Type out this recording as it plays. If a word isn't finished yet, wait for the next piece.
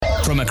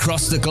from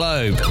across the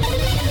globe.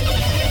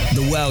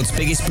 The world's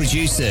biggest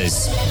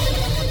producers.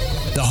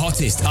 The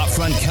hottest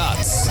upfront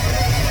cuts.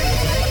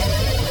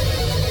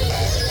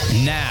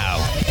 Now,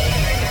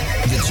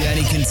 the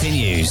journey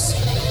continues.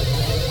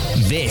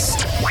 This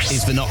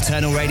is the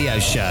Nocturnal Radio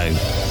Show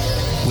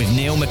with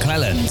Neil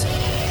McClelland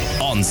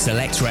on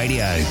Select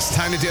Radio. It's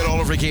time to do it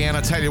all over again. I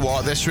tell you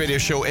what, this radio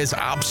show is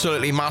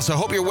absolutely massive. I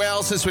hope you're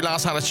well since we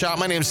last had a chat.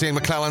 My name's Neil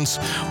McClelland.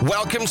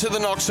 Welcome to the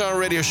Nocturnal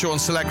Radio Show on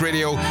Select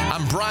Radio.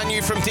 I'm brand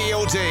new from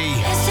D.O.D.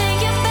 Let's take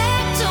it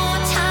back to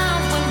a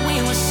time when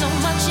we were so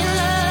much in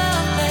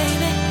love,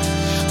 baby.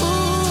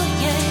 Ooh,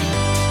 yeah.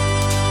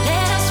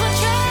 Let us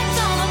retract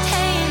all the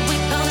pain we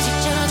caused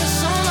each other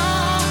so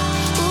long.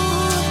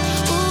 Ooh,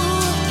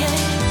 ooh, yeah.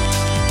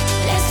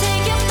 Let's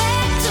take it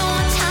back to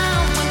a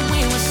time when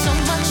we were so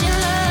much in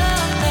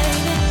love,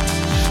 baby.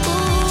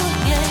 Ooh,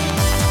 yeah.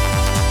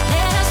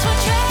 Let us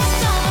retract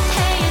all the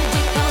pain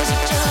we caused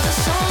each other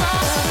so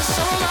long,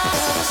 so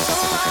long, so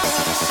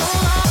long, so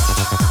long.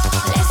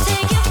 Let's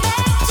take it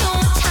back to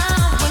a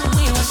time when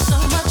we were so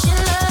much in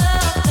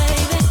love,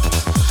 baby.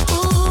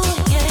 Ooh,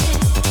 yeah.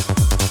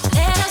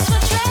 Let us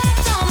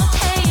retract all the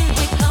pain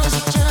we caused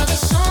each other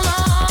so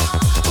long.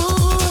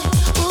 Ooh,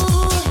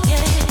 ooh,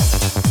 yeah.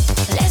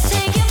 Let's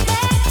take it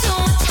back to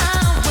a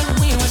time when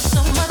we were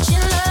so much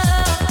in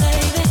love,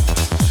 baby.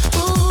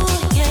 Ooh,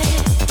 yeah.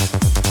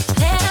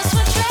 Let us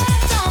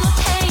retract all the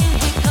pain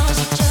we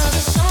caused each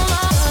other so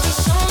long,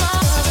 so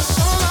long,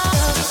 so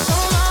long, so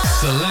long.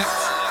 Select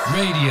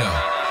Radio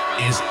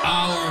is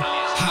our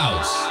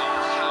house.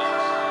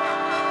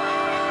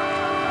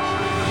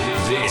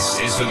 This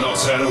is the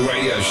Nocturnal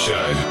Radio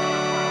Show.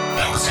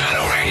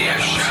 Nocturnal Radio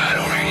Show.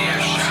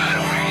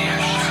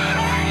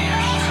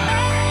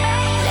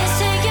 Let's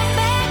take it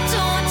back to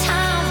a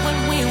time when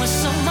we were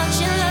so much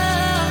in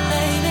love,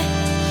 baby.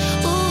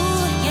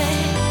 Ooh,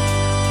 yeah.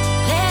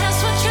 Let us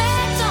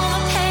retract all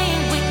the pain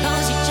we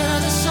caused each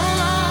other so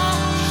long.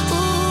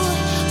 Ooh,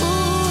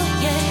 ooh,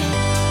 yeah.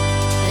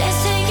 Let's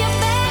take it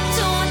back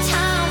to a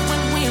time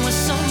when we were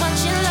so much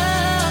in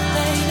love,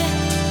 baby.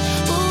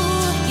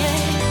 Ooh,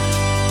 yeah.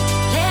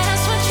 Let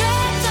us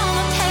retract all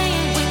the pain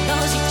we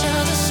caused each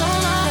other so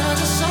long,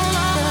 so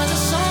long,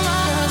 so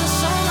long,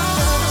 so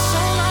long,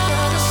 so long, so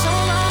long, so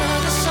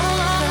long, so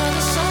long,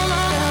 so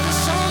long, so long, so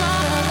long,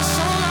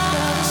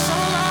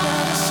 so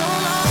long, so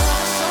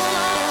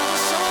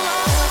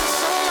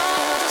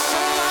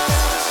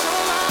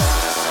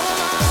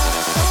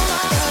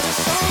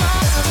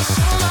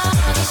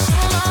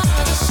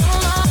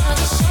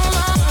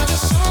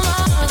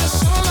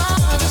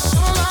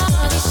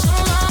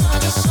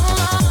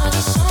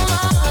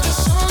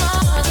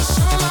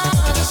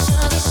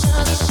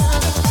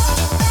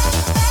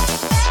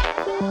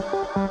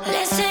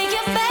Let's take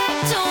it back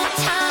to a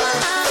time.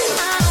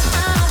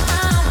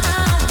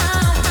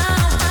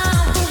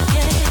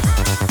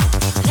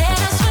 Let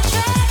us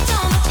retract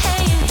all the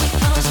pain we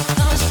caused.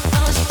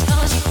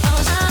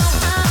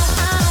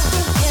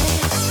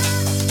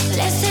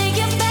 Let's take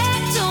it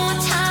back to a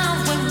time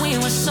when we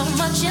were so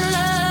much in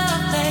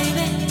love,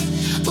 baby.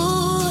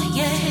 Ooh,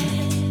 yeah.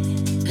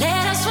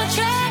 Let us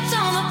retract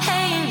all the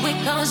pain we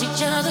caused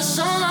each other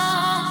so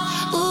long.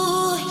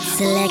 Ooh,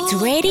 Select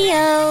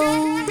Radio.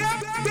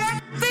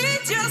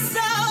 feed your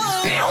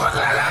soul. Neil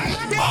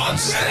McClelland on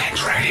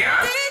Select Radio.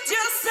 Feed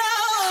your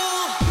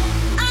soul.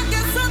 I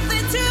got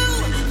something to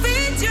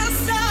feed your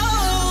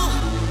soul.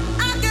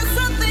 I got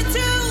something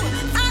to.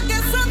 I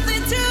got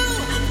something to.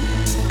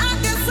 I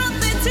got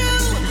something to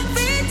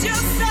feed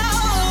your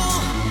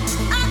soul.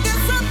 I got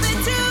something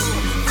to.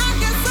 I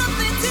got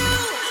something to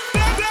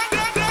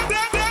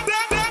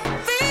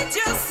feed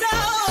your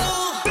soul.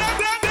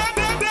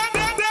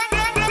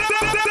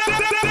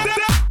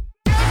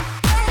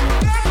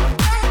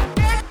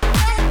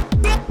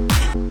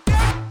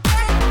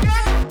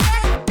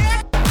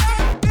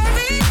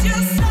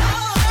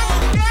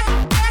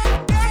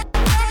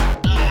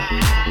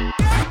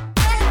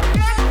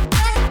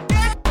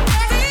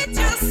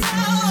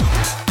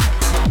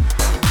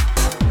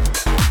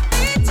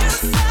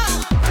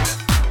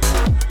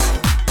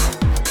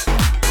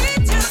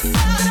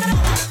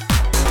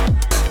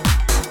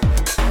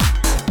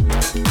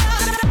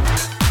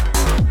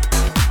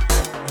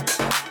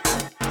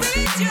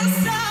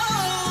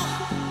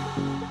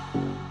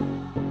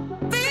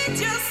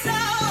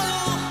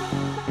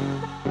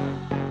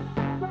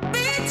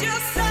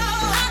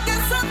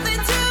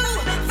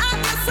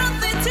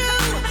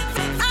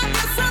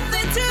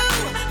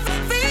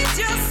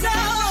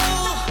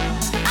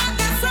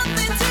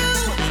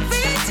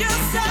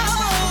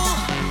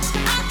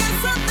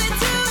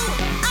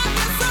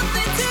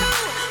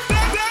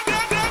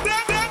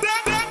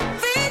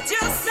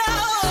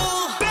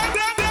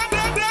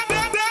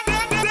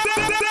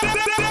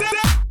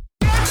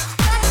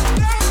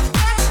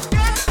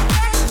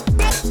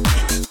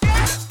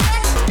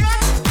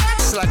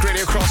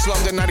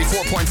 West London,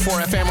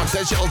 94.4 FM on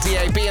digital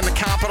DAB in the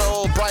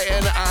capital,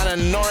 Brighton and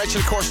in Norwich.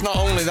 And of course, not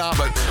only that,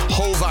 but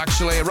Hove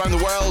actually around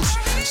the world.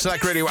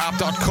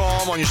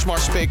 SelectRadioApp.com on your smart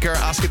speaker.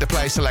 Ask it to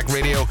play Select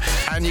Radio.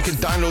 And you can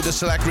download the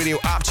Select Radio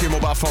app to your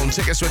mobile phone.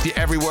 Take us with you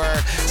everywhere.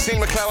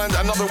 Steve McClelland,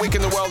 another week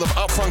in the world of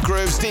upfront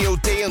grooves,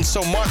 D.O.D and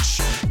so much.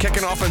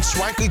 Kicking off in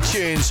Swanky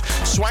Tunes.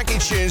 Swanky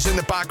Tunes in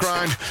the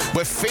background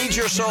with Feed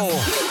Your Soul.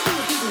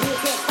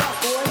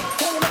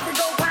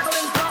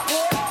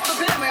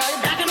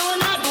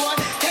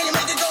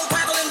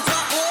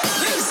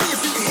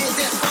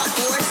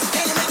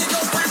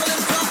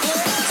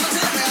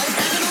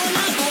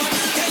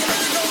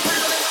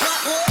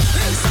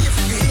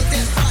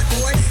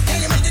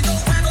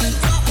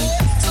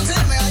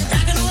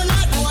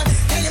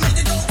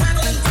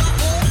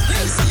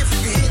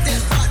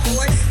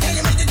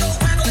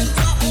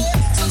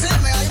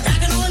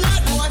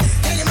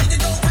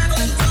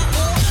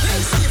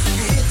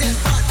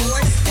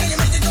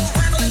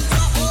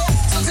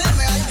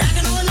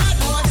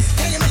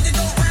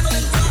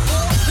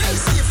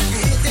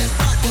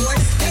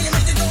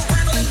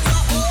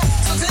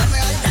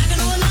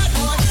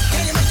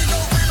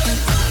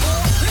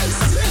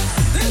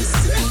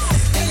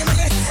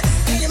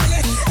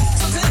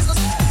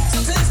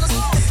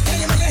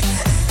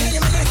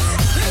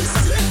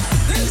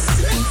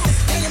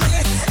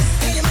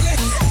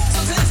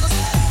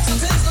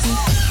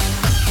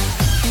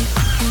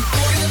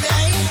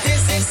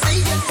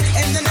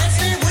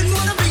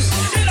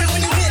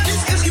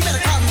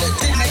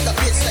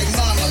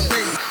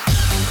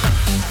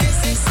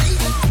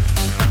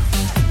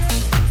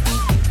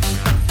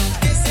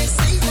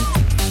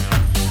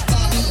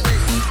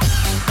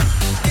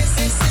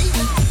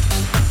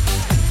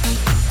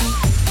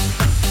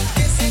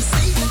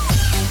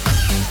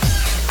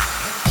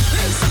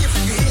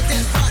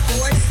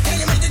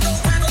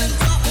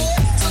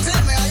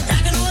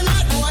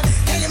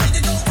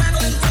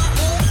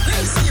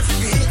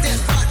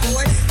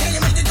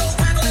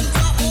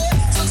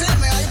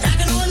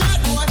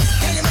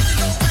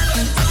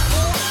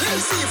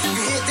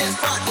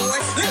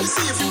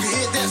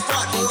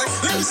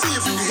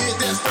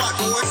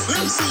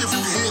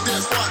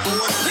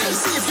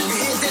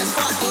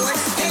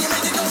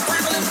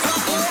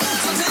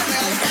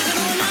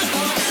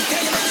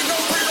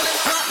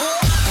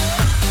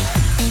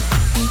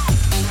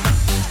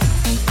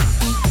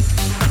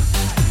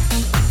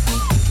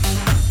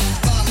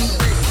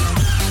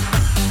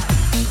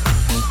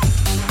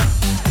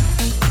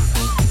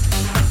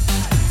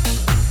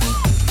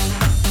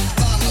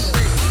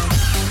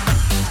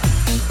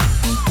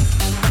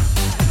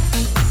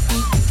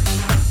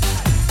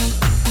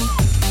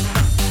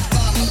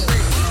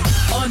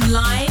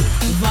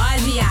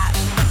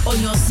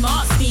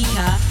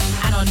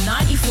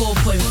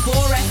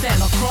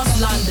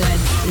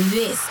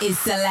 is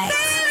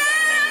Select.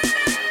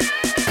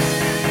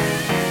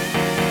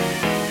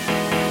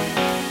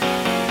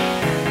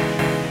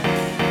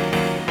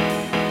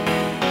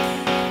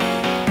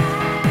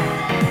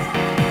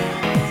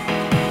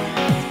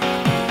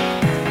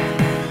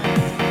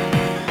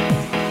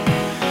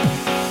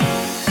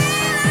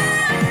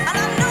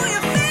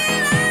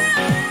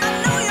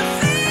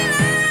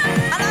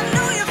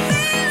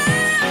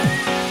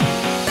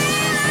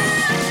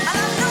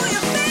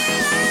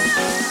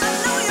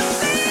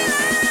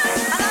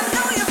 I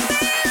know you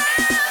feel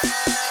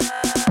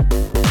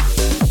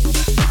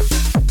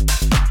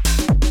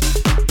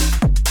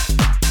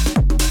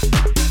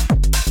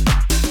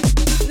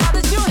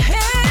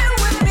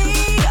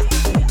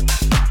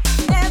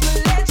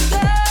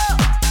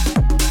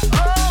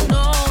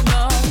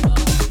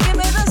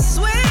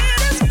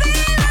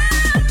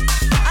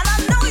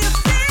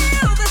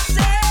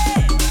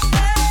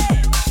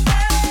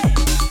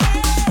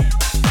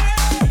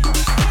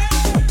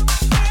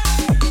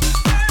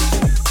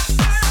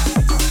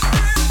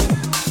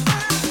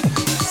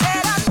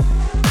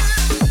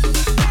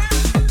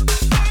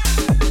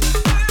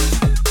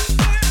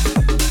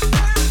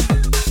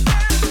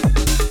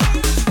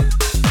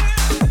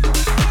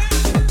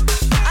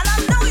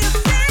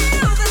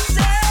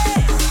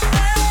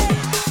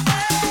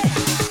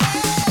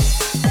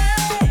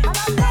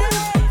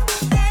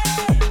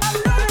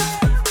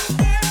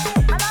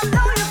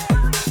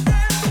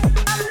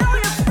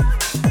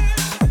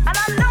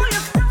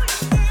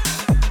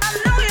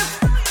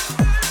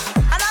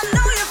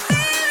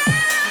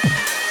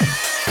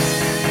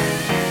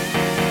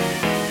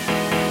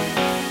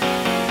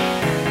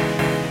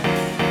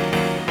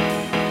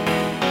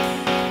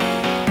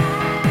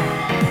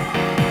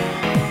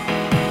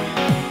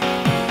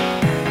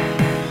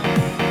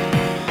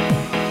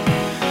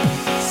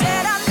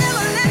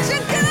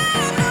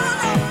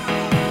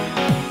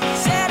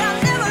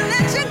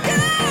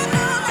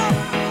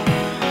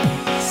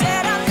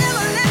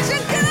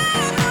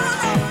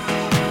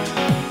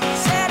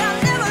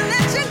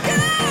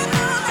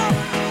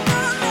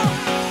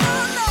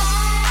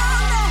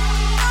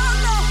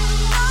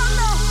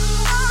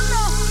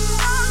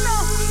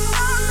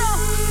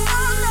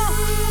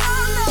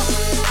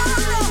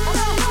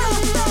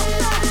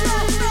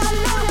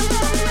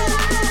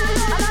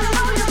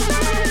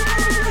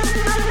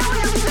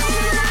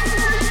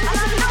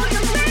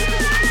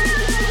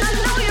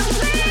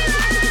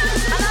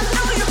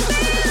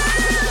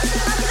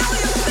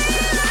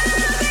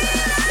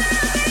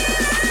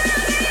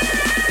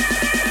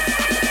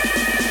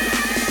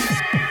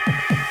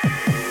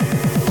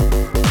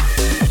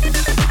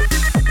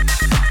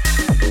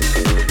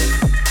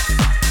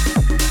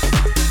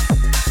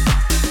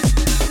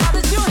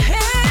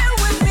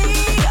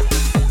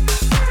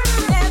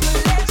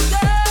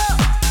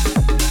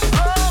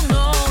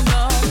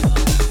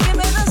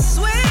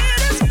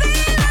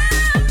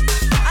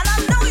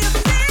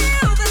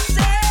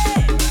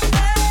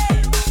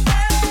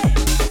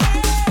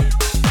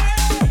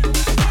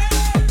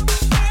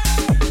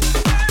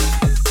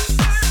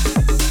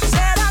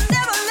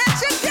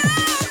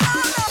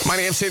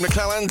name's Steve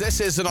McClellan. This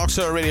is the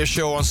Nocturnal Radio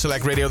Show on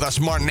Select Radio. That's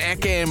Martin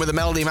Ikin with the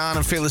Melody Man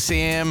and Feel the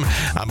Same.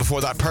 And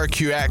before that, Per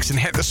QX and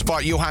Hit the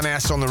Spot,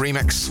 Johannes on the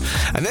remix.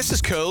 And this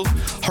is cool.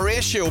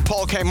 Horatio,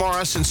 Paul K.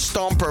 Morris and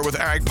Stomper with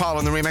Eric Powell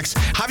on the remix.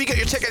 Have you got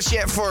your tickets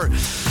yet for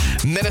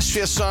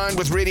Ministry of Sound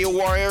with Radio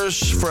Warriors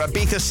for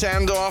Ibiza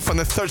Send-Off on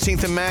the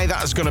 13th of May?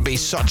 That is going to be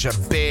such a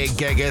big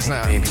gig, isn't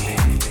it?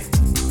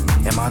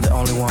 Baby, am I the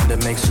only one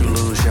that makes you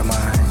lose your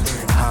mind?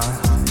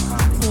 Huh?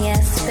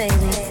 Yes,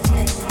 baby.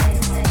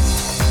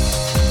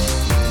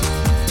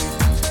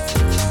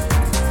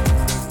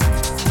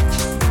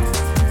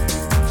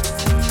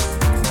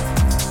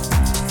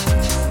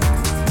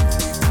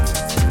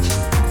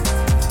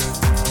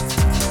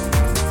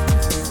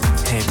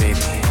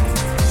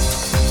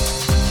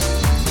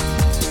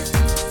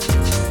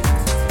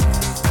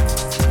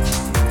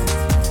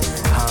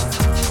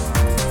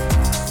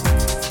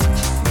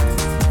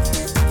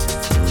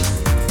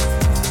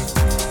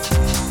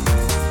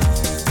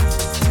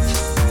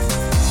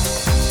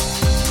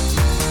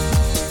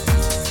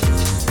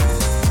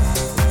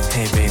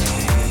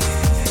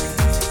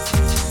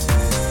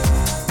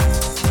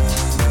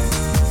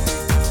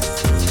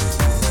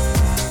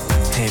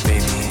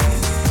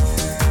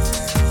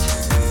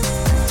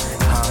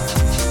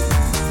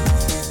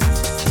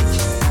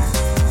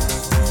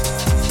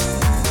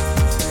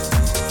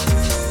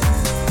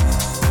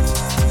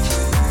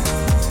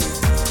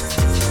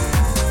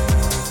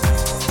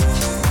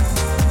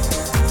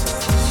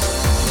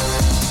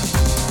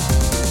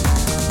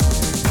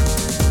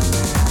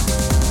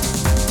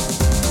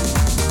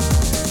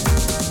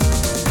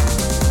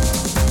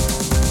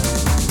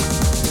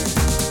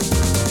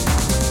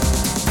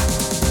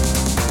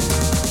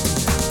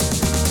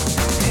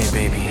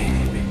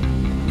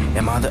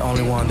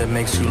 That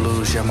makes you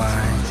lose your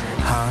mind,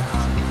 huh?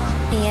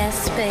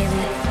 Yes, baby.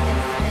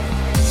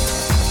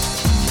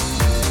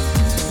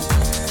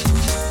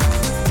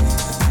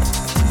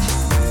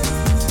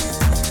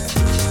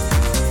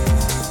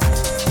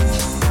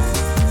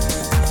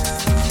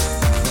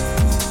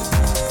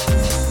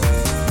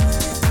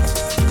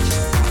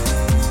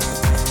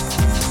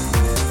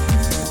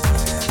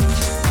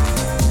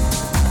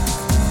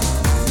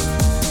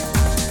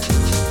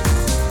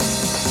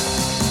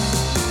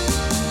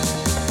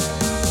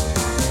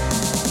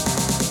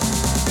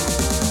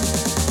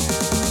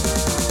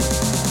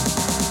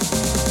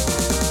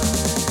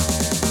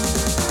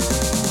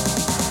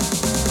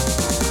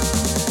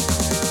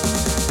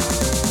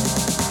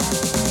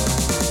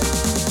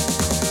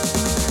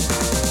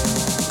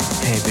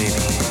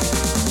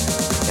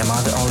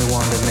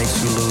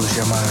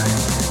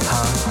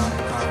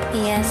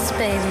 Yes,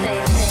 baby.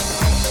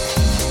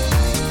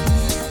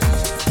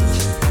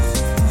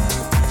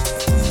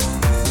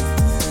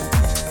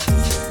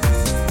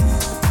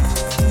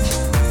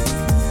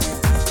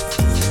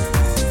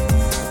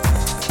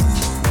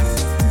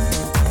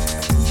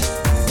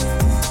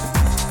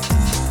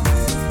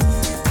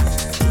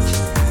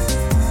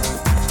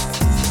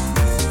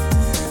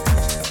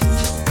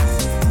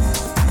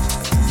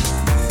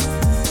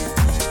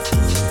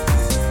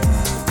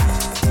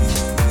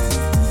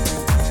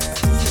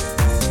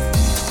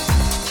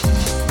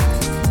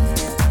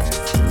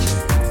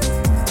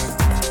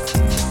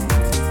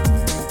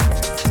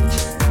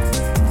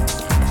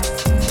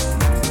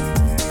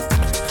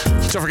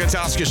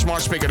 Ask your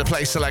smart speaker to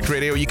play Select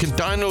Radio. You can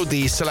download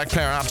the Select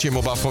Player app to your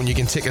mobile phone. You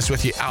can take us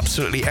with you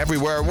absolutely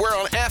everywhere. We're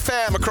on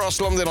FM across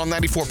London on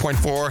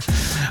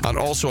 94.4 and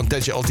also on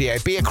digital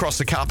DAB across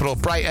the capital,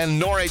 Brighton,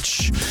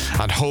 Norwich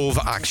and Hove,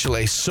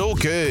 actually. So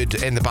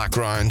good in the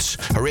background.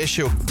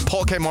 Horatio,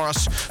 Paul K.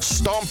 Morris,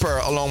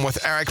 Stomper along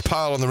with Eric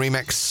Powell on the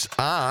remix.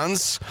 And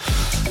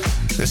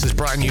this is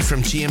brand new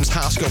from James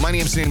Haskell. My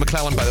name's Neil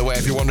McClellan, by the way,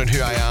 if you're wondering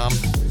who I am.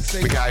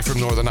 The guy from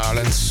Northern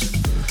Ireland.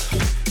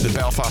 The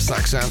Belfast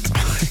accent.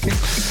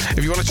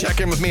 If you want to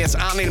check in with me, it's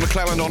 @Neil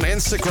McClellan on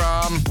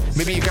Instagram.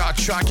 Maybe you got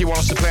a track you want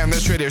us to play on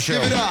this radio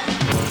show. Give it up.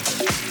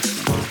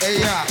 Hey,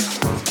 yeah.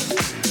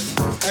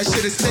 That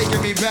shit is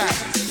taking me back.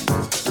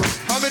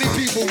 How many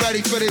people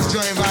ready for this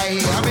joint right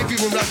here? How many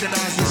people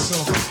recognize this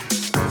song?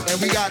 And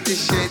we got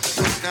this shit,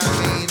 you know what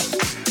I mean?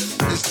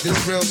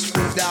 This real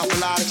smoothed out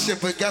melodic shit,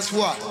 but guess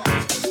what?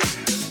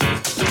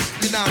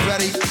 You're not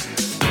ready.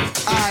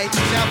 Alright,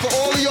 now for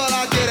all of y'all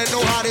out there that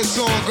know how this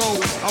song go,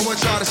 I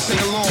want y'all to sing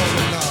along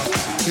with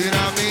love. You know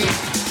what I mean?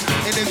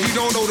 And if you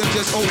don't know, then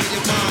just open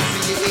your minds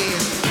and your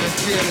ears and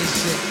feel this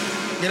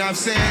shit. You know what I'm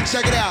saying?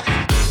 Check it out.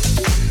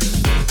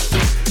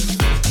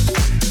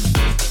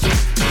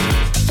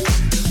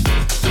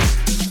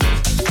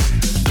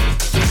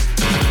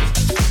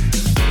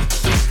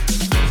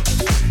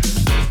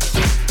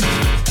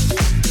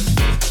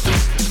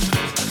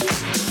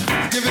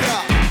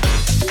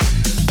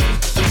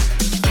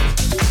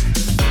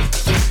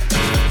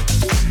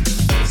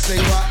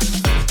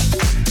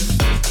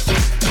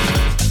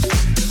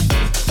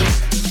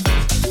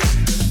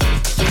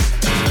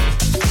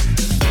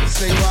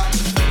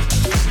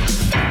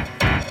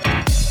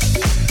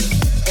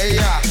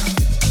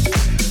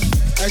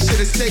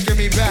 Taking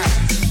me back.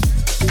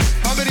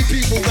 How many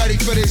people people ready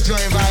for this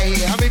joint right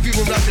here? How many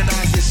people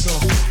recognize this song?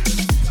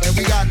 And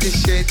we got this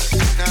shit,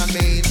 know what I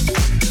mean?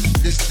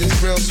 This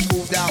real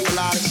smoothed out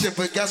melodic shit,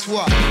 but guess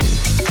what?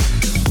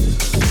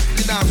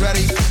 You're not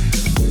ready.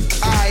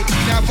 Alright,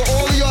 now for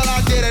all of y'all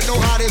out there that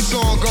know how this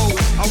song go,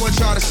 I want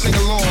y'all to sing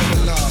along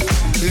with love.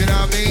 You know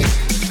what I mean?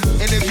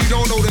 And if you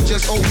don't know, then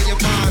just open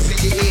your minds and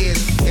your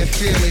ears and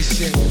feel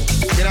this shit.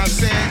 You know what I'm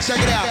saying?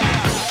 Check it out.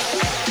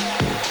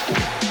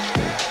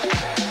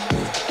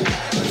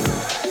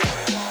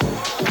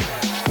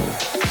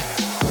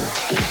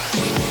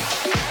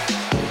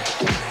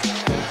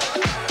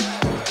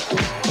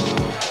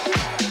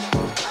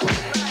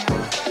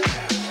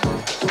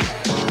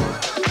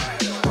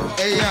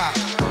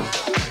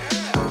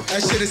 That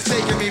shit is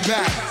taking me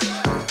back.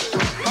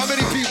 How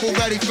many people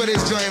ready for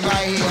this joint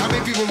right here? How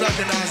many people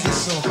recognize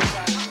this song?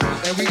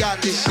 And we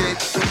got this shit,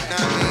 know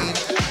what I mean?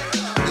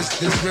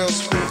 This real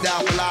smoothed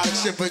out melodic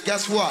shit, but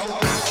guess what?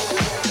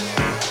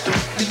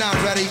 You're not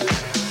ready.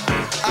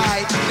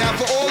 Alright, now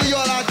for all of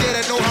y'all out there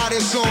that know how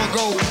this song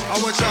go, I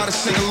want y'all to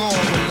sing along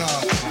with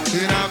love.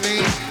 You know what I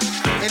mean?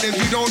 And if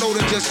you don't know,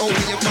 then just open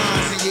your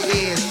minds and your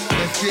ears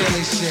and feel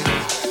this shit.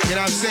 You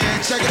know what I'm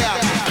saying? Check it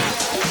out.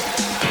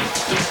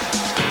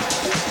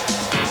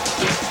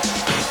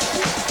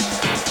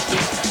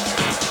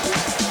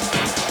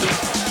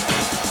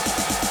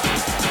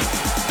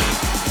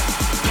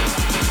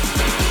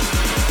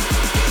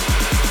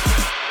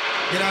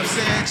 You know what I'm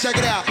saying? Check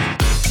it out.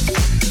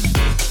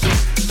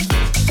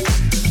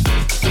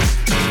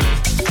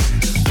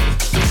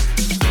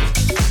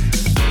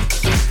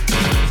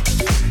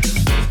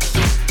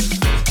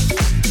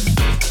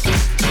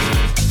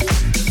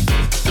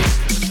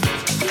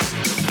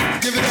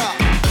 Give it up.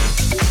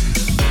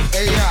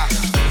 Hey, yeah.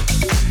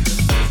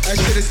 That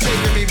shit is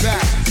taking me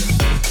back.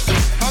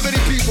 How many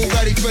people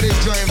ready for this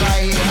joint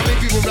right here? How many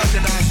people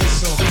recognize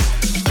this song?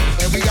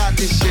 And we got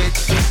this shit,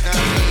 know what I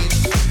mean?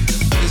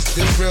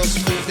 This real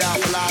smoothed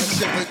out melodic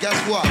shit, but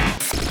guess what?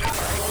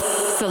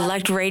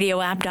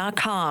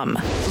 SelectRadioApp.com,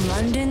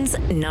 London's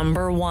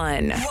number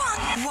one.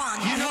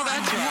 You know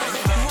that's right.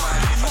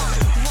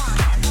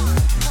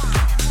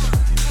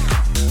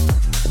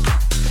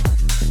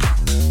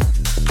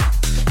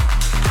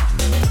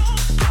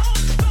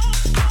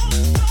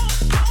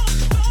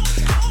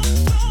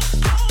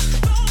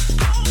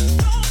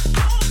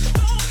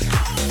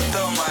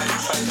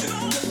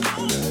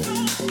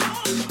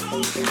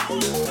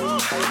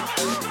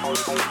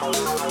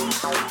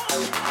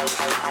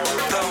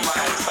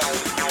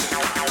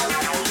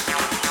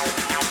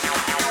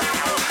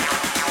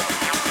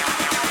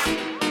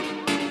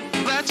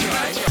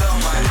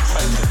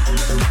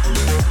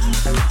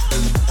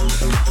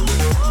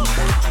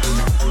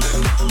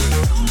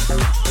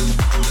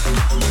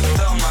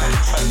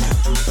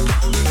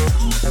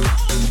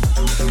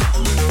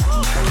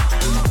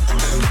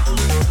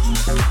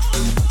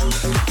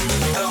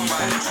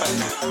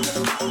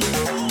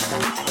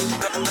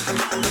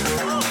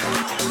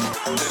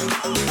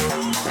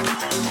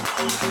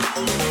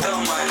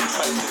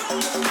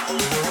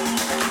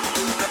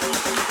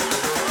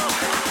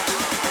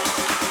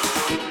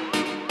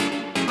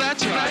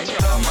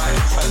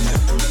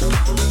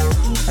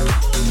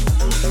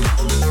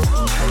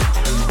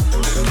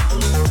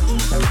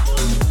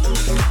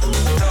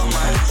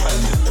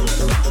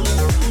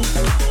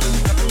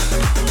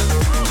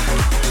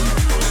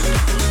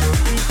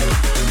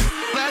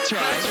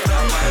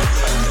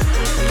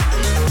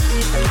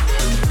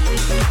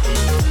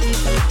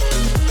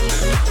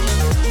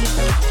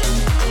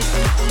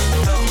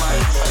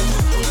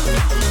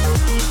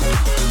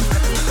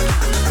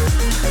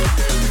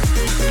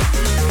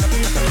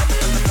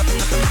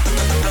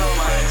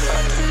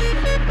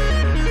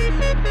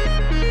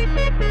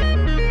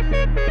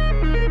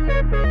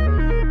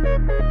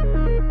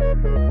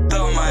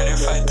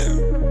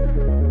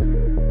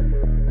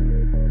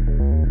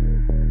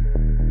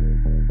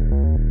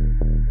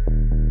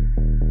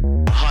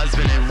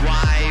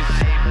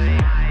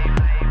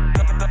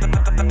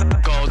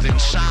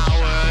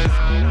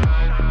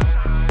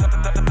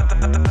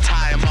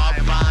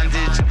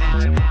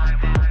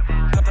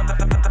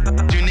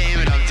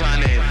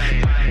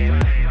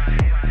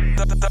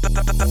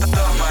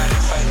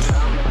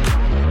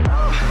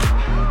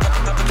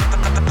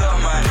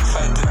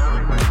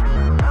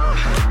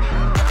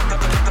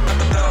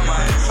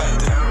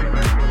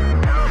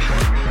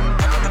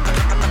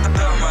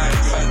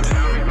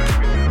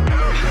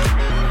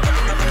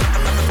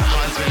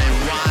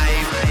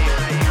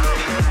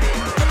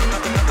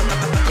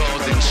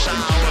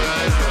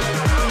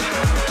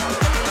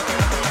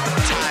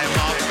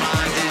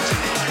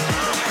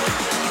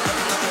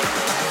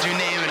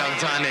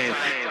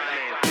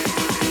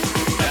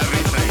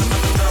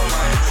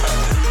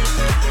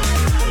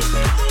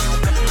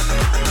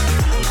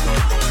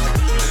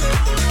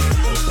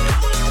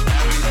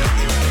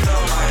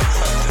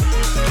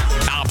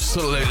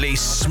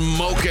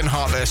 smoking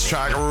hot, this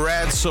track,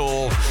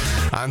 Redsole.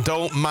 And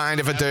don't mind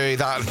if I do,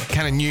 that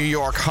kind of New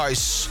York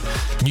house,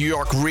 New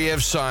York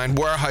rave sound,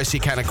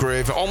 warehousey kind of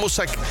groove. Almost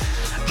like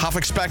half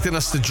expecting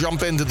us to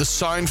jump into the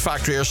Sound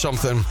Factory or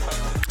something.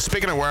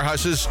 Speaking of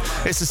warehouses,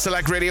 this is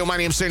Select Radio. My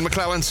name's Shane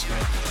McClellans.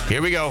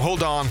 Here we go,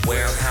 hold on.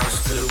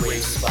 Warehouse to the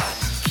rave spot,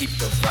 keep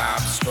the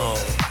vibe strong.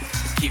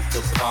 Keep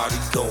the party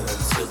going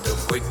till the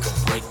break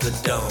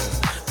of dawn.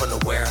 From the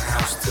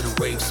warehouse to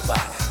the rave spot,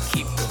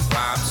 keep the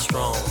vibe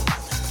strong.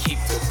 Keep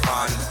the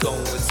party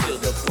going till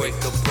the break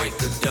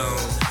of dawn.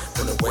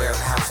 From the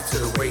warehouse to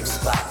the rave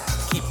spot,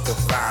 keep the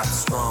vibe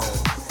strong.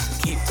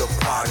 Keep the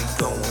party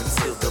going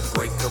till the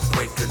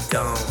break of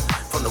dawn.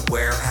 From the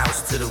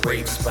warehouse to the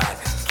rave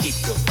spot, keep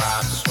the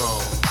vibe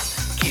strong.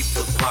 Keep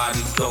the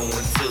party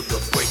going till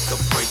the break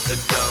of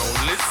dawn.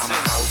 Listen. I'm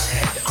a house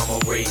head, I'm a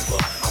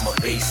raver, I'm a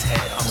bass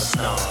head, I'm a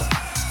snob.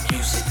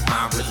 Music,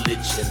 my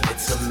religion,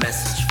 it's a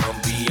message from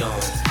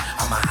beyond.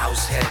 I'm a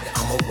house head,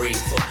 I'm a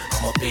raver,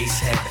 I'm a bass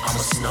head, I'm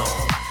a snob.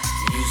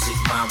 Music,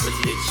 my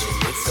religion,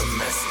 it's a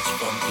message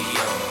from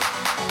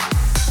beyond.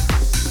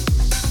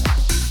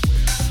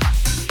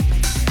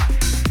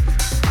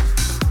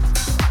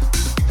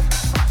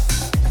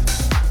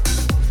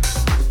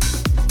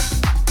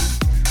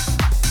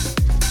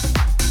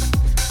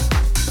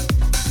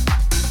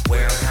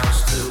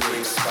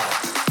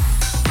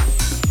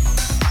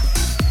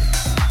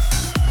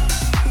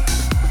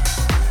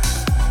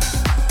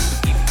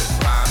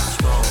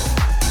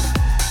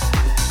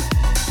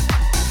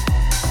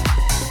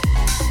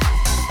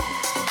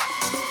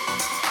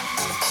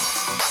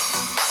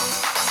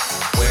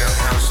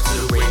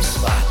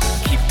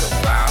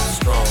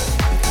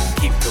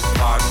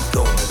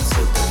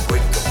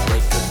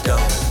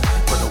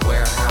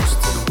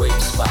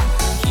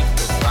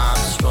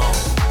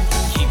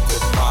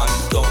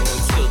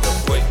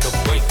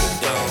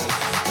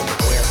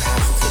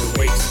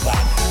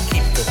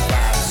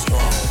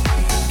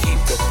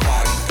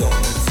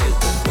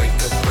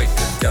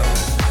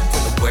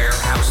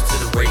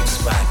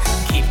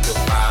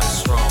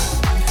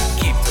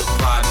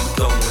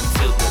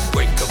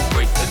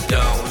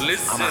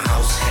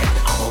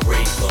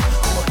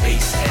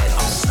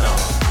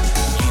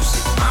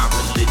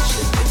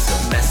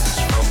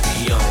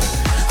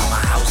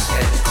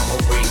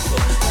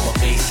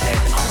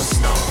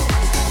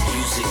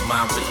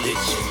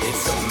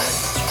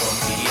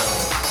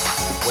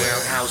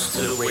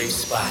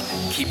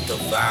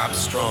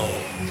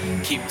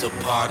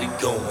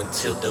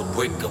 Till the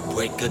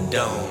break of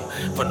dawn.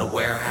 From the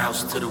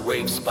warehouse to the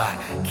rave spot,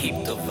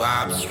 keep the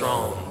vibe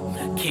strong.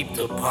 Keep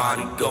the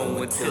party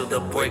going till the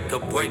break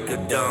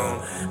of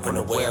dawn. From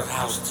the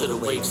warehouse to the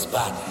rave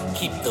spot,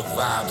 keep the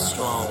vibe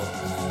strong.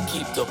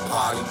 Keep the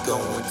party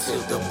going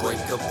till the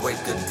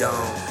break of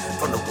dawn.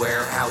 From the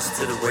warehouse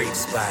to the rave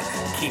spot,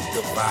 keep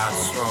the vibe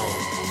strong.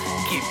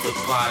 Keep the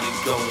party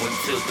going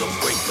till the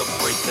break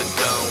of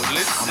dawn.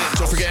 Listen.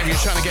 Don't forget, if you're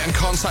trying to get in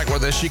contact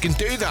with us, you can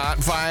do that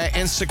via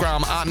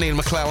Instagram at Neil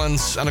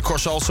McClellans and of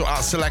course also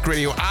at Select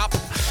Radio app.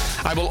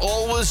 I will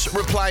always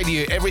reply to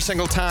you every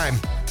single time.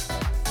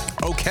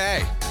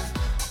 Okay.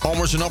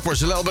 Onwards and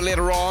upwards. A little bit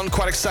later on,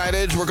 quite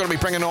excited. We're going to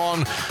be bringing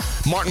on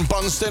Martin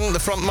Bunston, the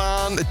front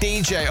man, the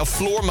DJ of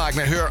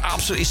Floormagnet, who are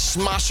absolutely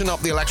smashing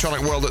up the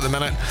electronic world at the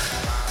minute.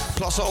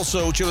 Plus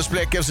also, Jonas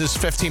Blake gives us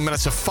 15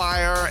 minutes of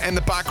fire in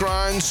the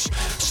background.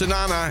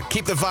 Sunana,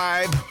 keep the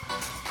vibe.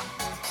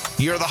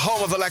 You're the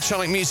home of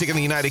electronic music in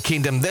the United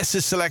Kingdom. This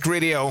is Select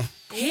Radio.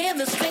 Hear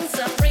the strings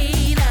of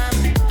freedom.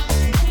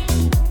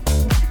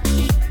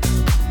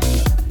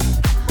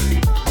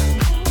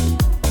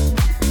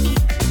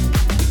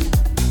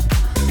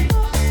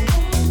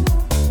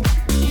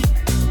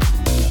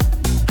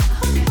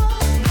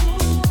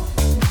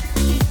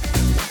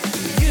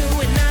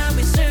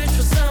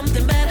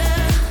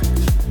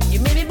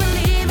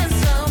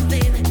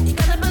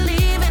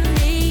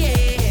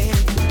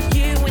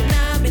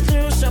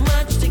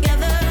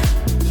 Together,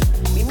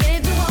 we made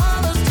it through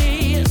all those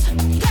tears.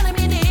 You gotta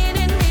be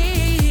needing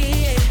me.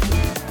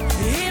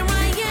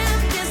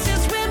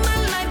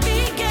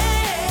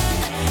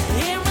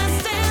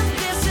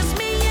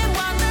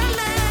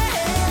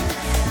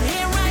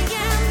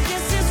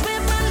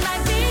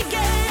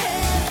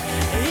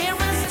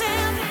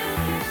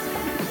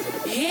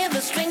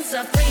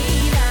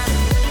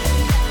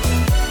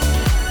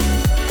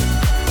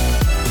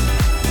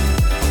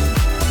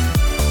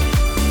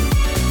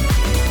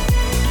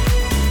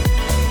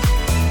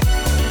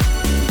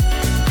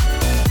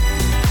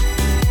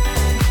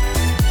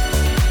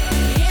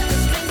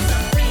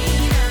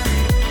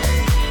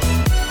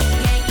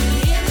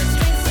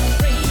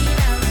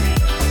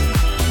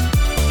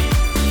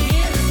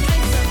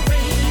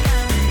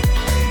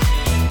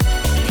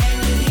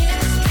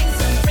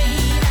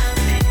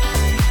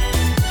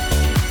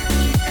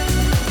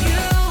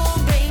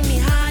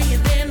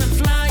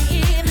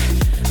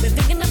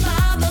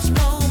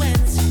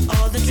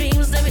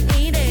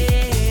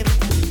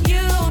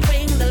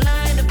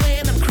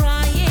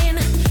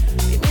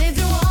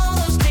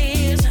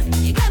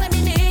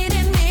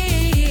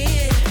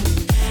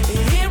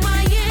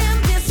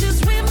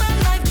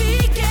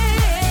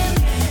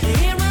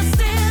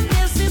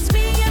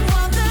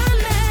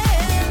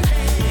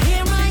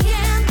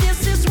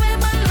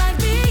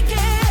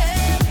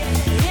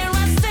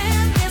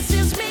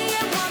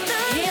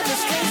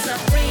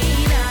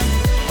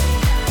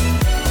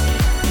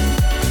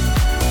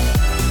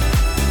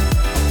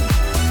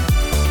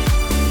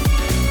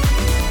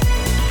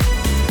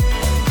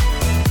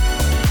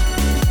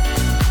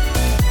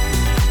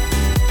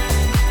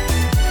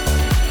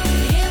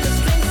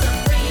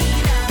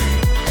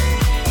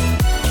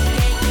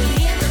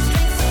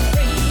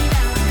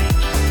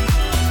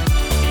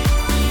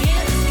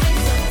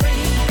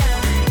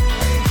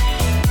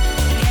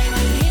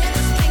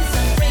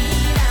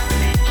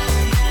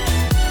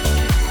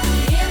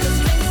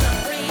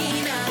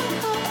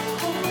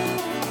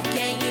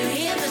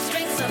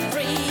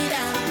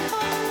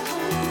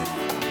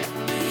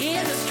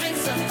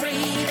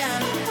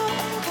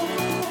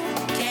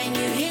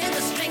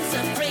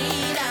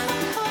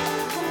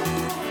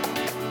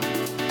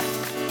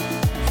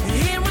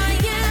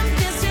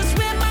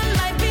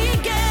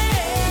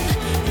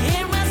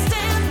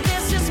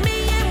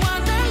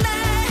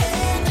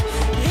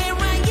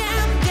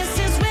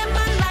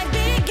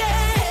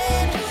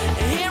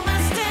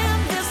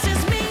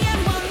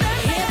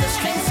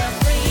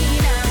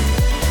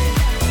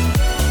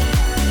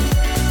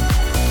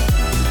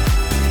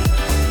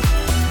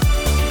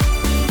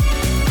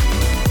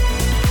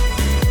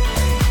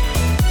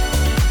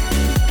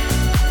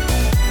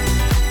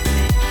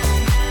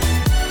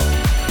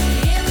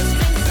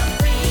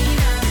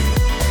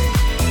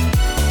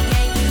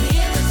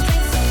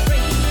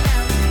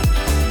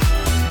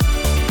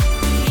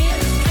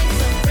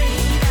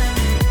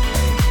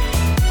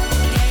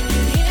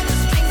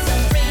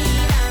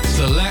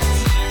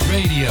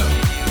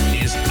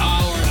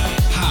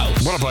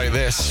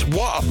 about this?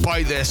 What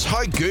about this?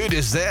 How good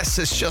is this?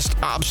 It's just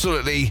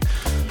absolutely...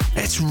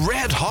 It's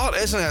red hot,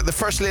 isn't it? The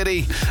First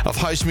Lady of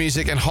House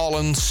Music in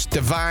Holland,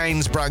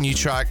 Divine's brand new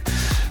track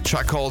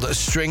called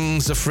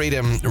Strings of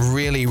Freedom.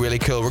 Really, really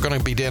cool. We're going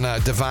to be doing a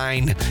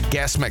Divine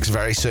guest mix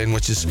very soon,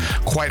 which is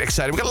quite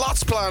exciting. We've got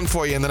lots planned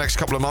for you in the next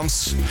couple of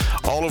months,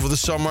 all over the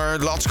summer,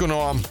 lots going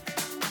on.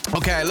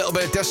 Okay, a little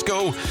bit of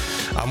disco.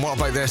 And what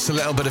about this? A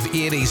little bit of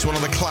 80s. One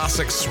of the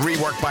classics,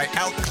 reworked by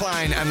Eelke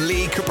Kleijn and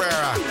Lee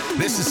Cabrera.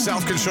 This is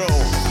Self-Control.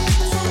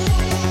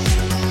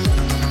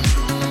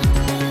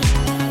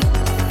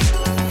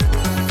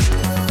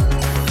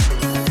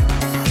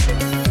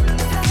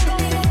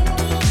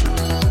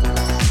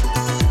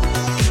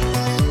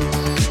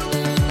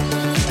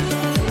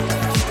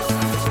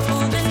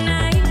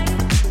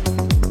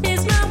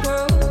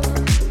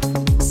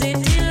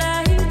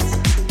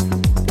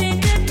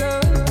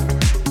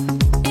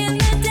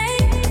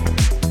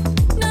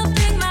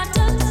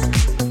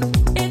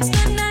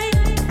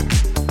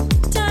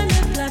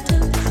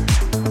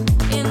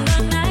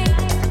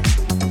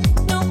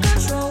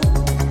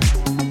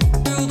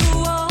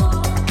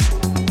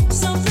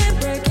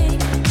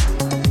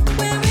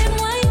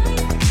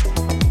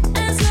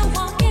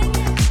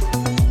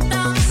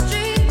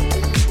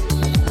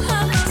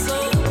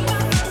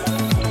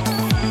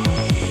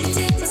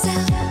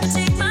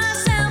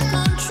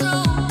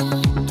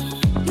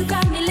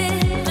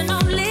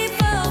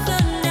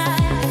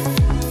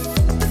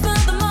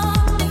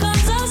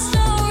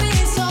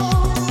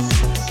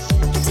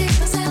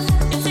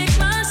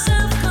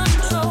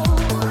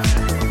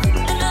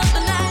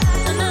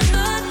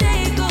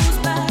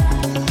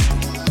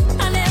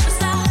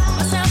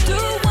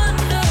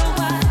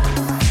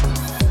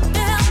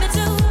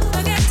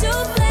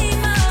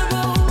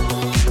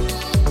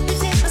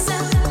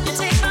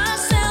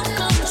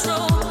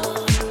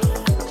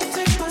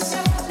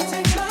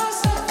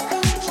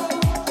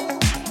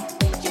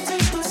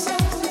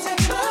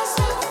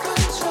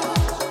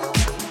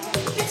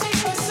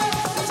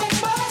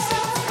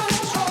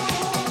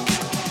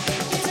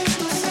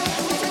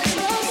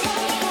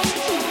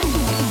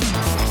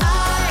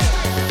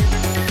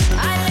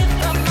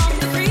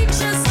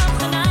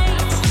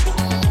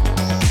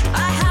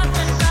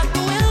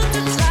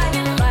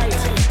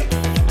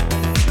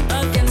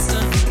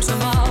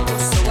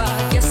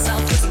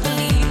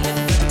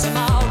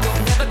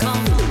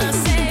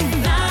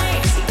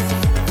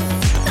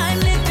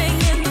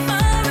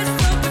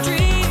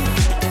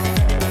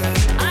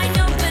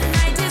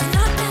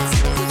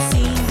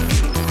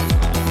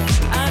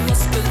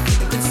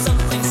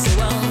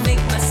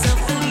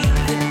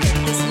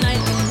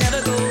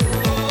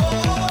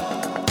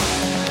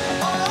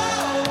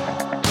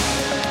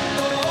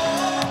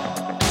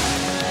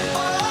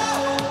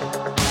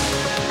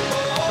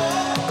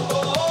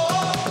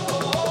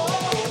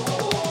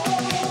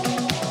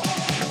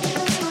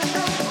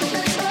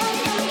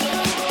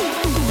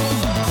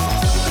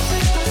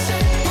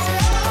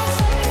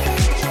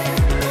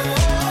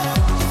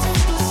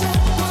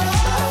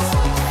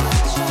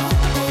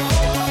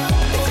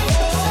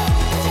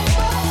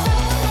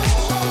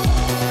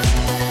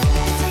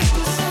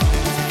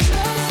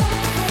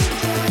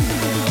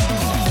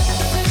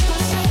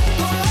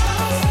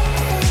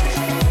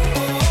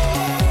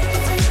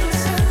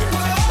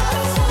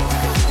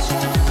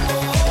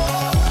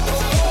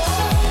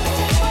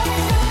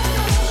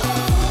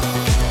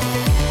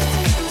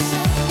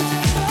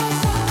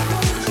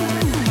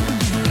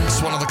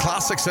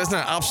 Isn't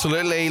it?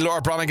 Absolutely.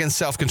 Laura Branigan's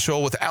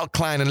Self-Control with Eelke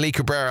Kleijn and Lee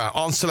Cabrera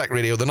on Select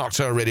Radio, the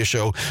Nocturnal radio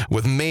show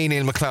with me,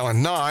 Neil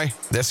McClellan. Now,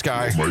 this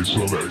guy.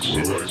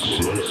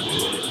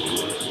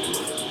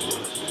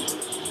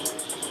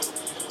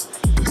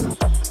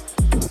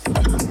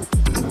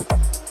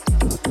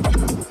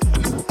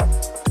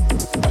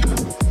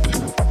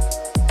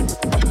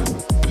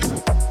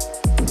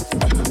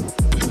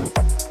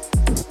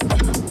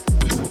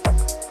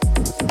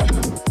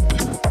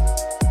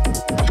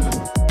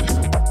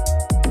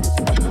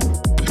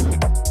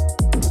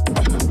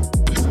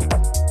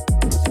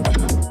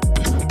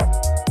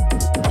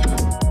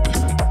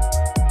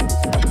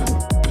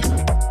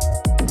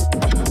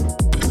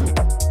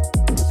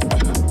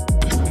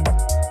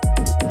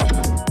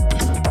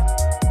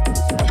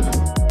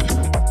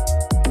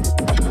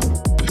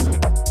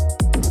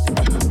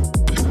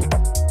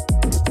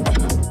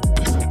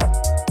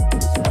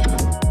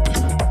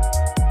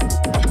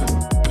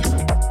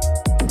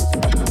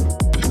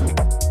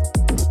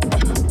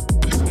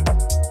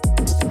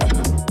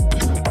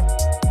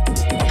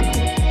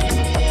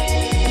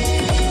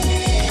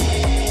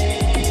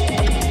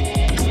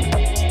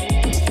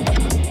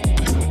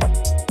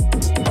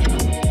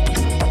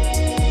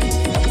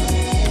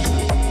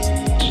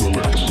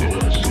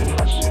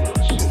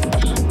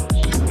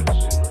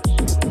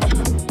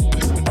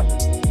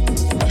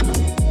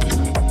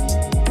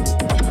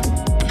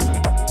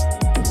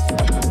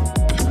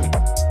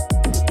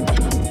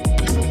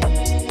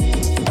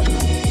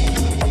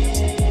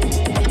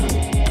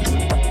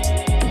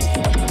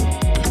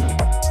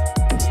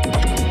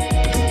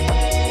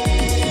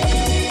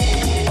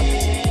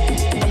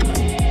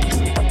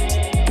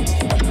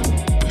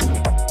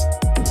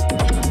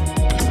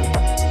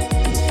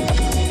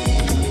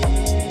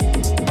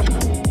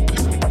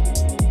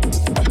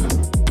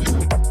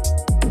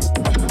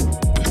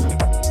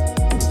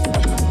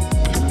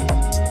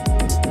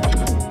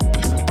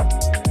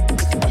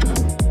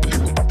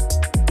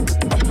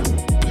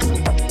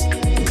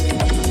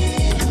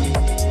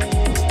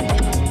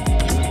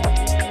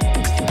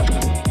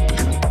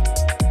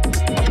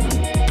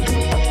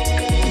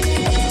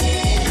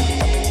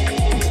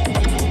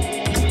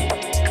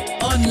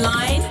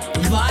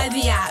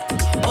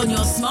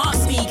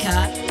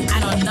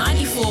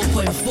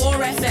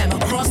 94.4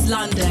 FM across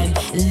London.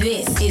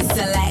 This is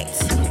Select.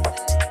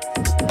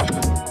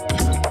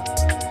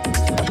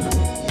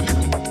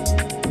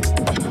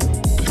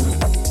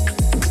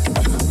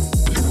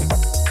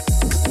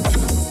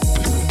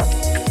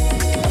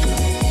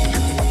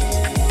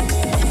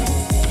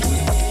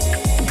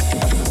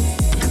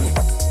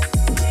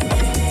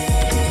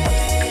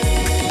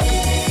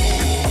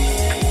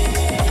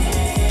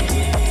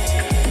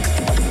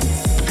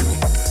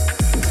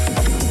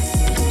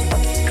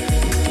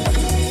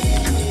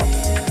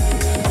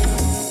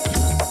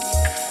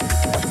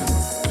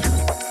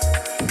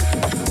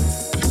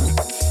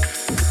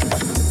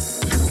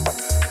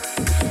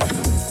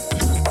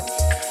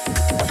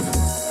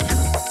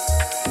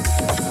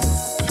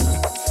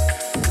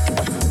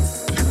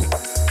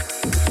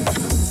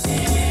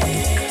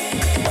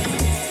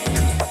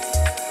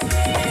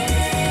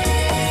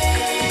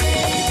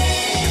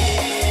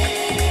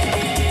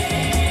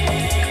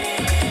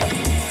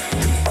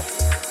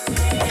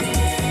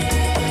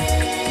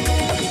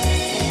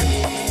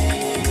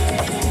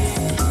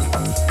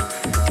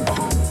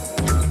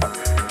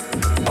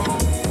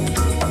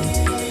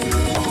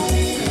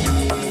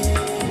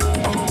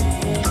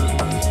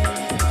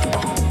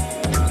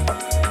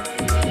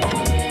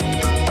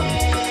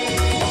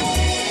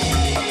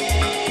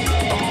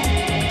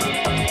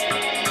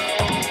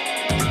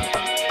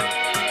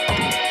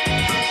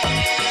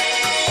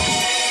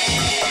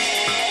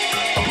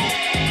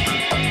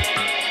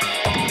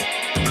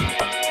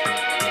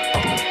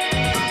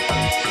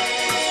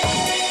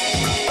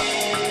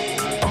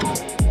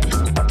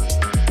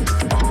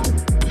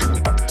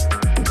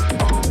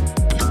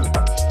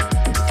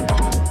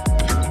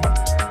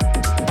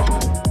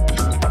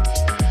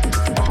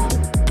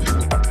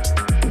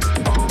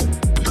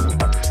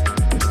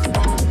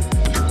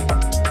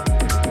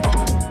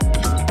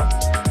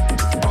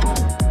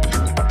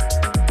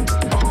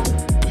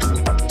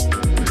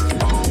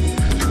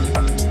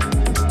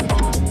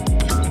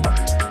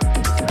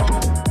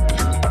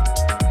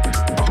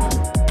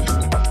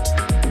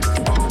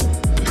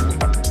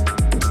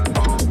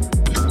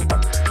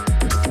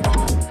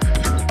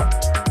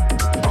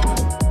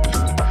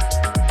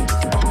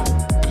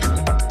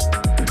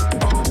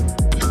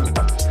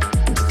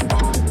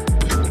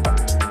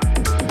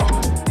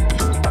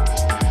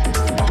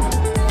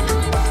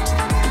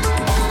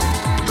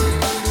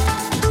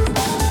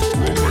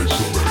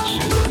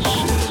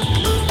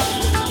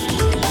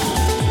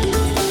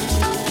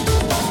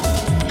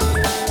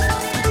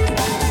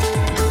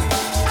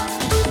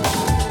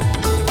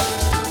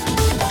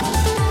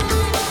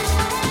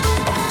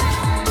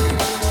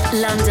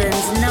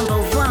 London's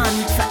 #1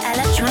 for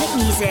electronic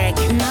music.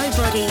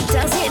 Nobody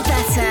does it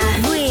better.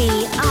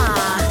 We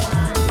are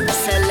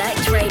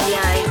Select Radio.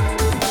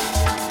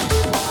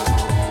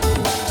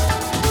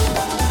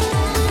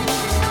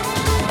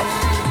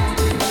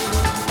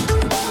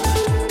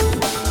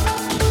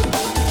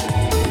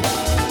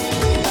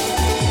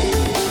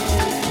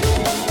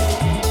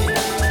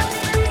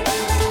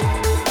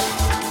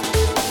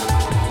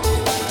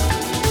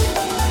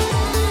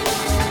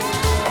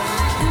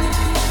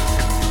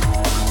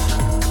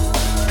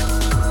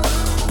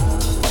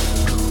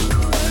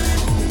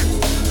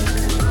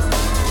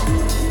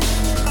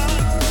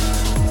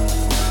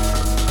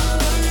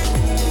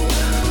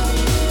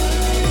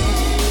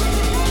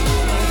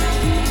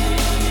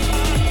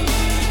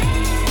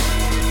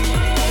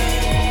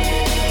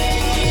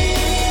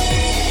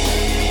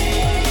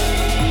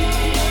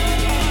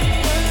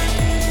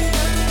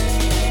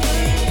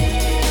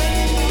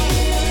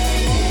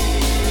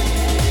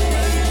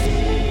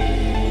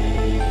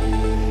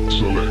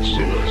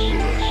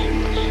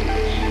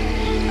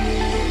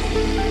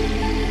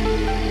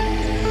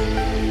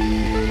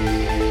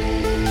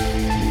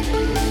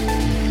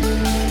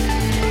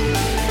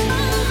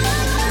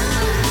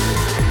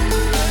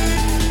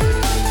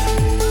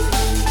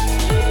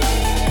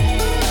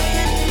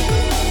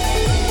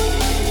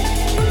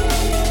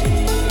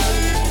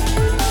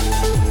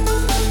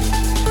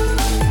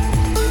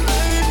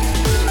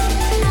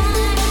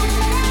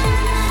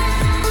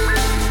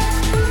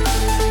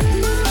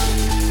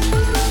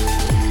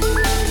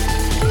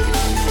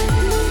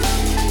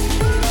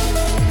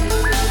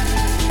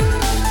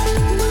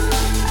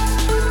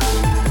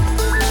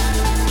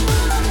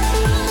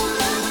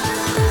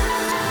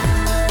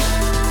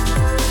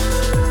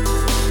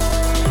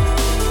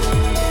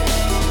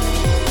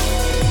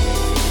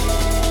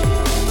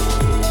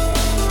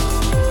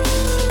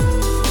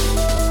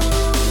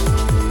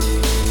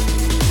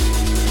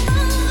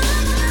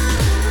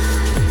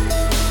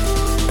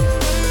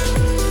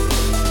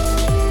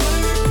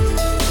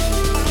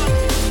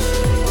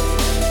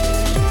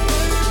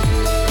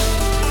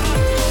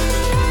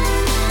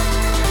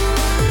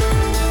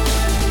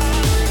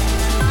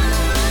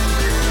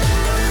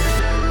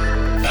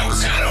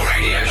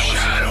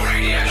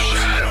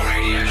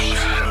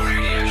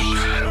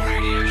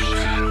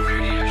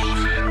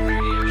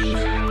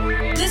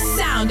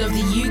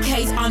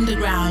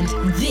 Underground.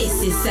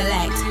 This is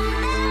Select.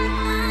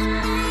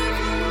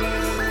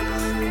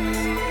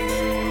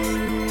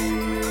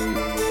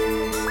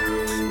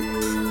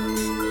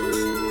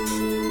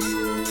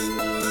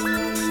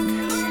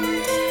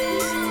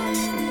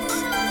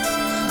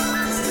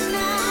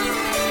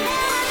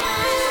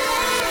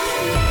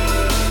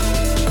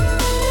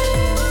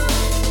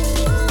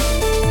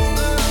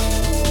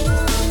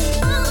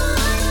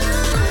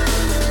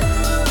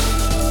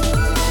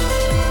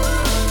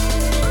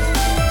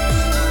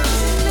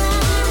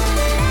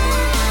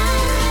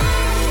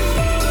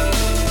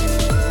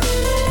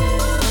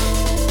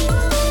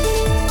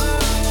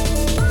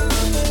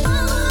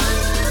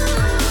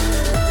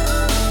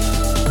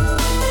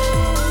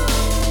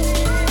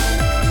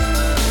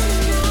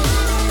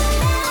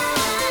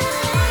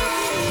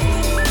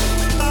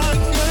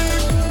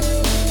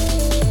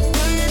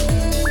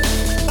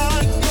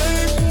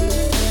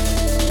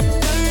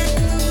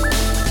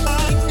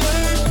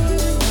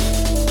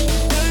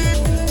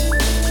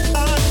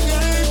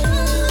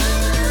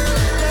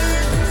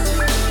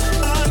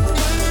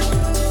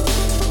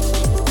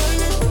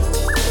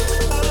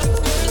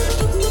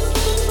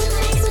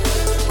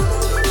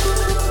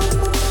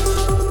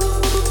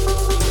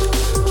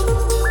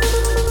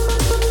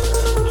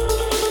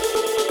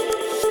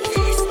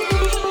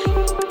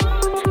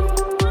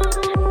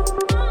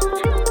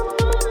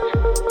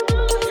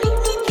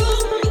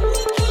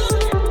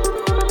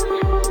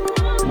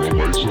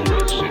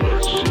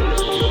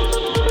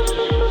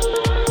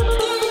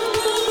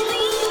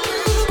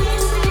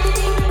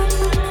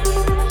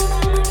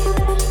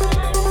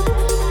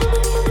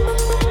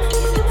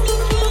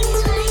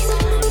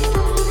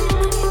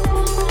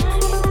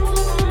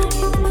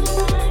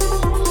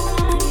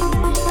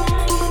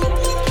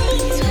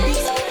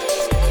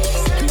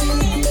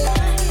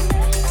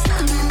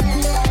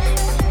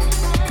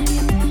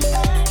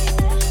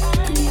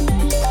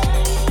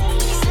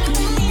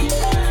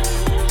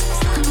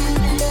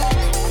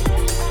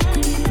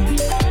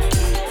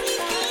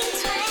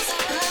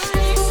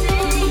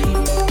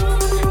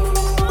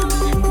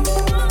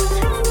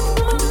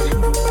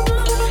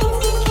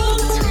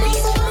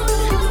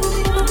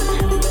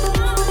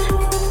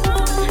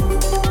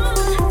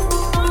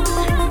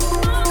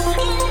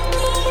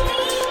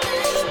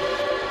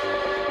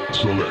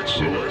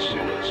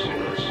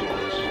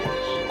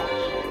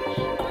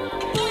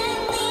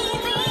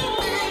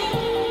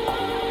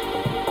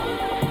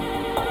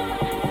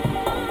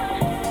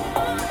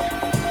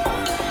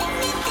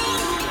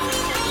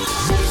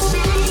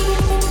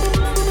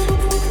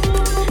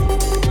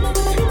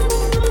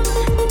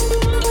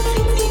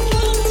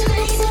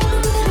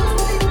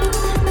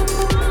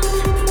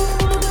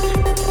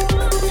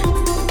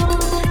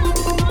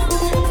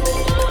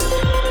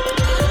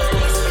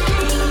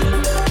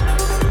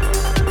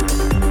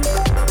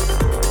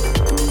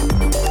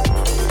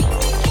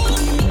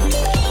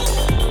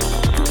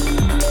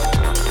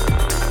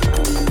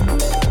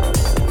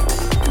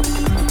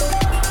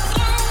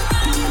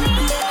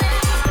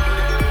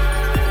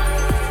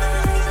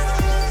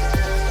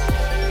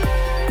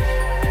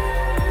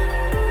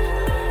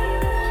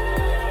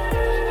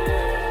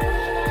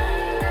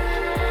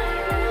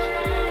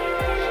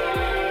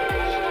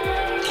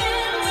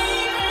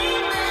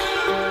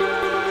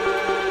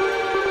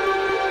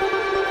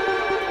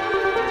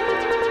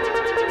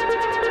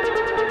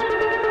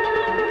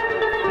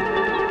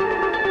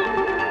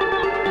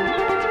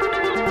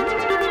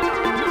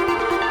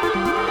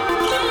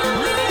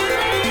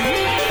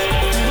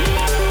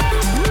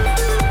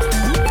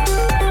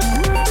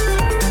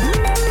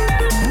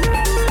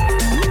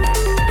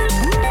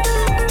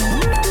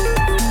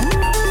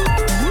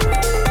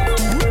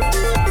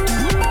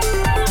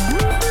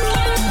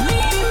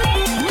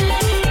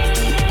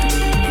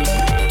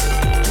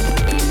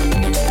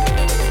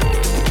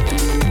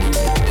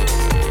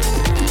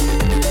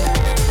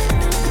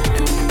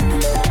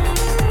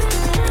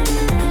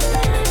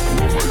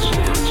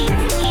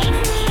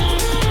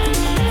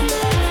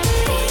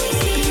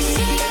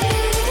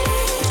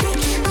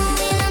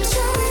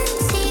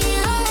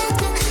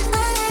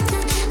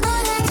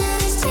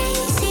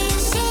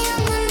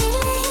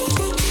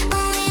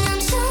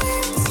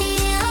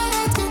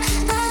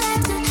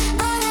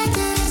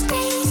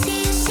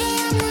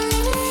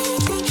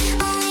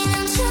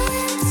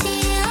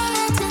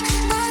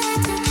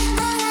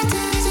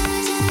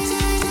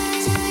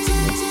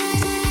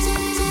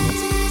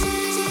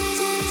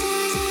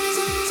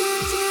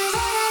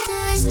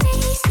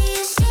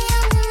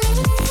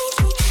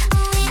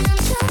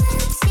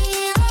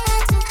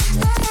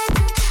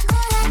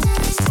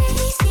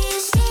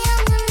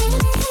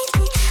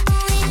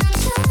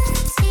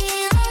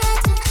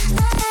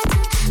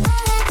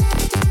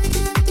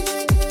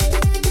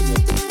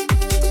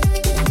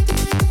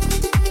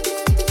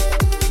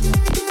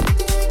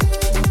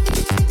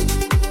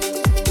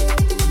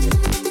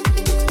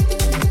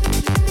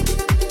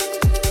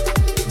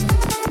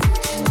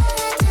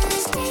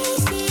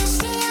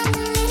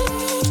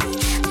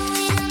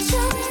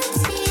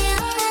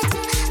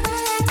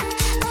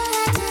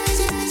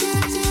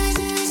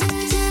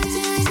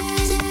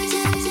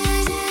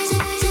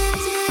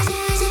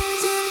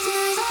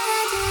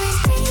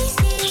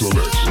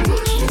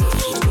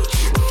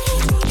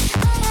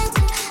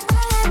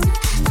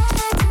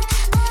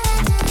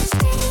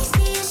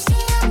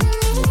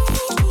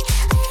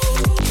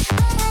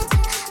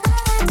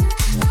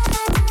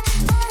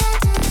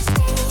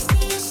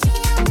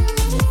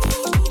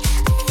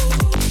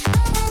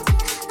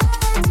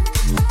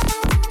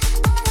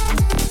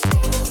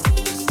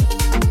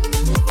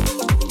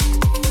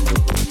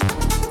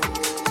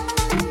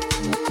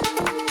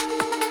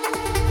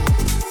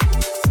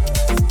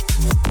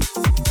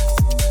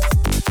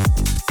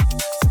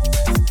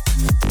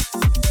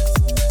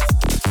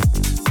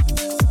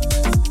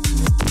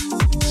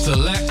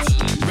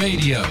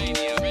 Radio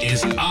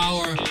is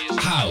our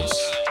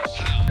house.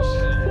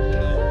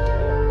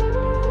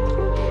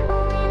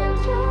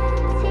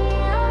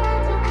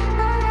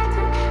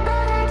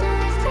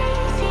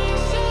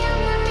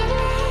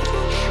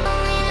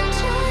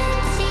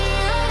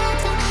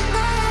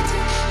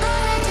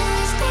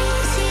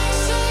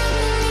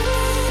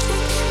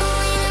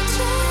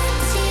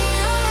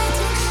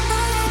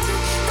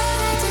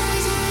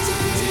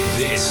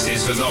 This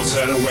is the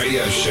Nocturnal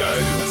Radio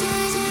Show.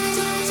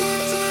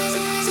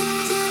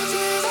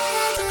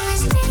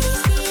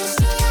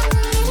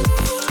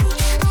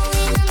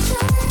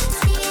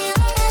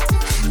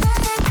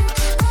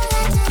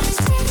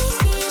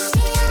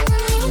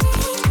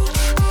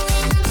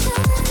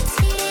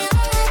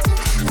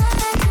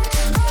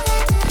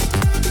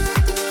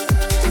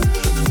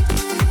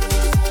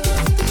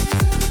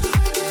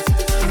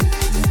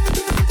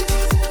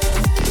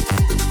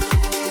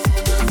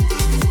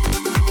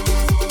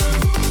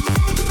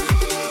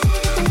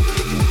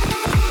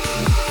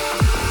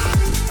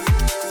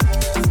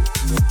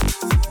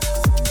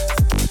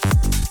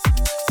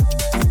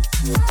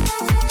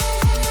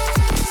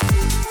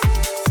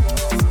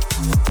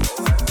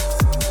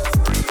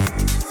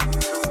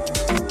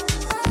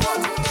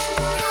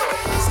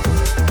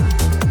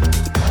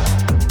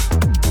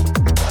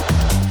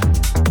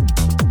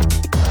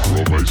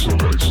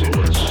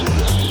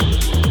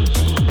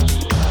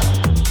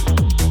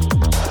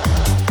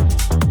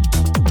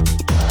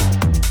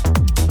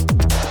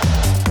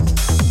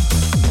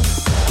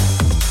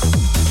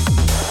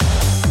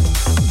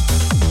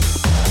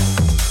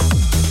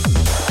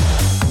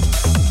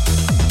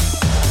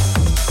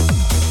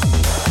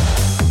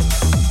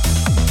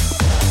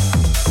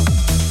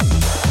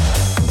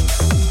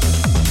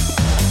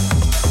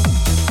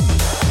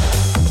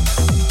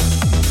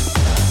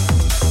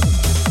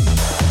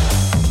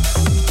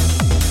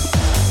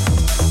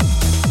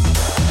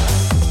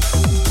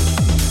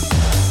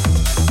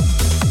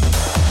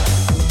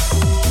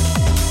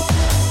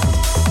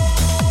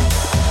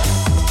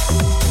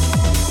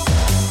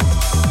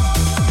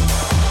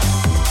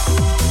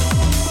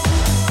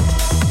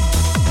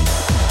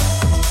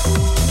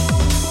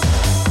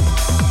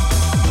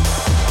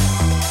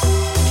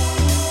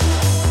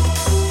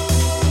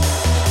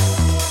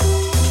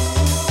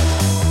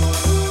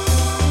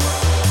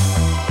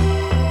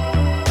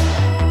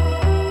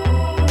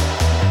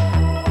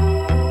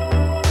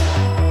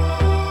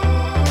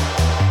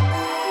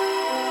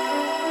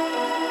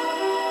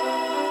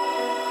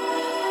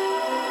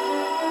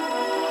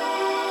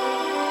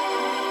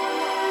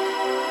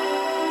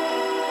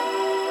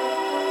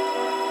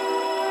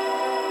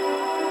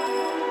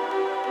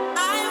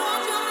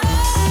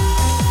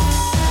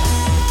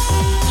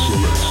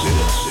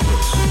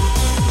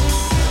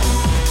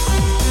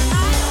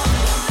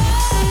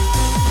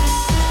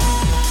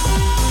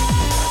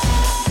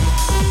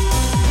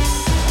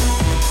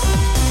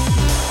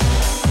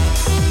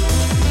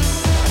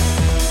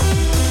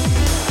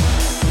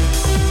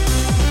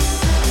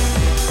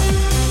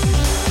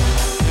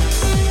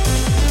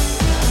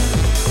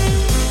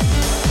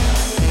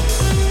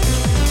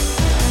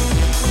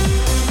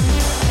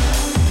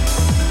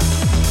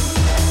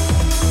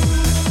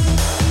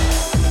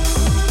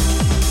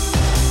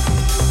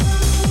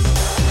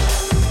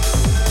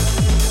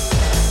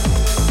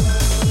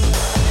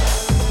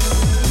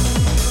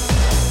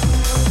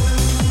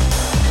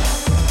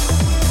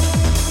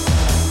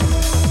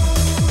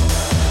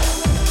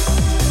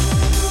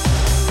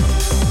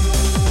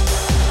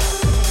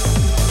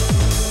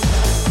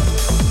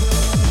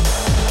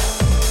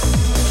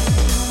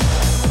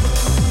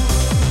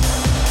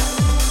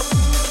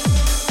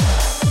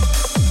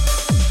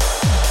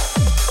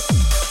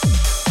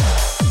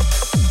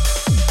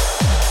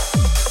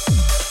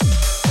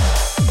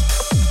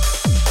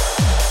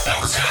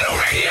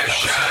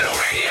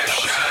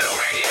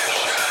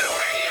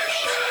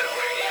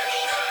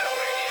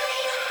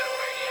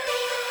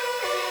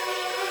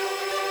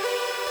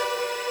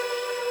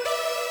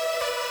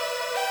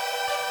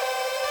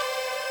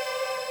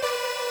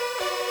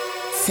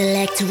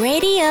 Select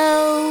Radio.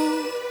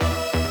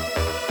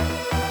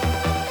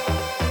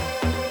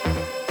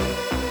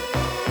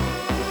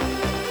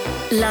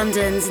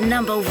 London's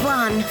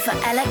 #1 for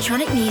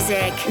electronic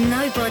music.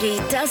 Nobody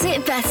does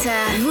it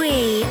better.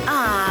 We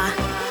are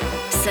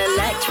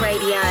Select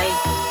Radio.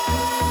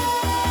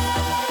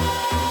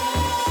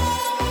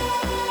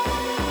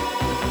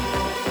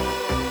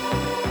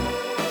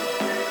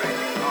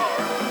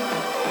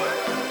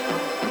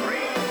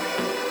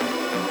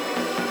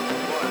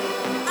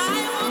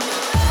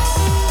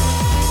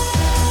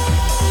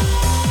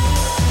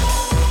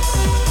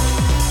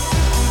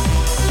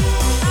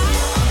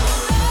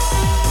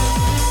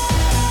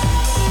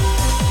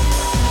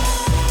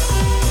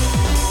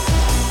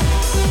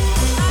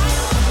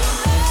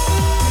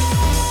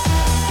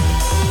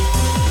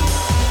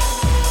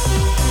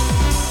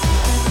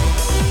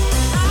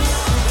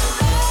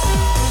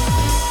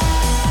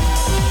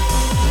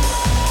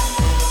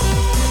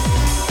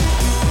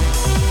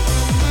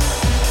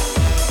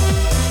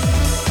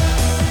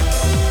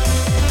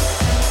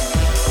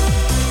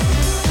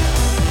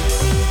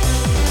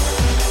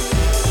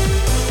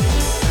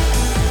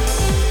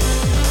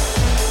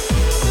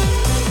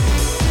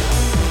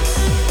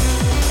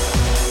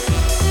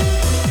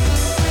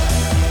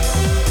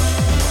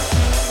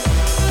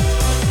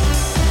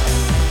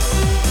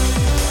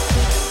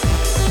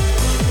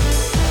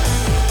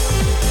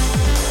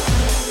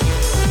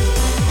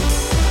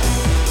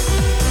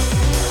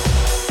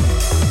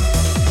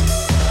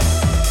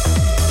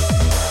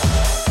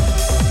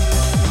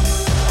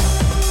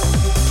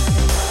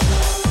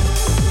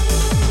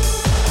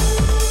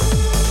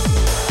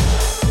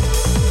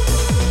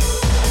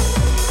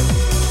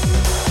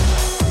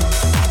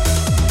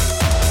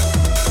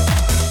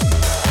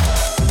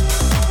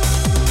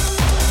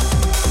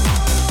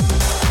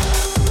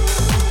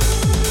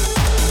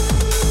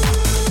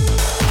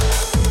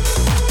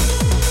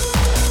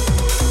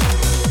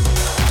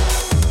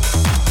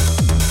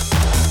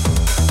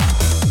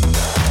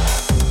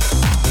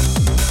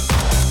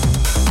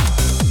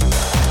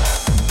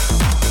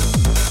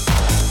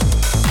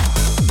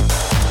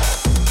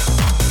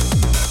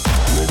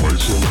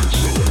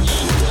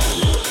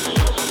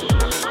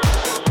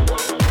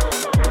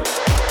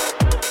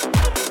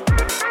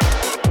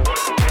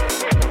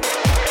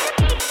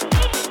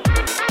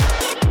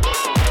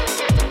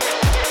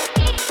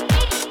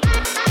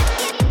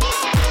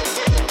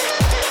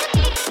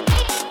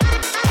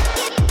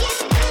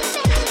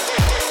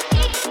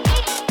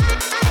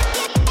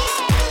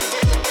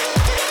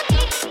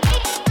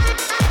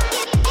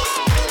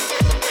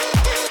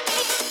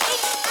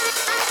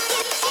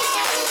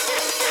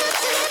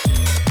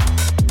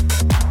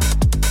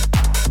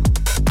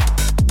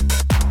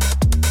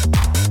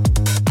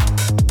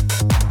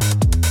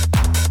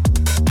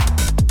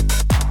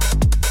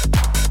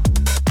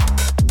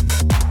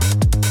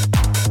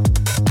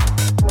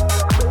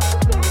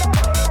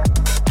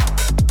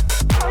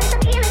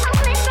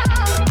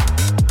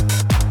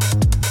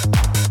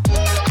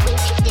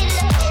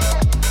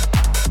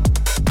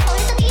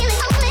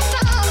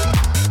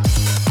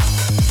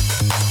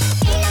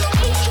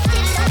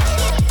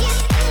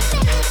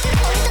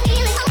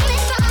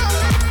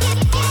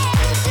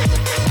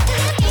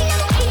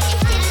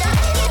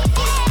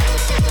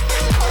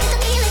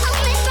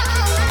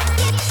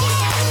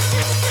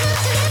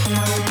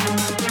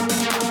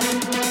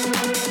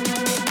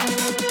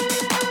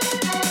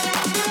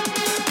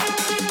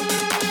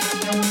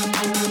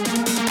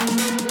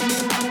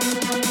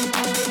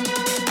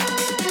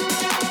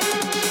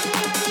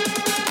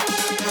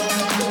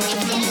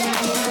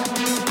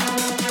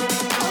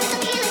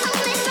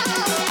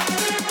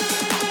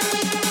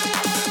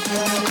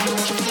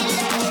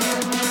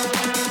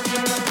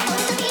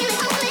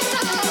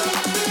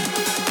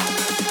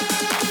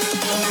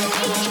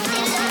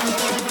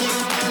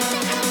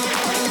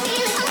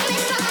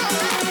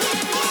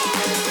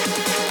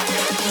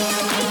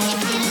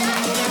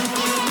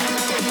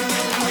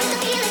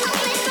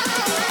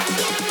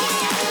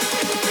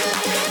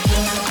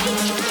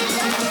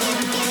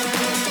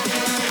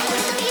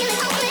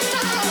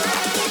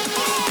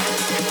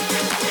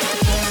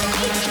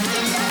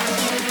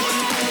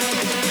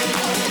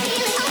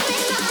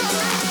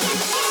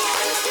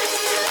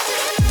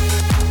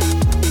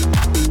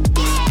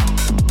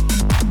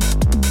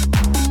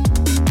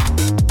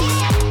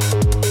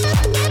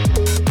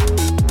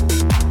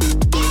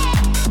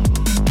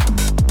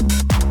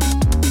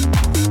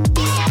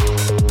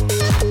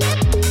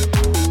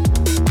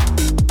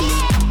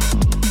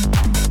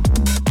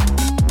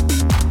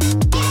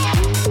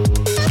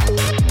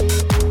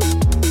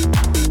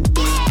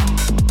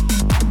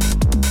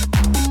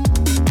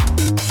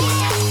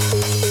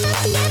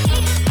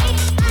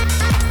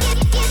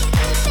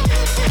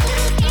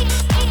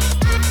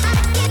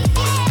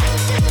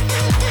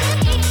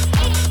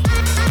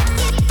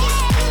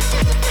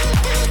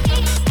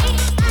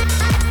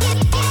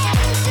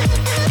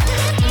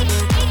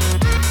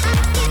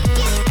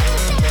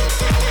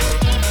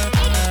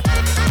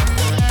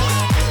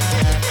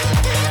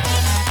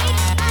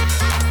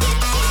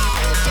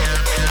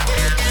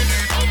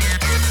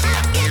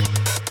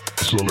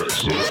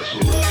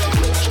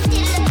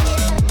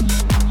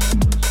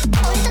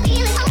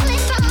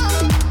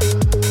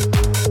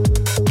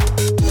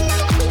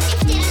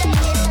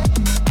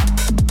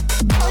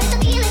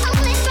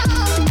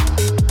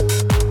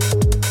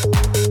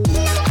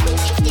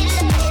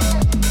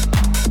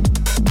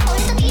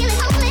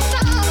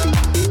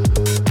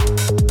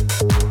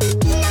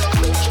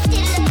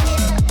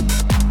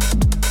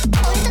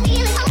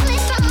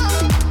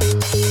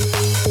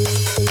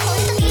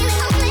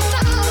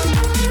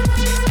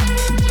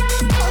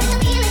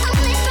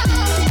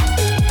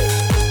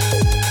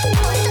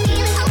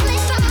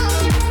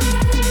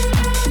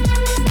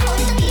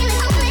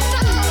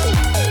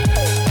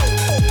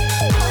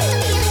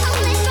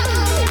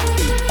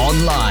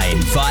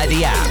 Via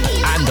the app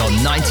and on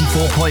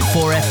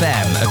 94.4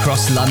 FM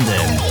across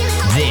London.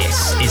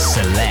 This is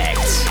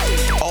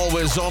Select.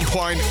 Always on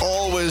point,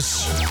 always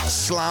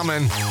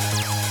slamming.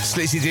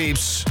 Sleazy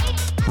Deeps.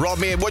 Rob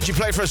Mde, what'd you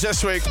play for us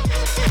this week?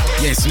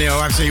 Yes, Neil,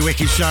 absolutely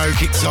wicked show.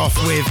 Kicks off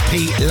with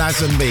Pete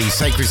Lazenby,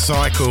 Sacred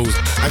Cycles.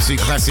 Absolute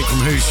classic from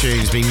Who's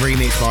Tunes, being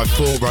remixed by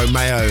Fort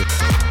Romeo.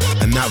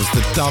 And that was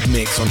the dub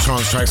mix on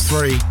Trance Tracks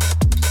 3.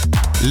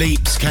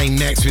 Leaps came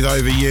next with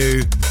Over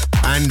You.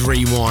 And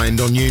Rewind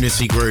on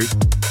Unity Group.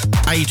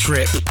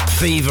 A-Trip,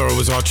 Fever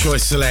was our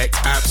choice select.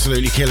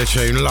 Absolutely killer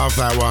tune, love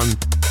that one.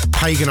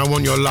 Pagan, I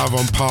Want Your Love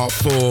on part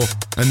 4.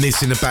 And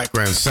this in the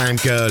background, Sam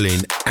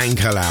Gerlin,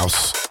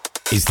 Ankerlaus,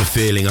 Is the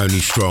Feeling Only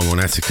Strong on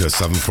Attica,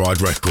 Southern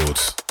Fried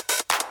Records.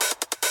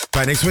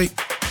 Back next week.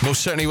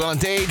 Most certainly will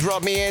indeed.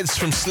 Rob Mde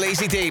from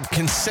Sleazy Deep,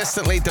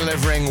 consistently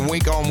delivering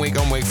week on week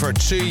on week for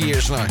 2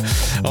 years now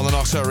on the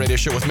Nocturnal Radio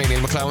Show with me, Neil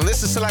McClellan.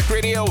 This is Select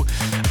Radio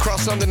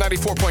across London,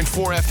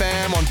 94.4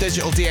 FM on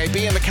digital DAB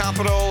in the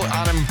capital,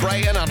 and in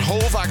Brighton and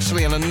Hove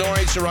actually, and in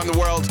Norwich around the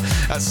world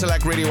at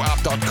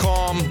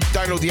selectradioapp.com.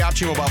 Download the app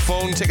to your mobile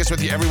phone, take us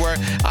with you everywhere.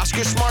 Ask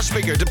your smart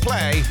speaker to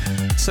play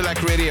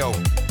Select Radio.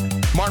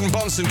 Martin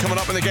Bunsen coming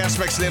up in the guest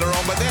mix later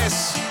on, but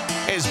this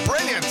is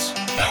brilliant.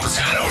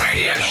 Nocturnal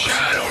Radio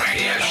Show.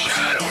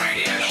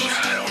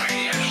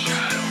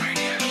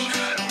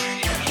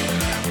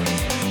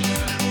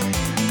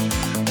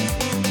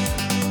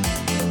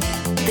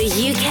 The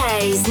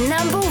UK's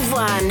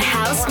 #1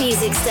 house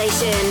music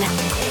station.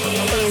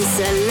 In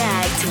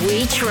Select,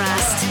 we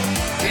trust.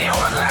 Neil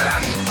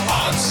McClellan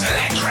on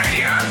Select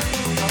Radio.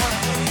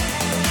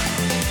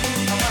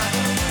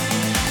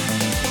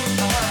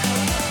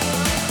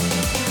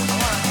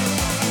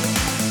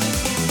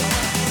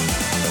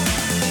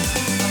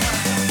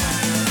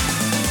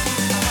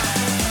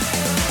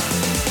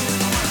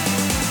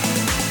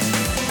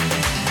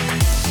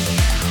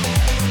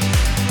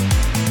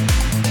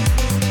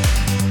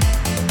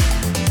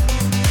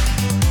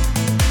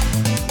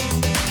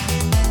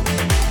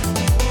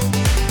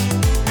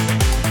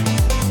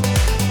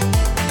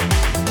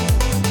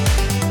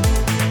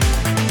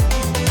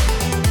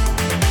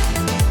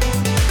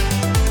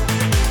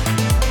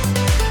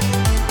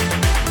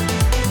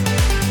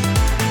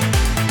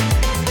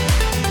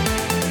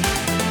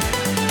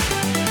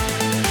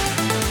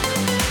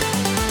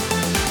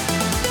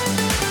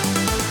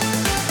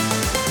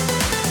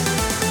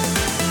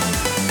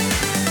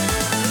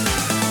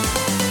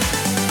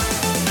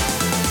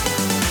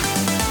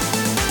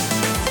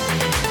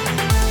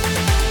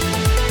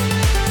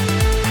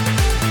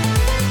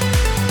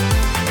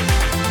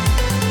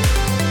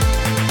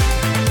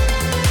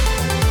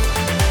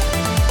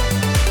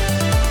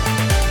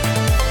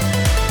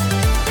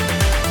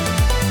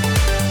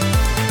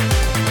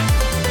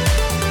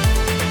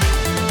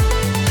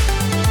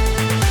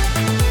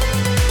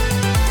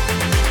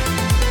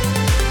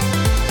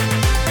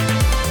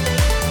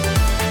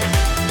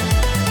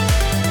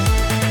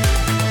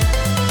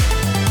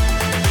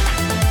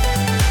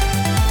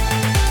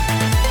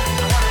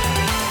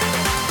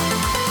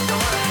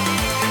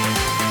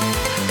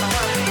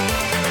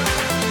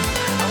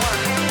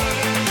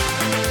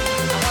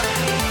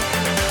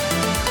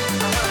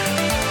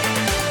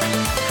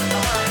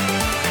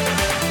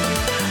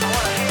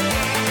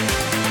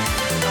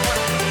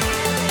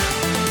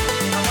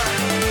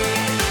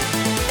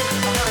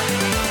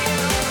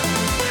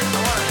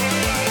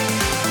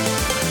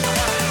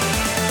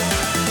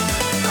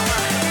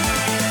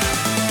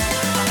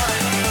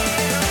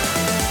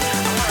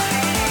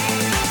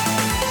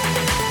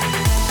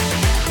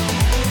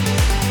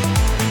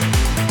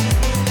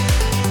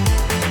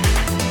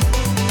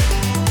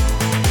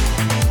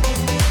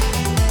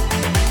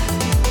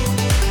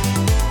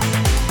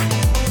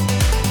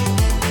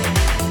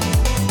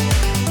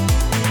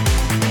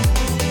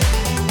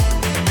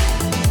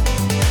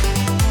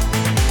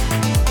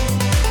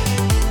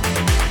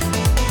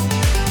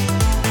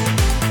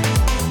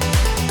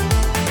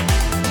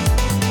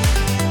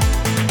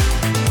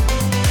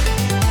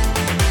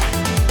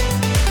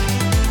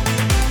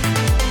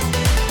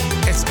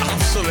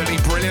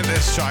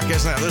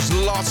 Isn't it? There's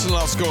lots and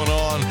lots going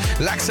on.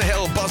 Lexa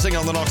Hill buzzing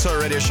on the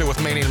Nocturnal Radio Show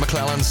with me, Neil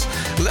McClellan's.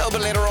 A little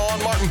bit later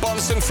on, Martin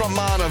Bunsen,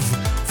 frontman of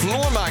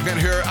Floormagnet,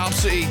 who are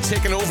absolutely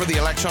taking over the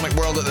electronic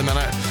world at the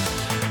minute.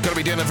 Going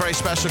to be doing a very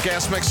special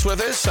guest mix with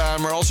us.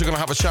 We're also going to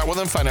have a chat with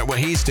him, find out what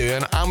he's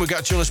doing. And we've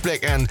got Jonas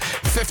Blake in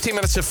 15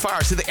 minutes of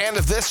fire. To the end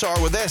of this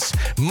hour with this,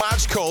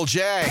 Majkol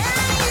Jay.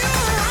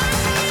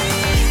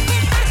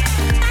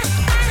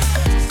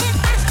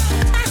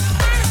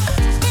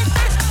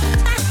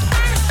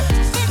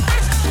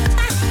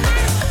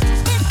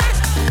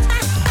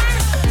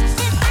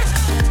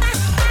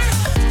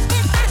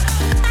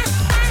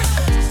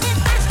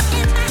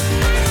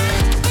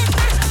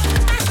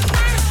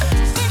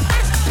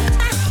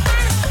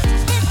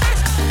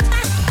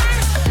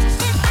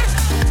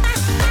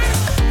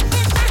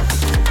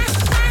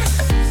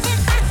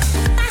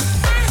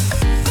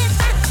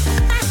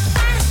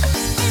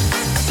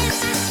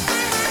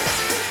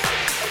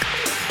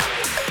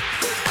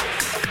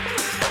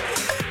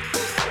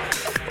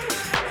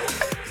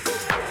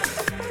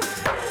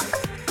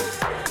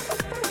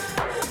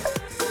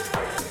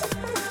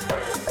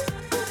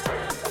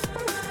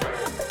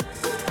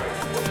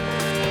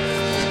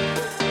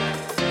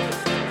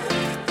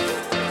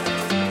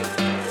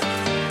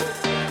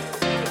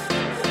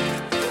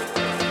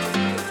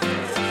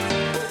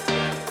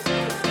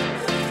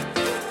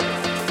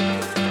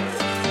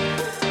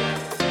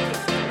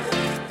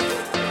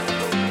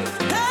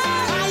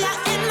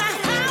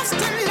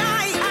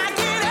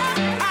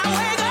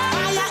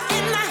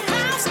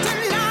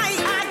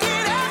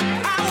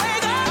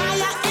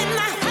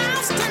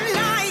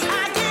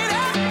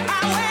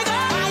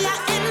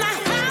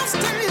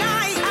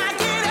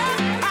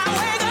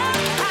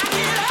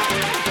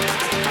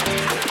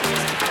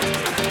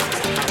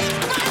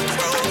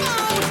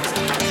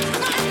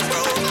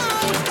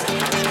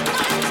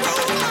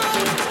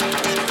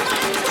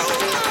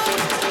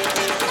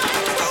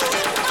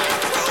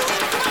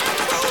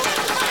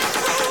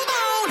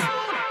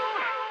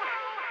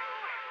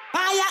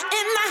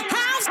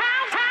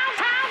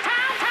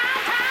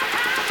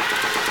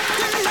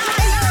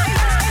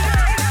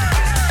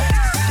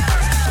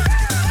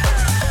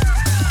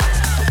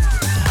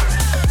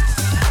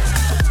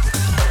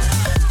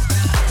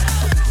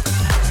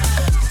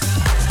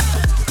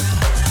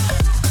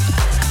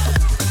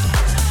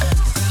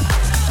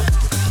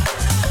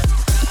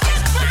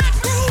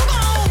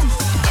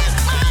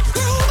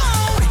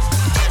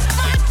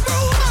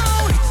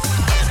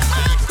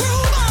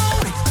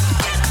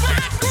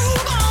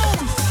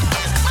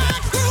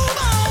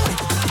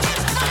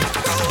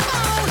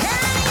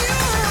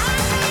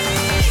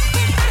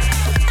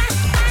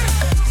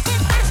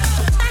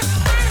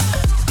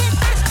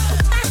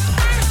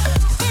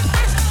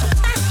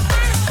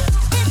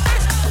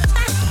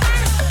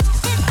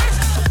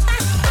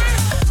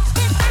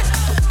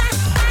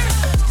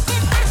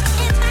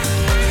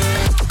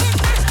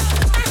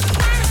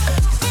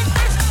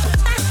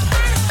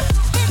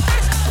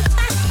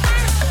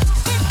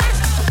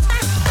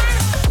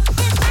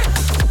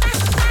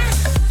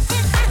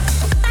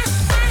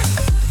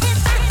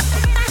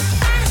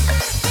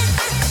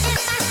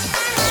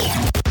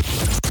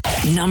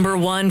 Number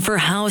one for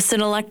house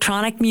and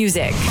electronic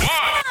music.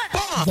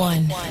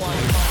 One.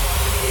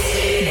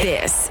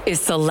 This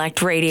is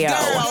Select Radio.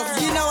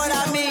 Girls, you know what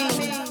I mean?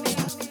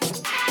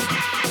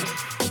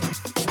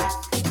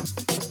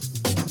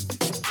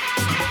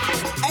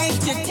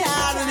 Ain't you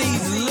tired of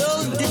these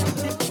little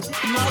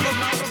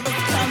motherfuckers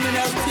coming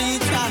up to you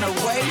trying to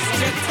waste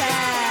your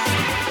time?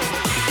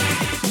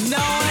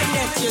 Knowing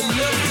that you're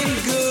looking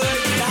good,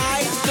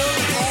 nice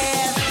little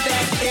ass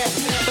back there.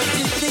 But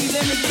you see,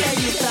 let me tell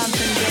you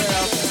something,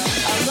 girl.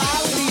 A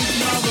lot of these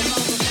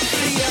motherfuckers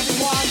see us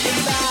walking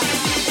by,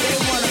 they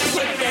want to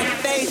put their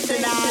face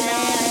in our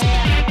ass.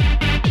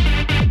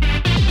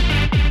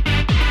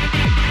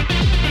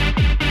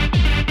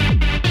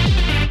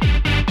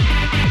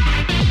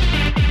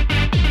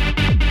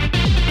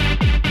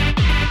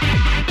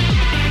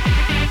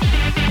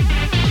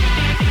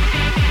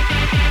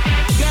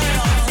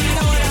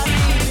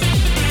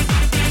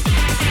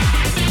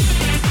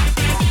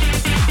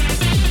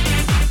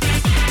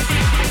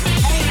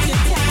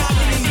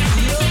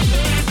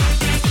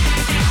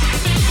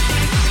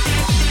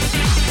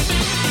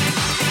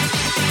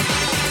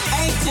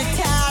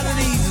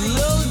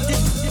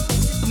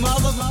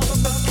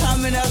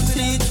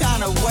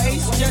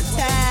 Waste your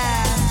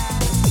time,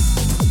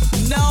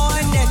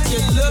 knowing that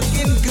you're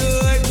looking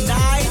good,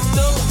 nice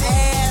little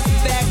ass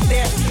back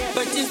there.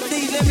 But you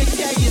see, let me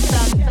tell you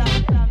something.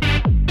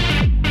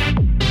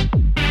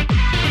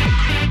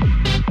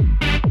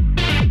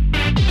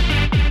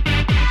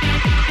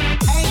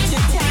 Ain't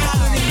you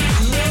tired of these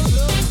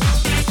little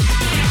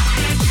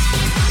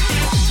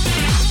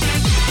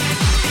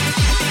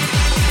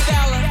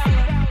fellas?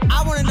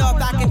 I want to know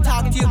if I can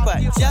talk to you for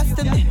just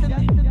a minute.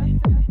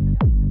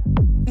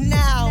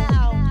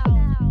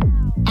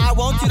 I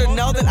want you to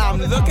know that I'm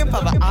looking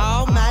for the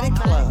almighty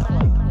club.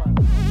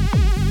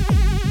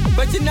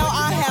 But you know,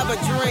 I have a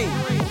dream.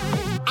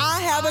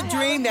 I have a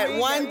dream that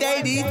one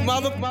day these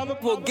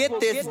motherfuckers will get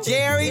this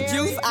Jerry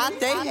juice out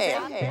their hair.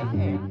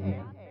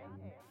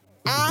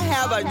 I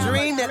have a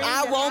dream that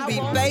I won't be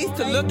faced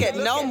to look at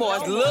no more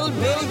little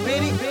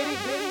bitty.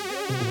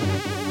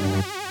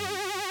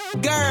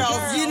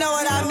 Girls, you know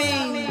what I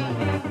mean?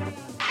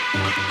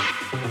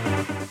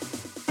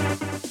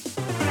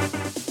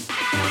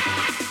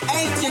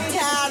 Ain't you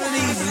tired of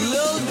these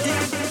little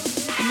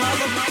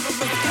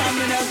motherfuckers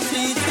coming up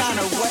to you trying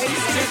to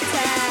waste your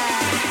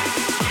time?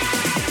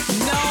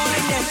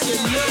 Knowing that you're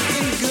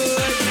looking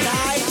good,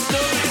 nice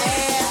little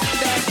ass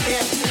back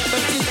there.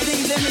 But you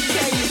see, let me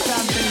tell you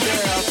something,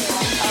 girl.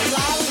 A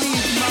lot of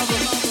these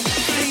motherfuckers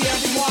see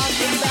us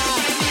walking by,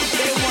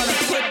 they want to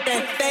put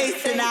their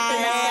face in our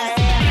ass.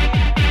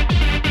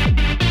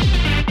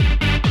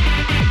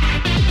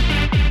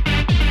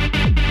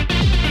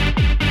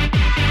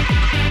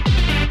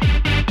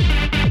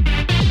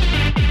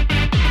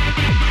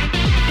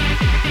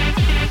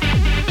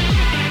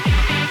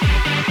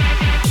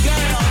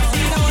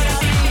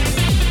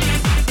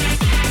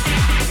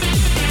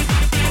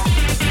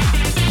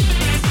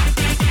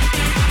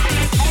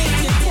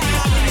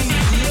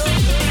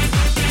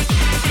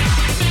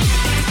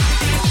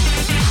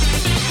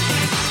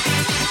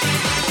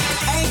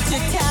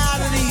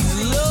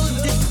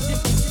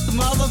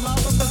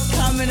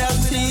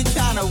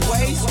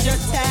 Waste your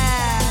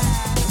time,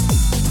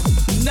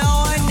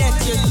 knowing that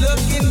you're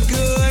looking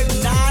good,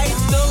 nice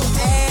little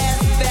ass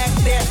back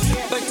there.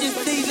 But you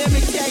see, let me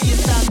tell you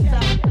something.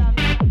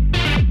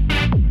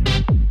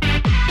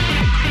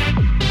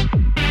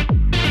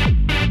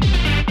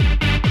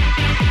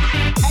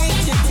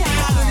 Ain't you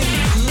tired of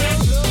these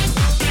little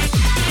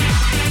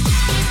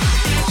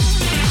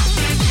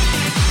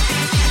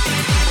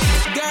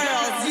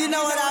girls? You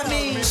know what I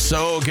mean?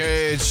 So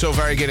good, so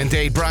very good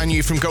indeed. Brand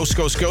new from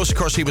GhstGhstGhst. Of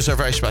course, he was our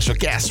very special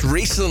guest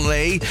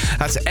recently.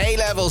 That's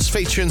A-Levels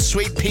featuring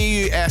Sweet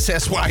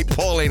P-U-S-S-Y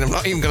Pauline. I'm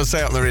not even going to say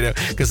it on the radio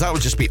because that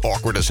would just be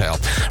awkward as hell.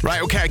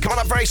 Right, okay, coming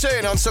up very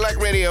soon on Select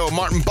Radio,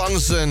 Martin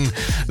Bunsen,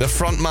 the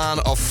frontman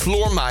of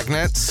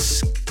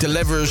Floormagnet,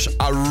 delivers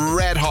a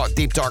red-hot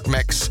Deep Dark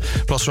mix.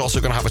 Plus, we're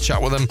also going to have a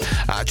chat with him.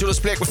 Jonas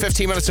Blake with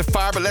 15 Minutes of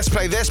Fire, but let's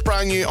play this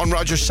brand new on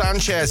Roger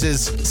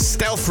Sanchez's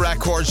Stealth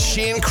Records,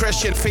 Cheyne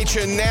Christian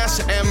featuring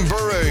Ness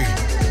Mburu.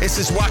 This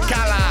is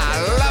Wakala.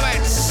 Love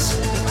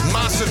it.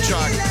 Massive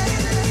track. Yeah.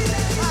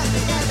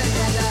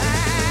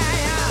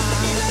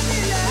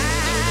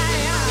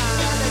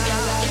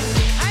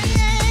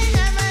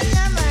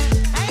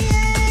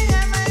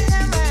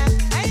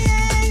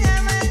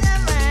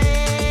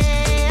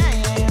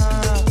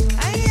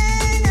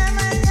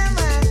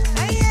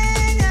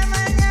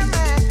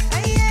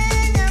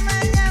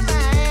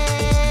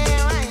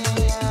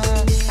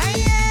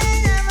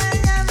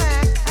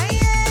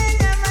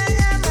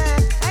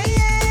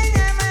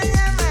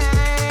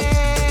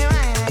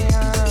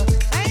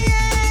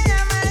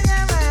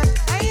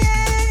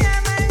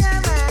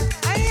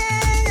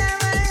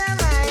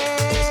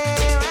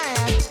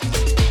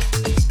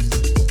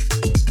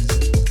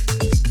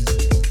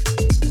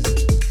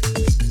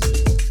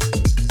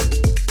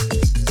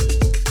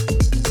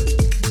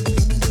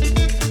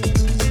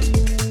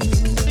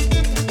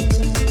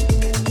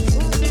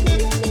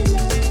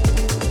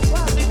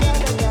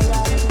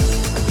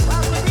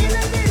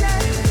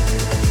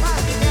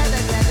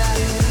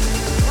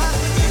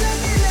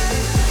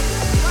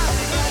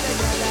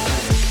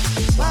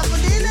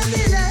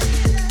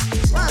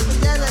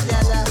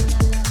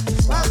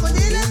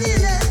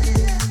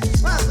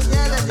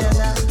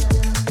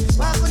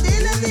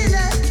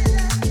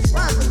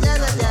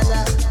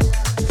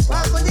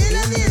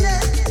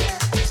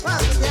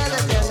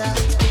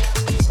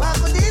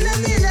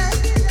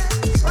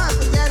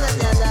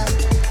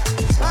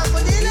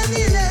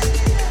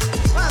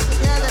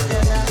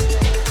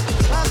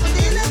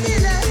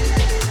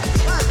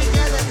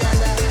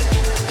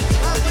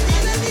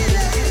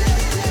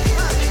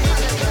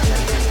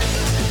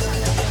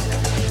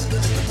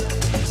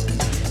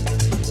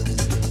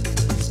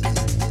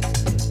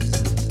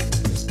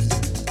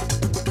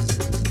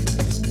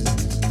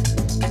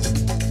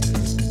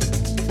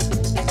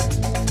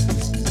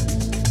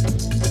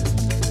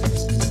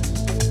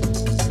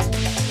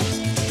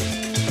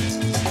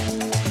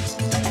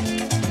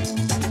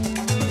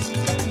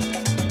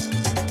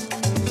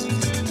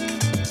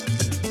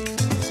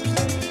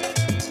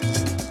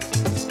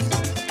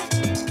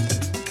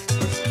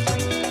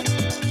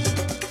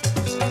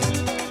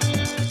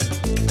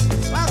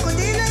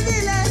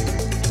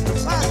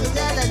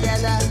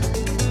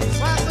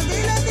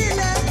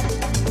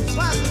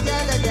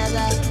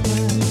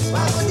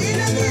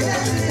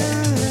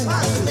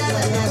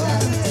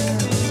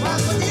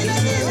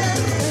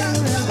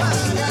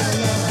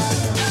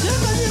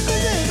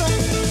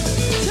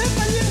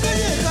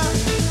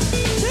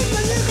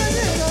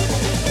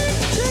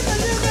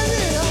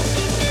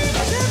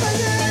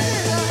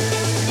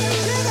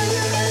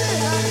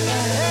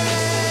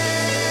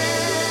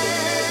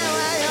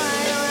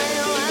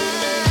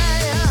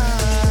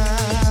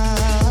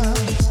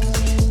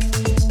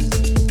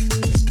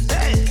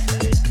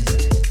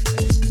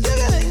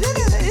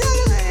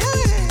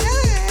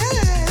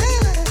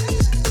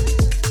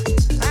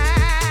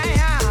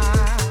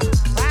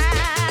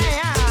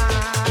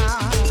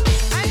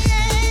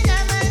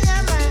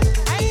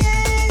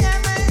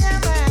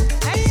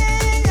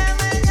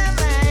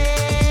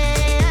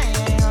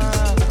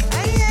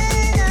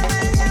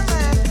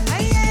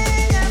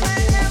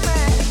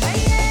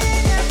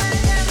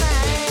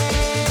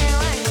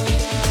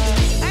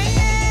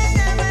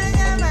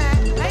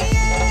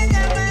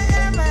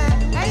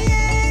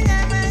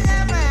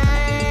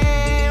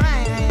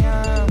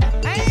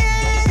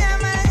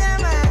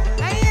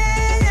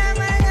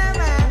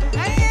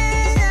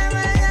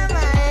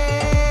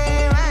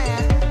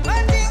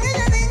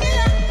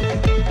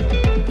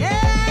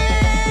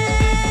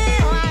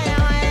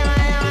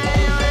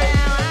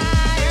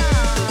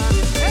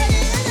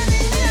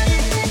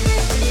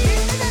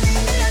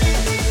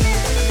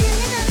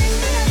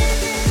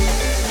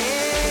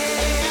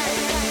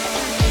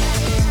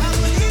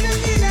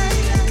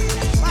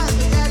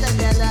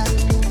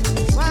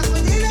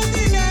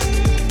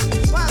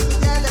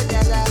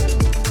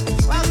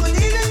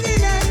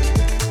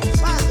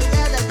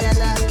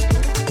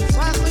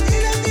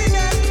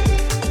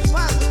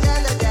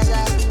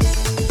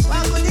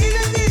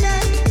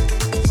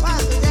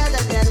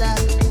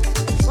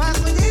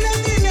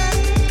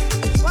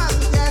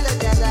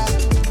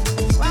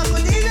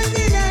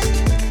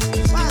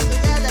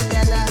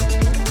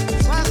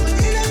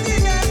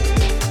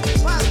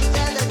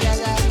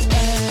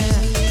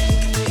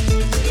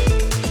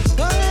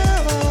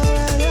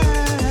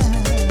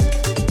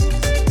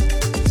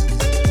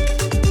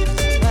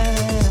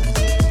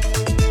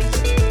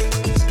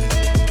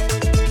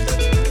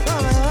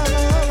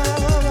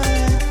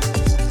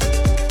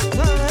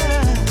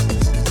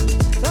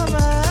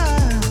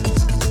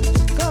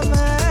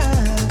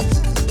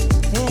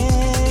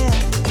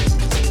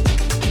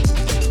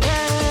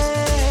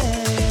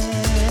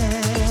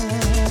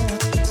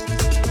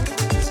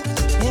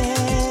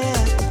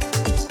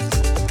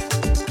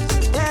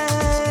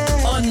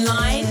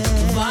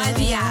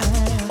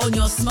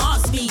 your smart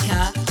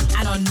speaker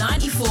and on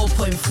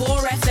 94.4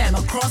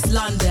 FM across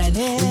London.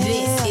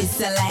 This is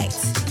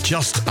Select.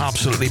 Just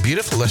absolutely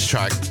beautiful, this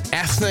track.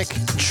 Ethnic,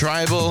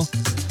 tribal,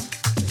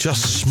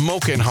 just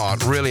smoking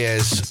hot, really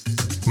is.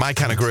 My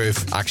kind of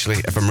groove, actually,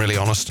 if I'm really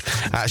honest.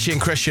 Cheyne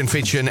Christian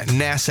featuring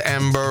Ness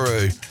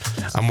Mburu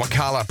and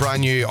Wakala,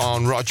 brand new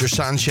on Roger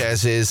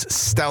Sanchez's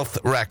Stealth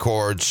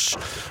Records.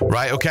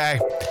 Right, okay.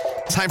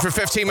 Time for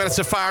 15 minutes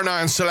of fire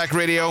now on Select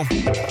Radio.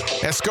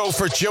 Let's go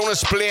for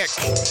Jonas Blake.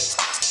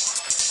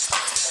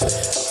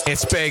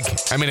 It's big.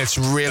 I mean, it's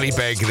really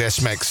big,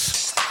 this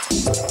mix.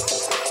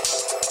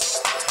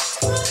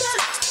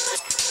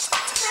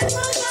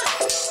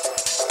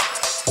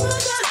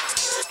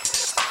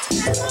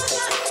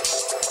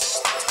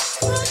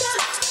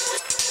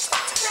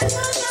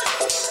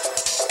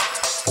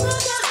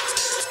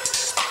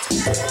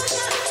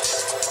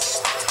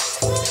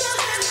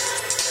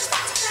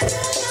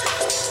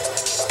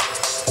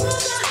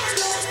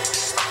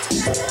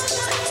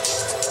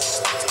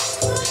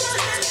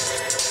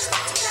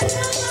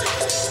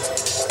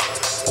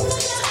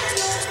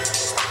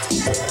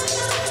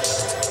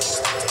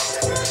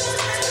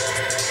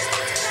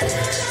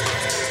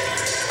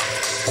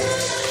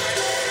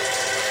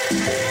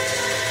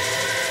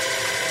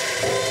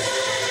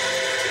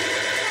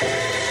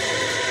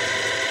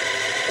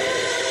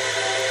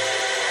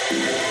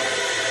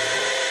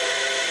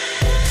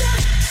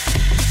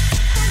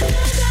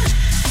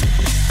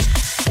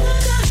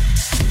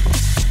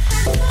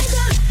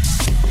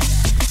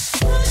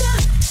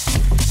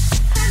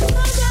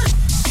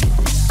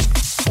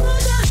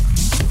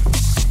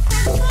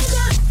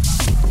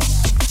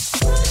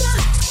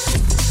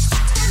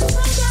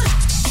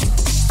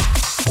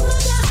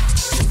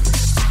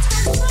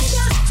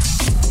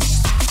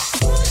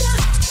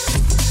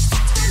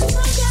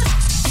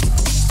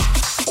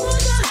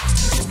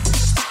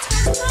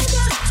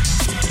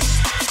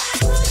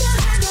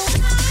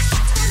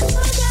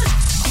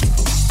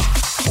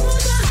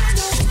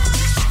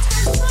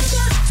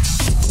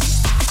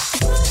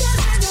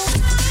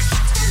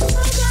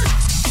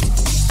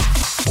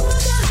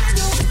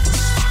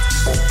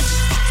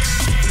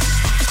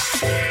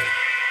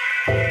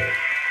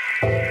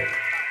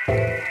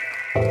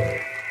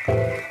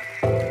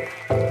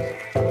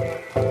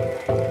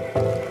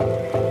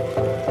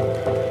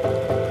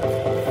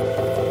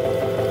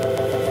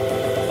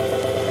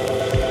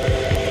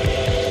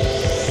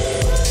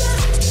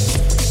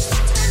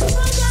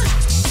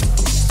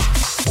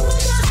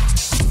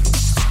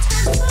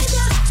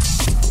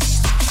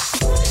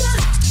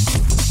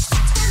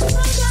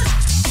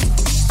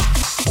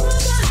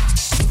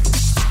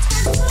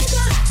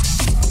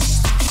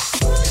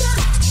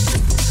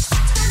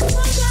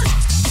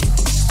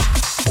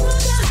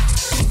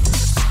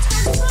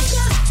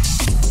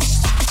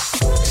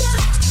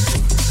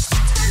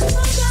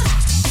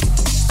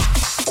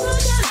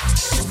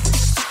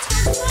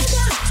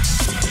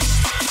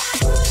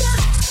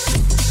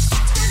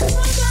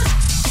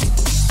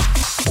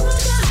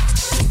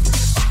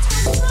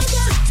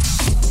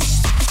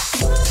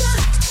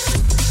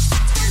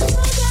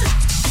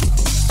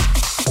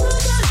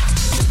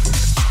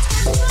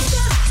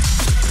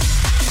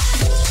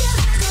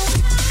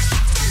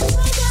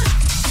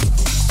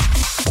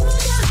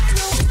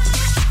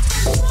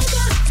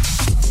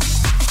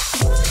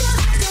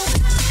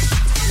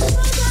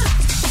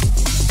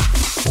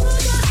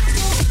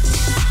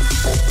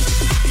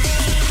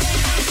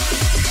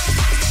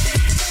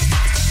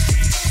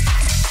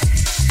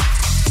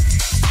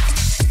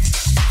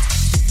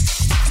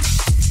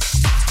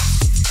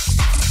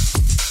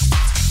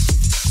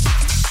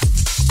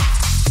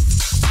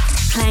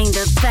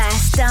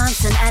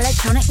 dance and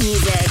electronic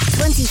music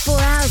 24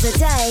 hours a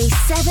day,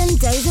 7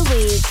 days a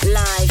week.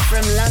 Live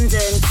from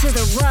London to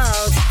the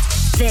world.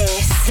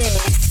 This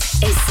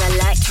is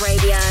Select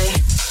Radio.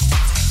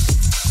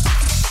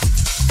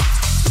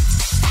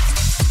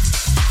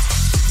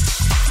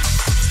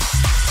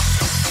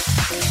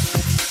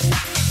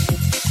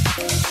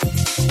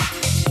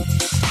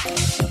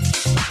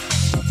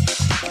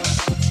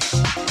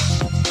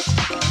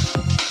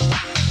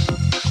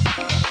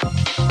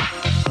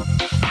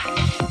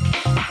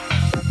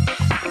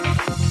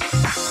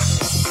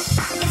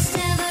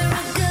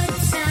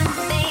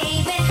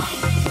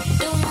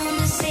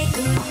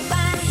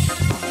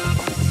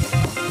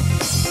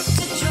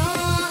 To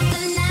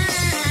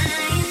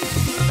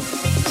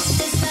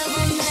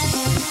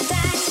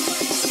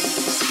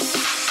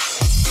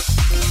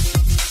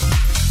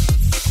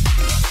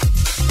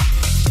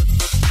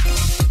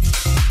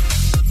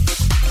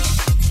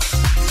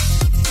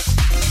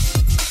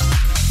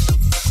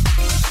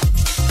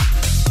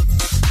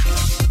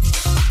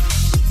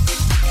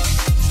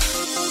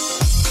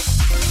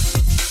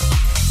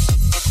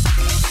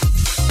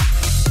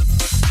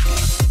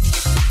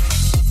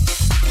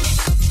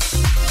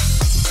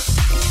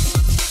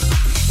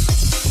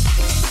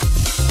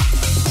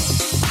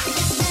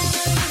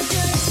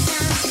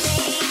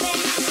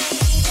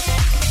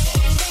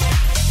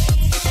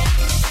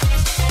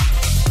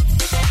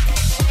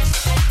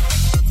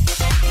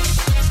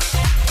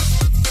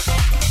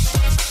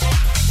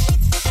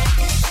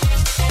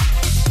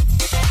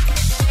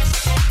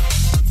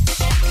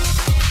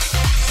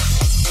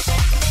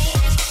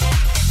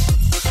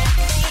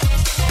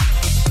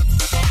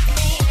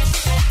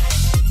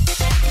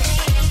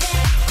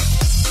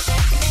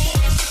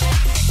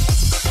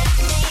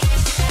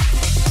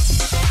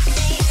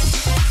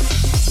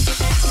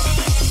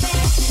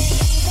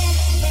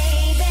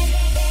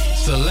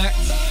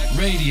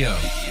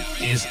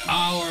is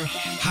our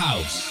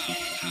house.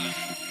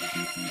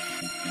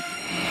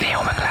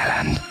 Neil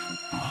McClelland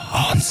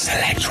on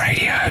Select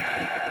Radio.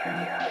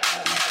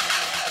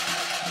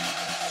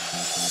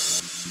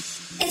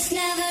 It's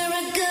never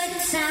a good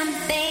time,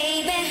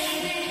 baby.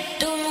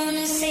 Don't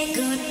wanna say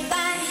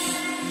goodbye.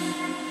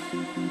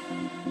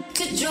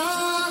 To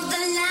draw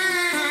the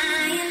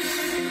line,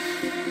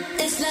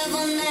 this love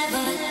will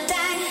never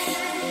die.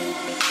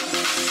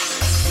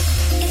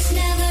 It's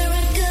never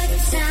a good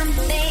time,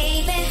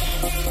 baby.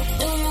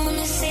 Don't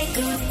wanna say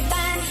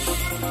goodbye.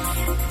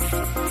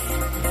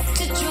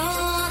 To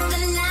draw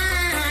the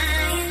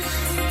line,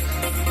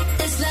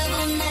 this love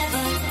will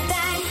never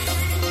die.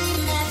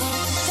 Never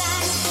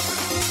die.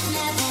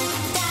 Never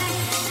die.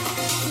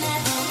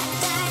 Never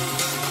die.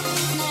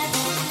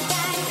 Never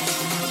die.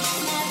 Never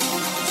die. Never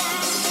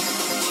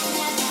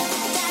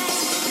die.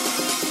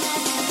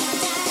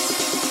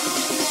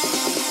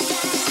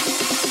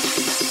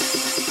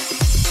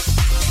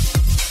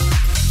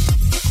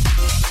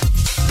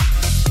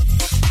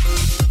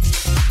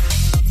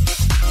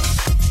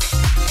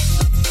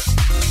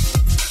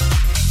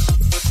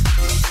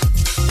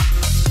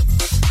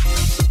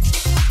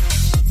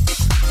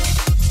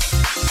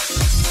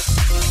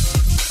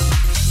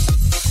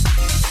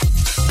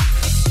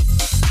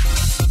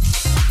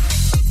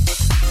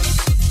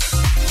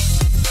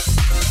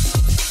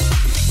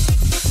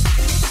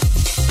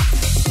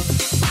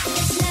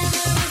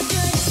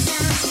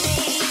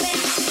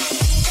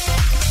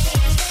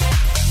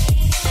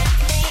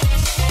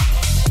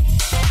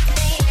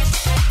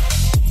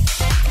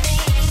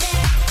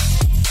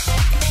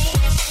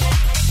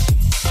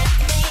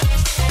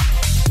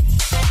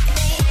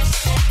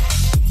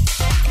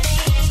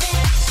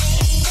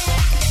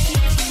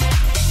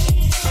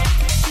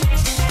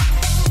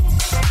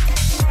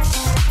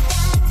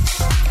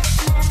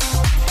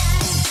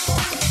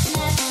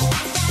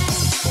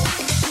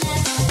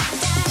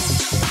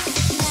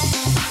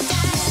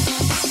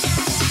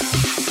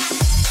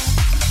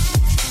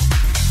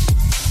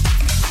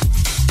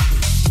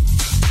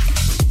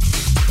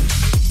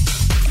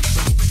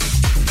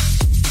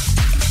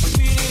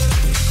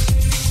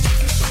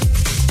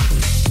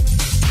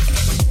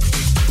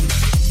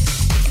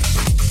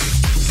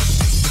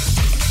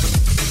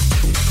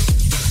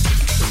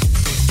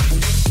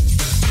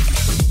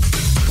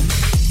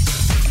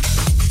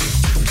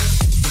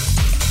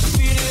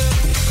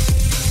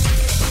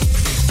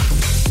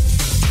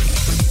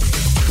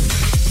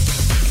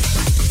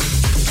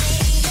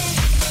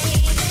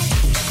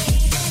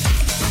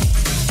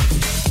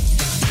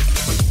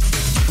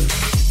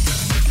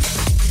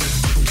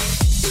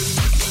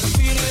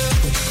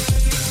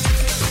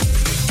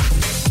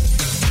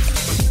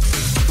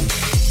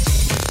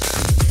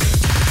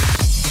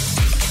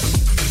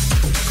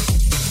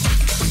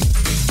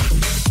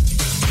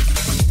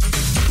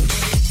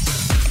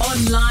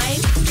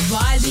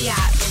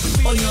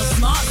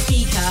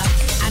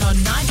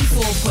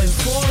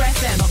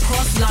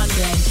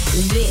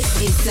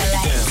 This is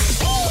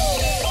Select. All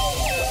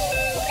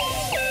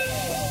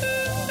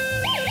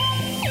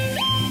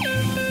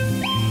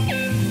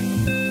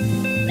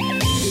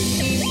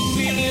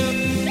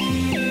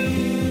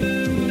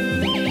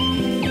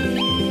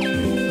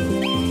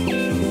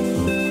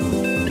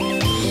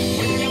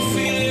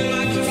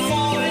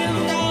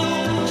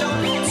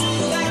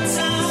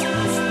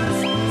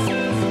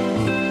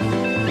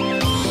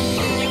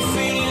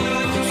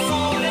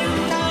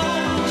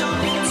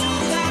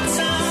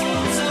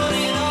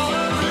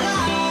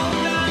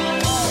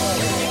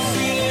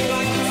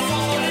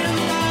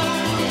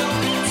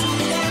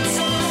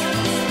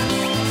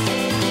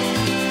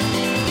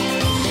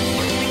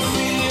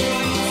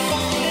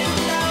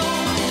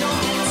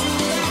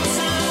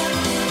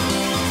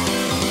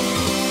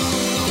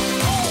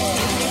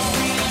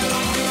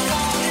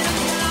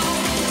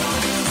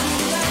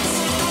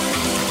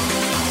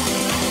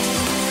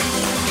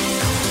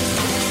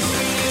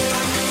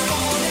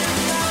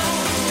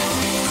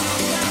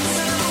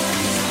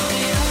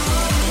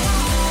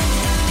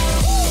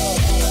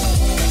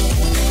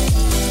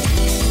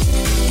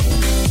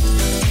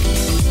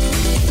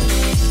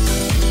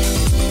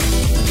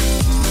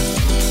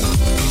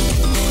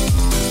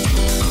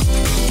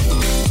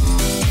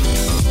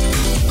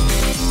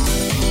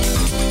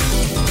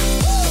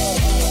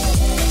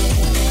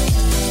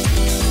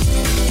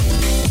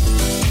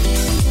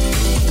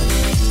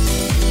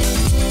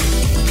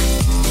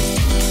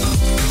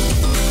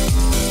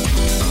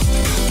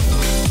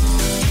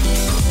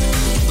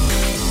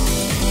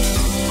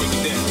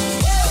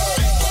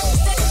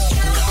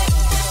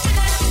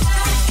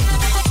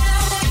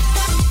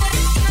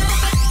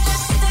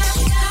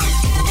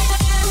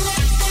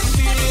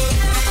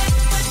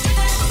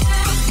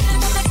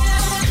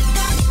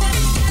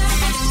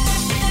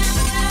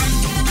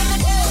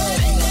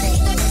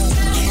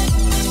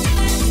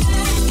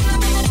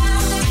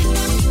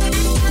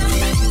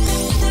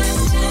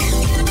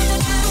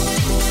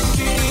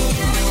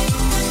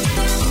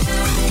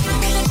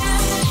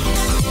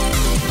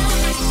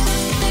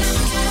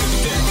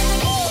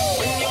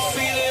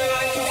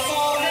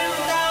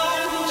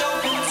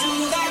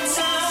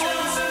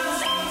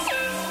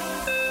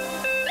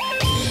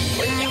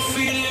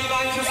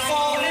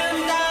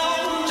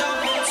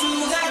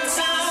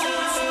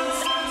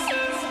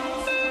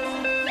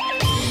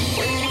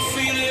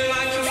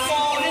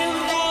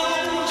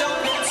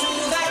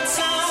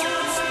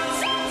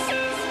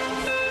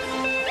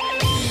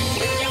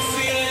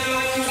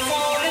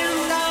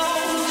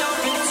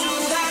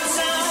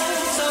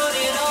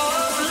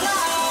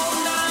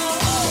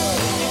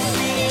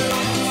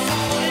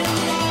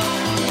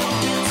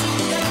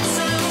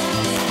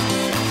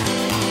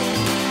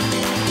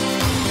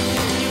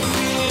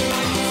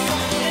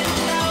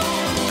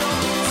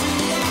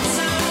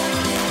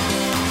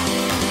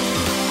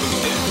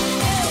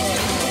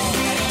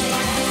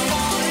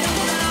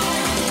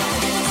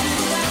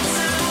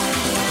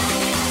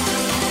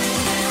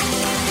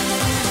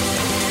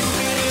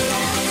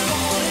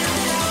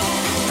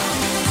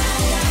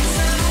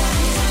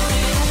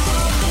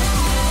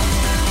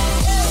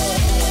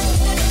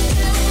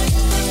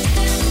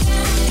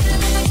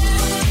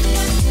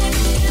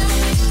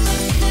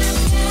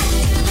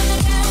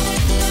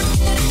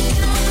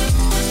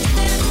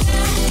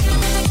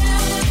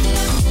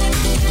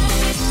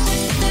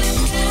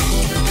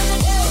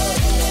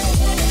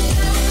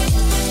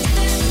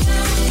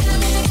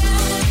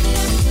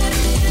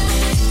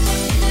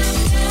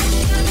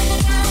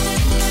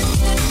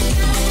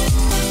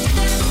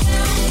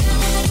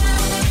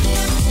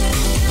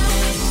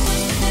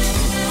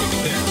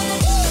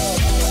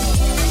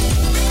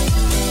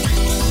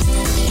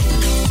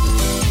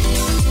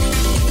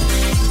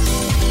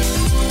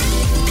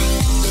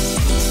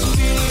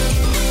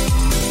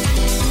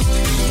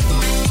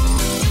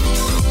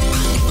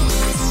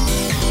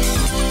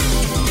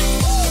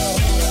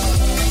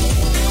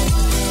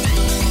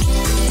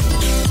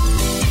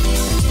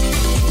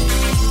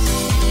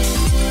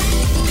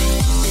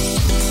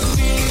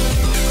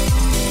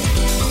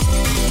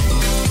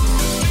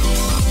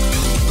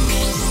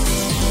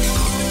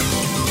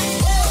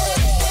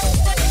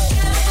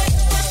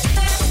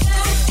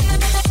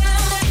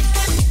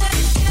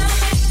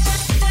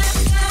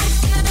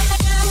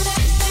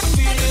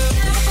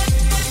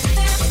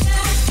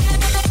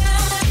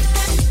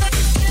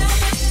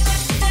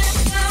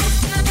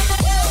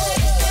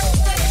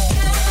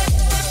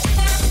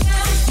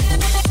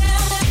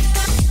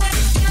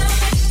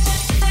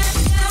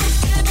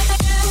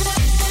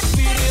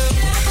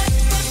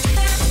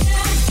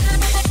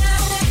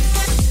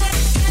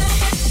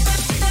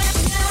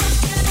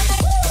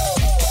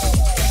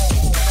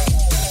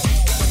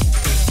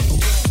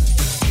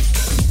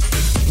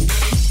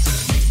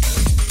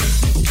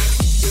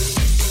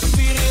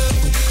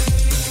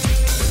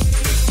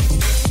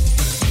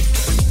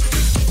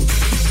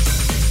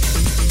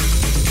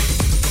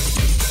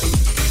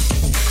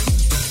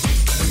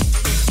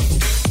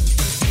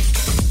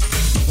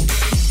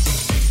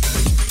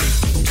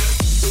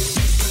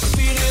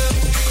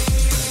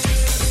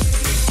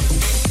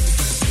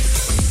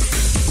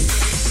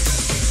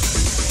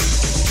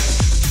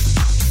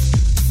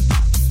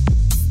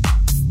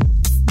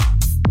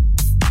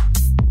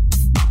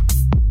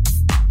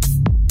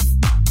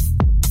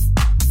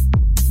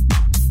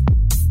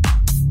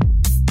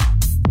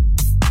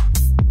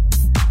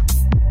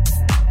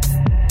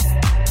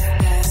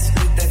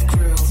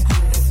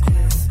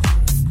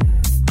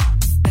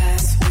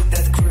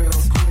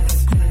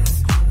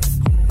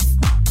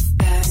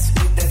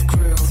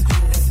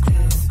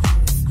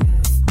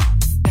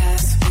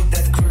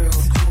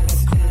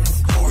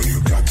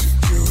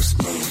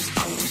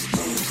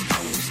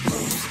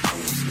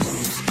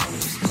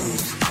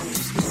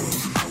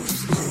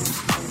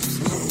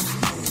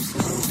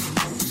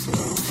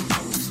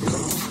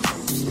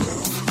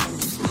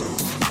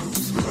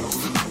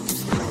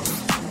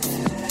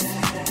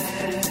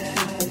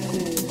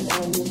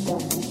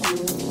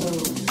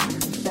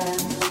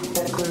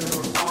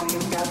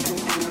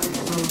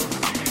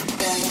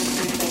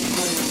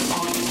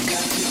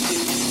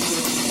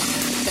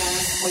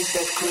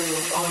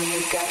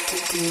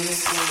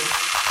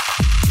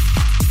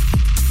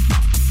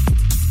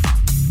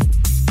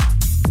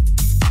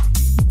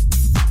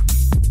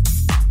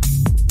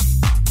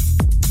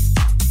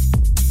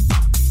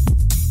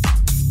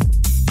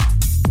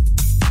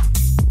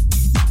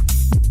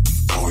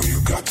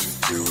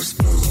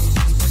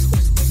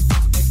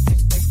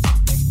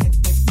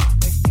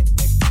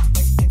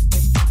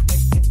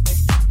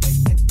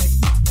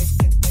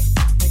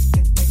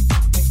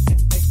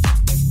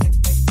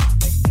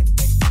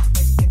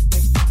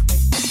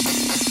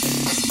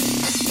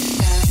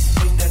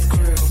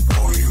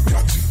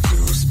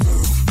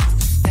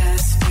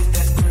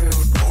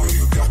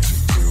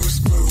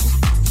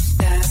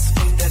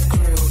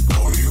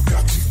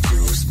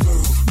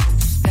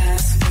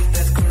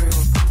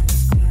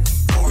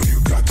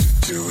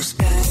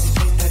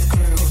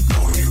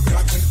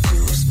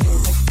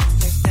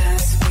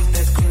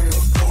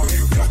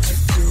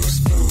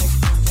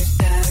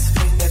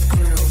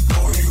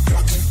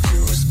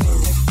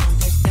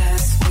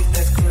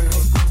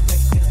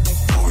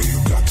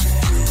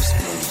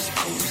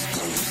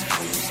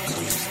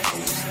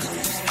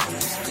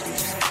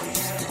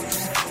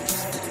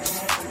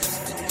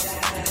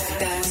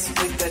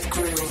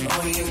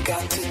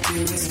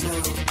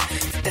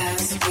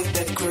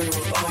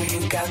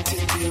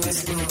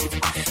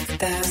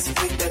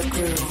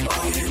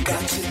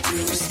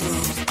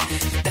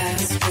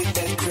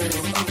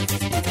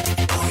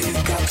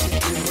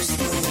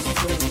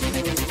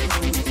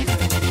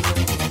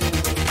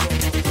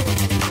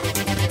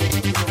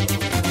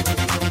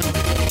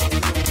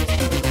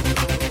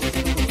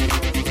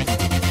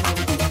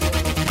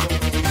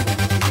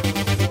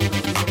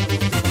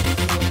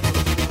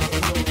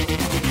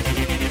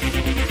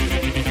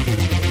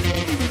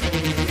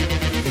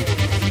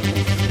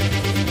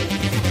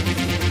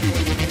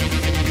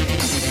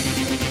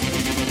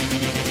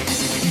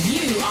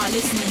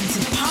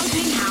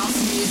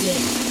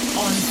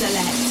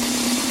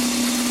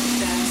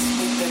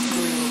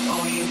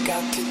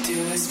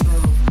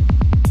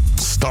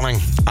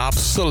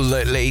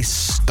Absolutely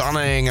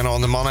stunning and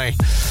on the money.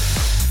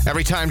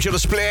 Every time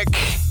Jonas Blake,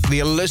 the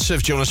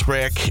elusive Jonas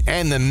Blake,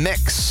 in the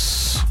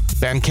mix.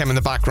 Ben Kim in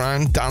the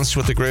background, Dance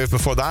with the Groove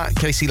before that.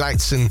 Casey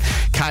Lights and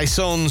Kai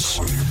Sons.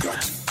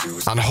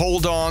 And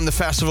Hold On, the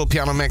festival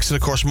piano mix. And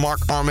of course,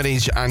 Mark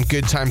Armitage and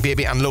Good Time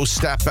Baby and Low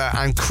Step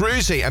and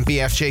Cruisy and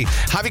BFG.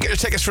 Have you got your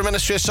tickets for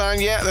Ministry of Sound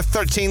yet? The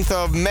 13th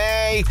of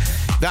May.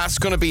 That's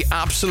going to be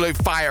absolute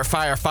fire.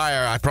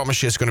 I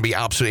promise you it's going to be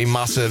absolutely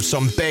massive.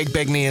 Some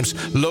big names,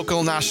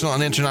 local, national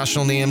and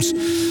international names.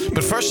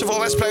 But first of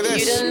all, let's play this.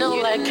 You don't know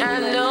like I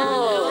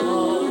know.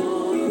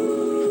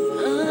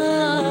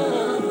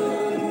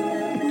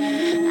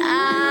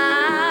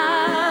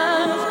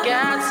 I've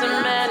got so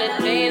many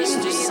things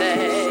to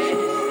say.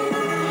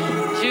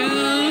 You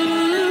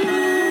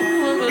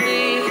won't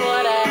believe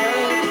what I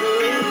went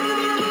through.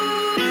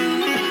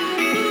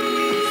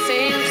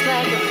 Seems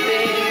like I've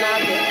been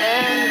at the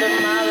end of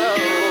my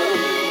road.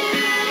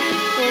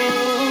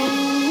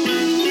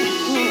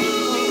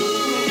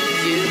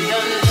 You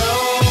don't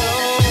know.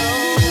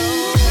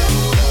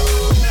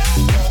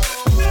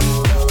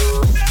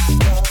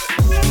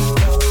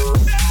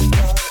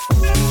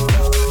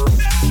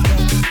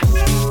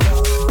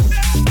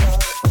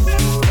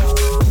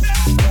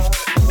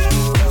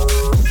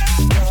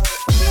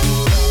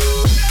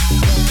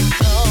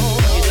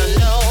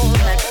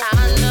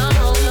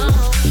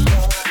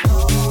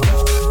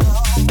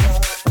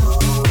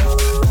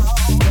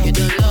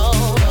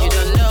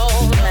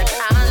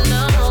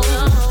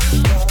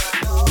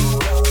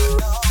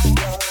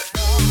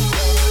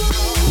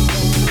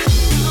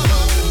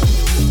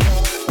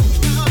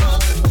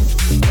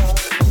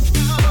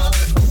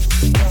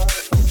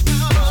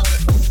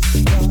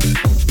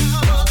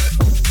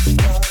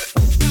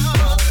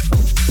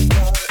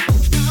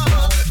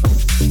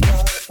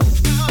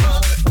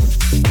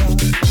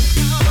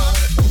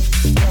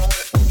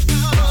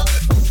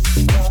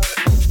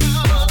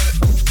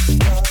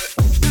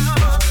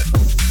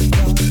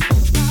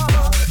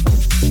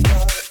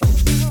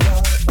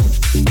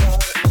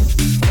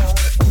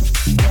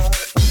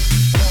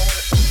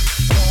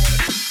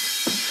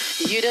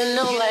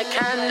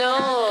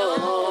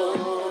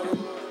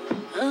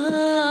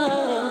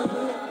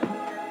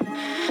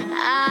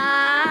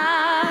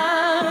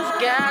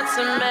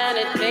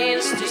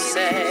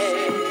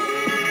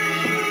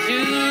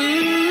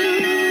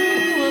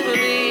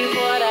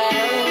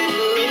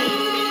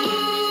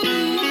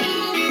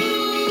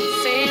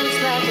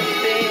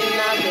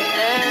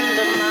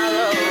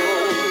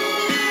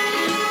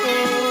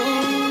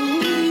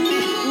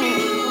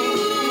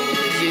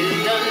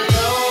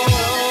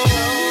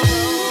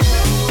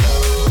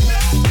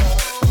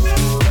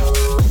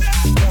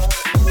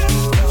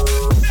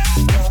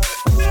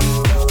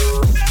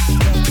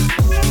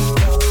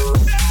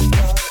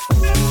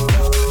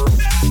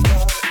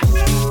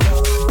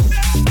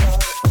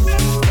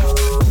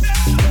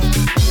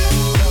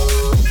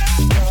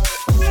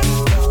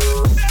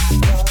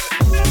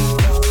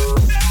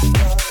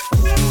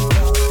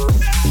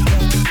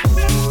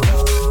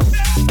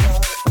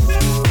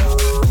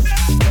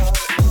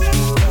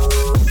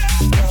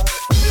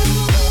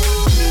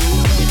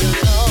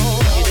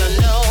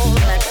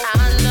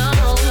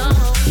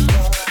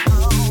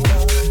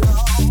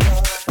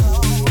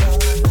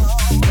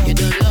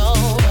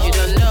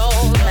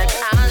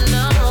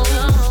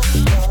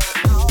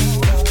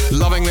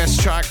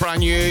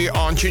 new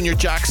on Junior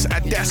Jack's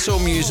Adesso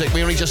Music.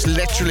 We only just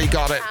literally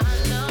got it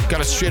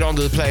straight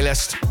onto the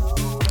playlist.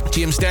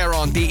 James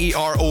Deron,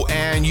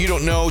 Deron. You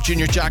don't know,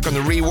 Junior Jack on the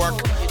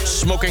rework.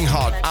 Smoking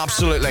hot,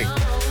 absolutely.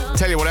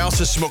 Tell you what else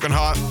is smoking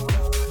hot.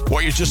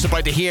 What you're just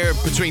about to hear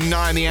between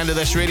now and the end of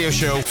this radio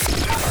show.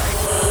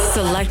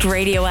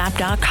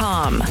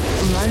 SelectRadioApp.com,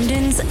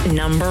 London's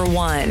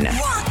 #1.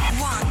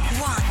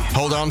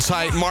 Hold on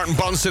tight. Martin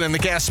Bunsen in the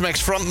guest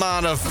mix,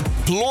 frontman of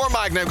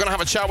Floormagnet. I'm going to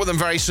have a chat with him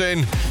very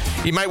soon.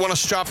 You might want to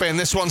strap in.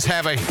 This one's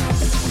heavy.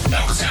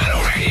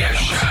 Nocturnal Radio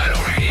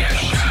Show.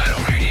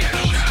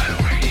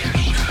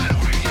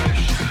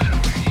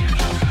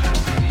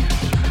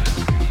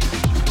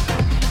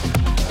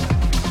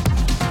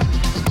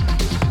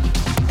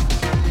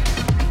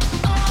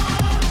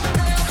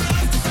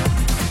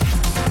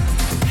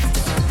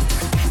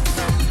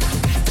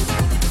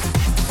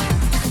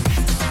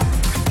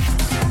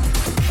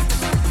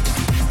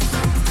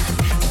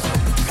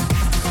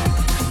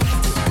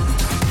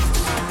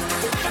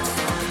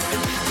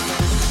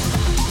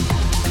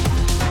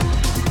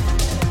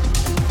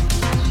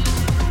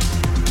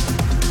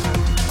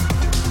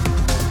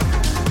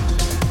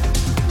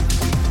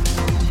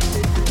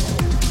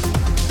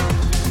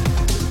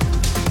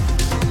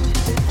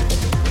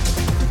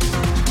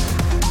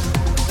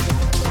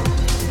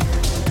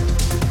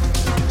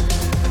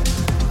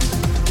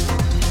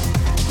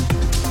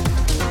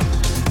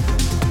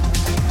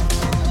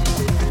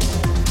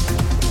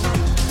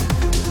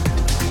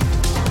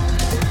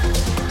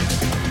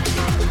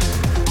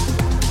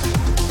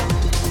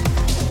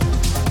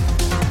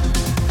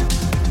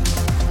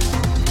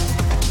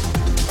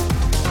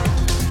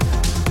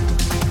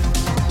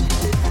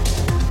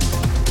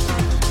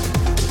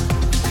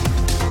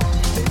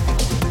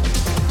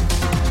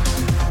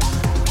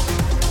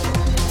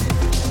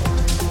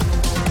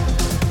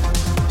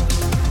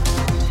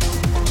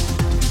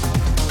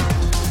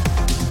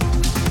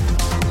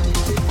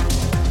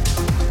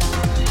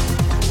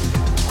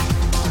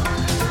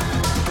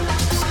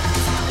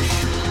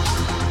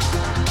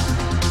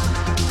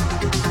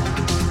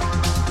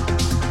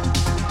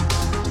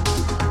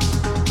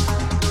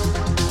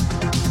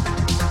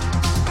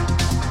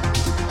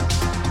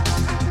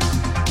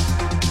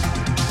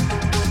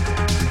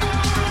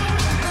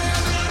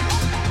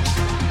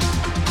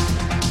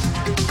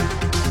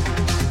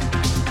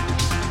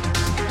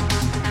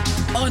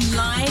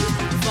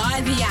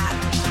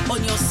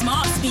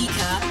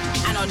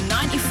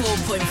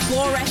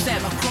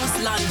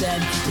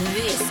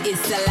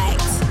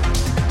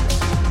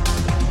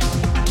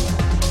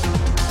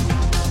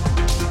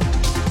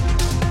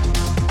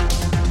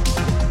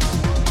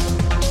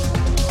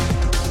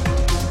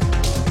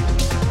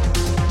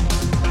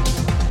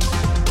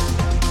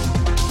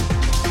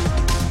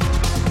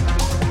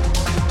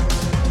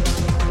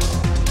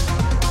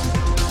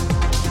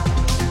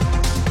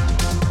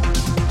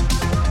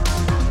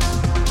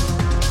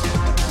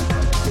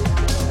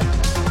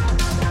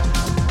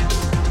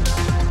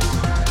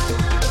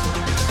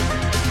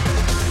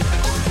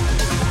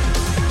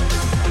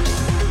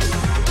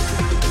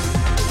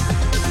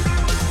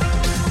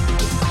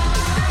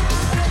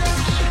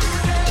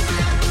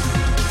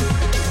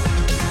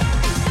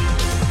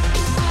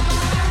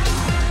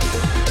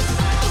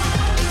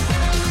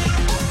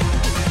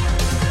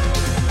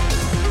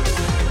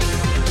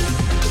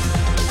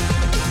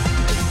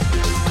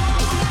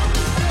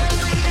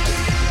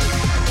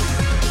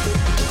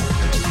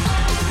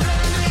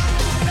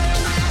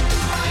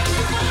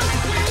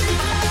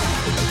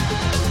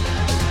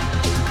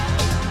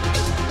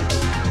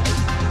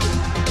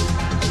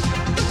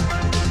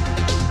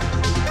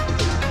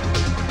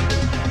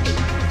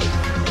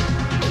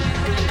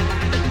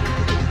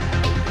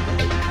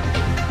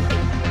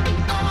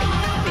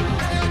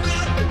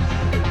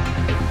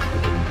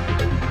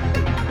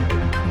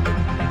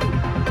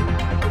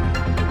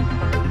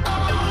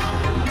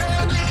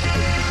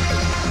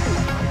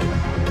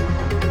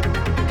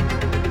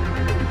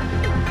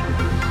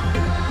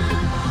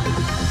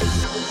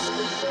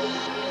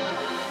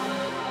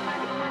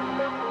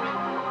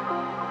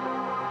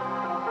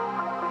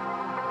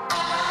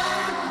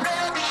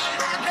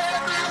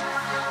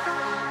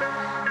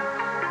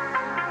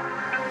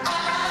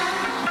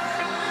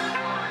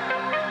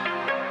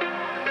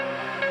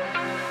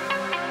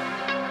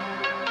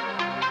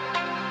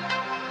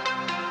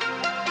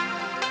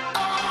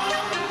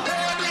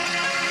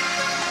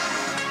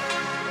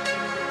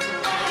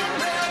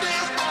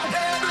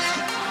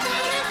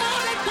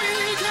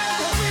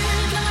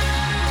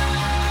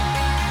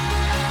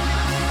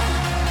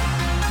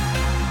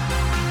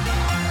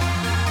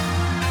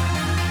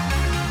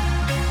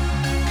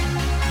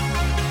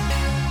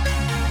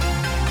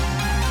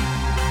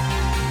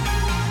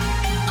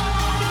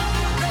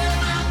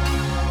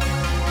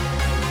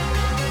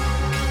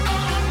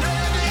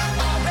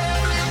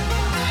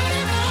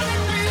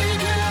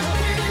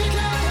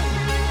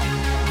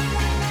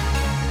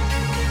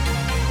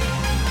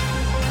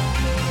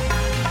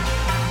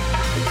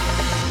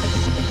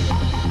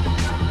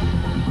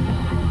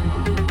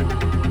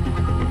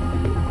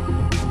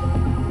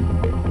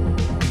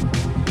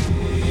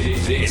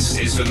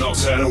 the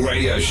Nocturnal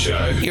Radio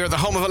Show. You're at the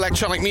home of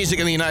electronic music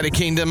in the United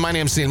Kingdom. My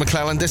name's Neil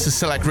McClellan. This is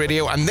Select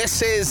Radio, and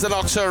this is the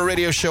Nocturnal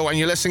Radio Show, and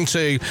you're listening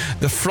to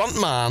the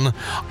frontman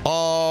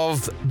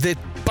of the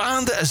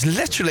band that has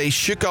literally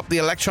shook up the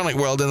electronic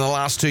world in the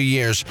last 2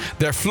 years.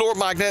 They're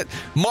Floormagnet.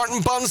 Martin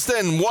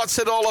Bunston, what's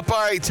it all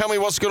about? Tell me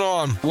what's going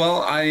on.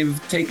 Well,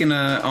 I've taken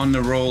on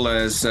the role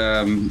as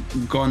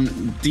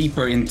gone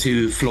deeper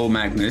into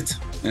Floormagnet.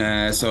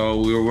 So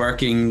we were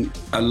working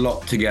a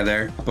lot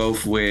together,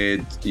 both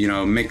with,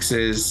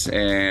 mixes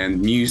and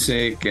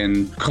music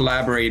and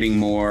collaborating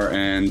more,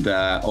 and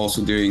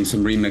also doing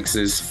some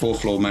remixes for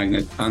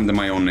Floormagnet under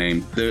my own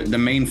name. The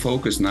main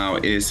focus now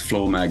is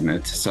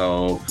Floormagnet.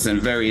 So it's a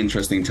very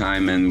interesting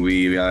time, and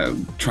we are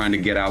trying to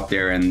get out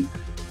there and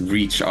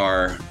reach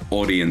our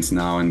audience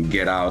now and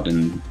get out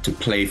and to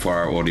play for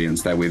our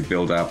audience that we've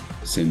built up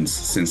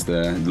since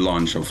the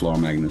launch of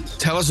Floormagnet.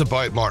 Tell us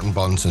about Martin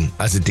Bunston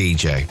as a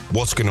DJ.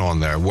 What's going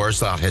on there? Where's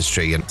that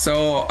history?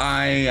 So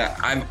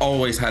I've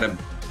always had a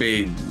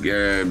big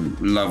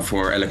love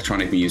for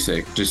electronic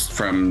music, just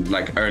from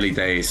like early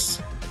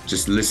days,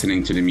 just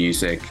listening to the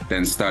music,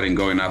 then starting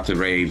going out to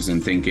raves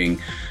and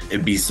thinking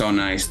it'd be so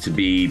nice to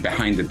be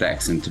behind the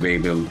decks and to be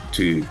able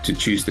to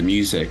choose the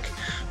music.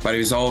 But it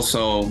was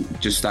also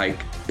just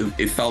like,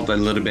 it felt a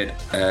little bit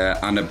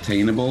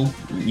unobtainable.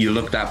 You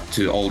looked up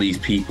to all these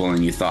people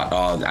and you thought,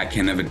 oh, I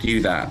can never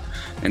do that.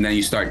 And then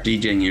you start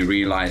DJing and you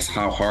realize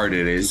how hard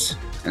it is.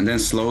 And then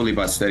slowly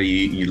but steady,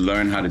 you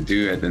learn how to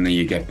do it, and then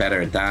you get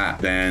better at that.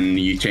 Then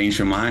you change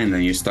your mind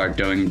and you start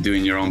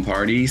doing your own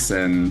parties.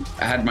 And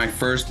I had my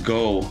first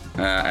go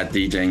at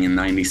DJing in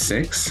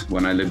 '96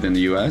 when I lived in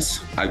the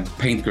US. I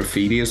paint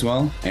graffiti as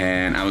well,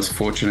 and I was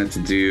fortunate to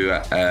do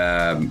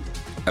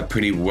a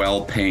pretty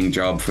well-paying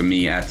job for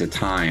me at the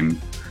time.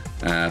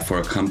 For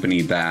a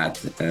company that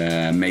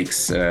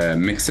makes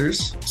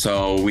mixers.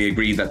 So we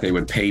agreed that they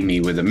would pay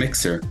me with a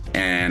mixer,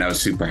 and I was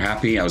super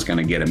happy. I was going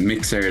to get a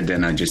mixer,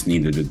 then I just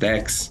needed the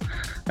decks.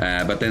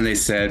 But then they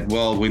said,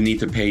 well, we need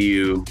to pay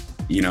you,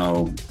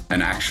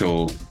 an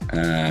actual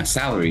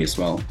salary as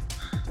well.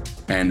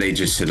 And they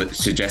just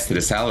suggested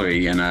a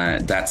salary, and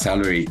that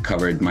salary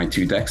covered my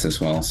 2 decks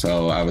as well.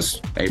 So I was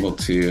able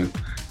to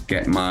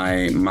get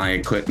my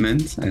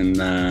equipment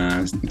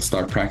and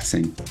start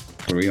practicing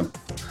for real.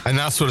 And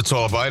that's what it's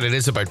all about. It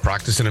is about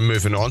practicing and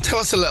moving on. Tell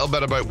us a little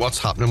bit about what's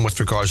happening with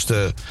regards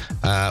to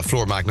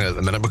Floormagnet at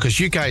the minute,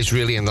 because you guys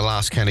really in the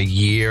last kind of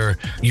year,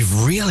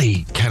 you've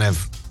really kind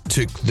of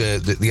took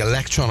the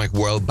electronic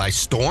world by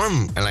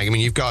storm. And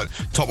you've got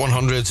top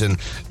 100s in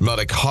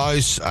melodic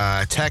house,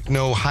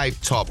 techno, hype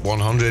top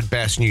 100,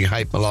 best new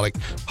hype melodic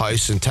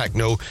house and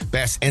techno,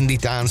 best indie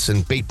dance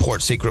and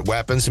Beatport Secret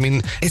Weapons.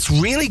 It's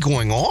really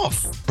going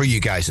off for you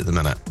guys at the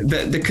minute.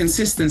 The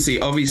consistency,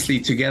 obviously,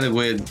 together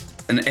with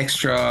an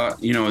extra,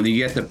 you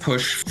get the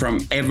push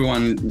from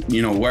everyone,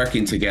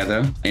 working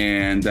together,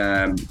 and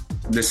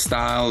the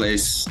style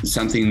is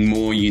something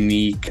more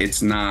unique.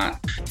 It's not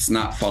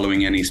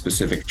following any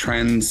specific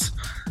trends.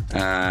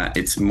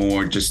 It's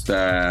more just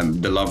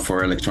the love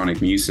for electronic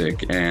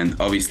music, and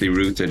obviously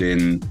rooted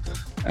in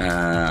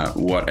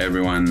what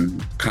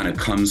everyone kind of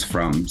comes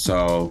from.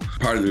 So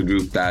part of the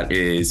group that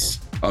is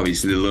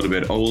obviously a little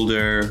bit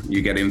older, you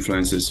get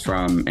influences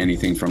from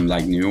anything from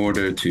like New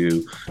Order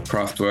to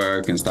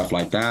Kraftwerk and stuff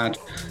like that.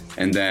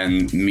 And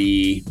then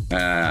me,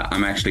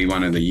 I'm actually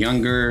one of the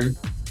younger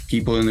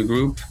people in the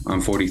group.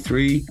 I'm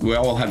 43. We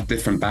all have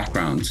different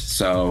backgrounds.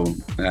 So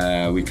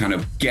we kind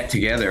of get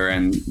together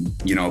and,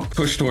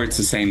 push towards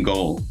the same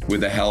goal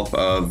with the help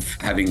of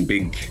having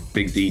big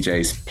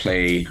DJs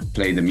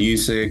play the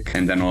music,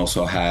 and then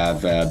also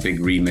have big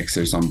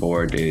remixers on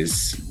board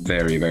is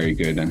very, very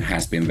good, and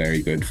has been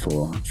very good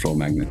for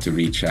Floormagnet to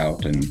reach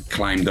out and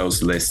climb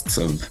those lists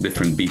of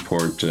different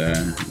Beatport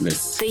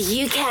lists.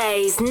 The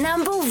UK's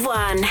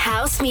 #1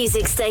 house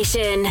music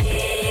station.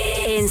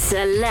 In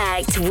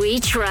Select, we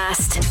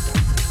trust.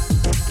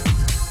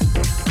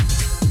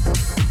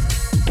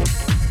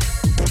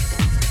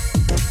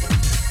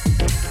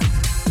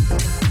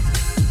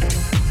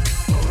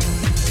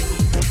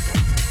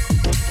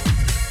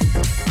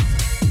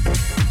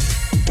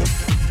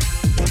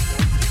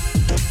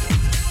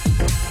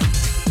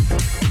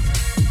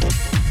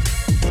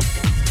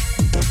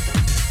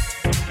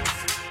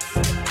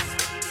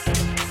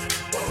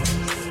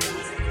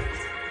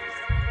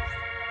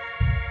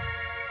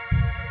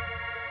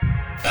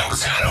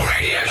 Nocturnal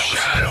Radio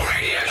Show.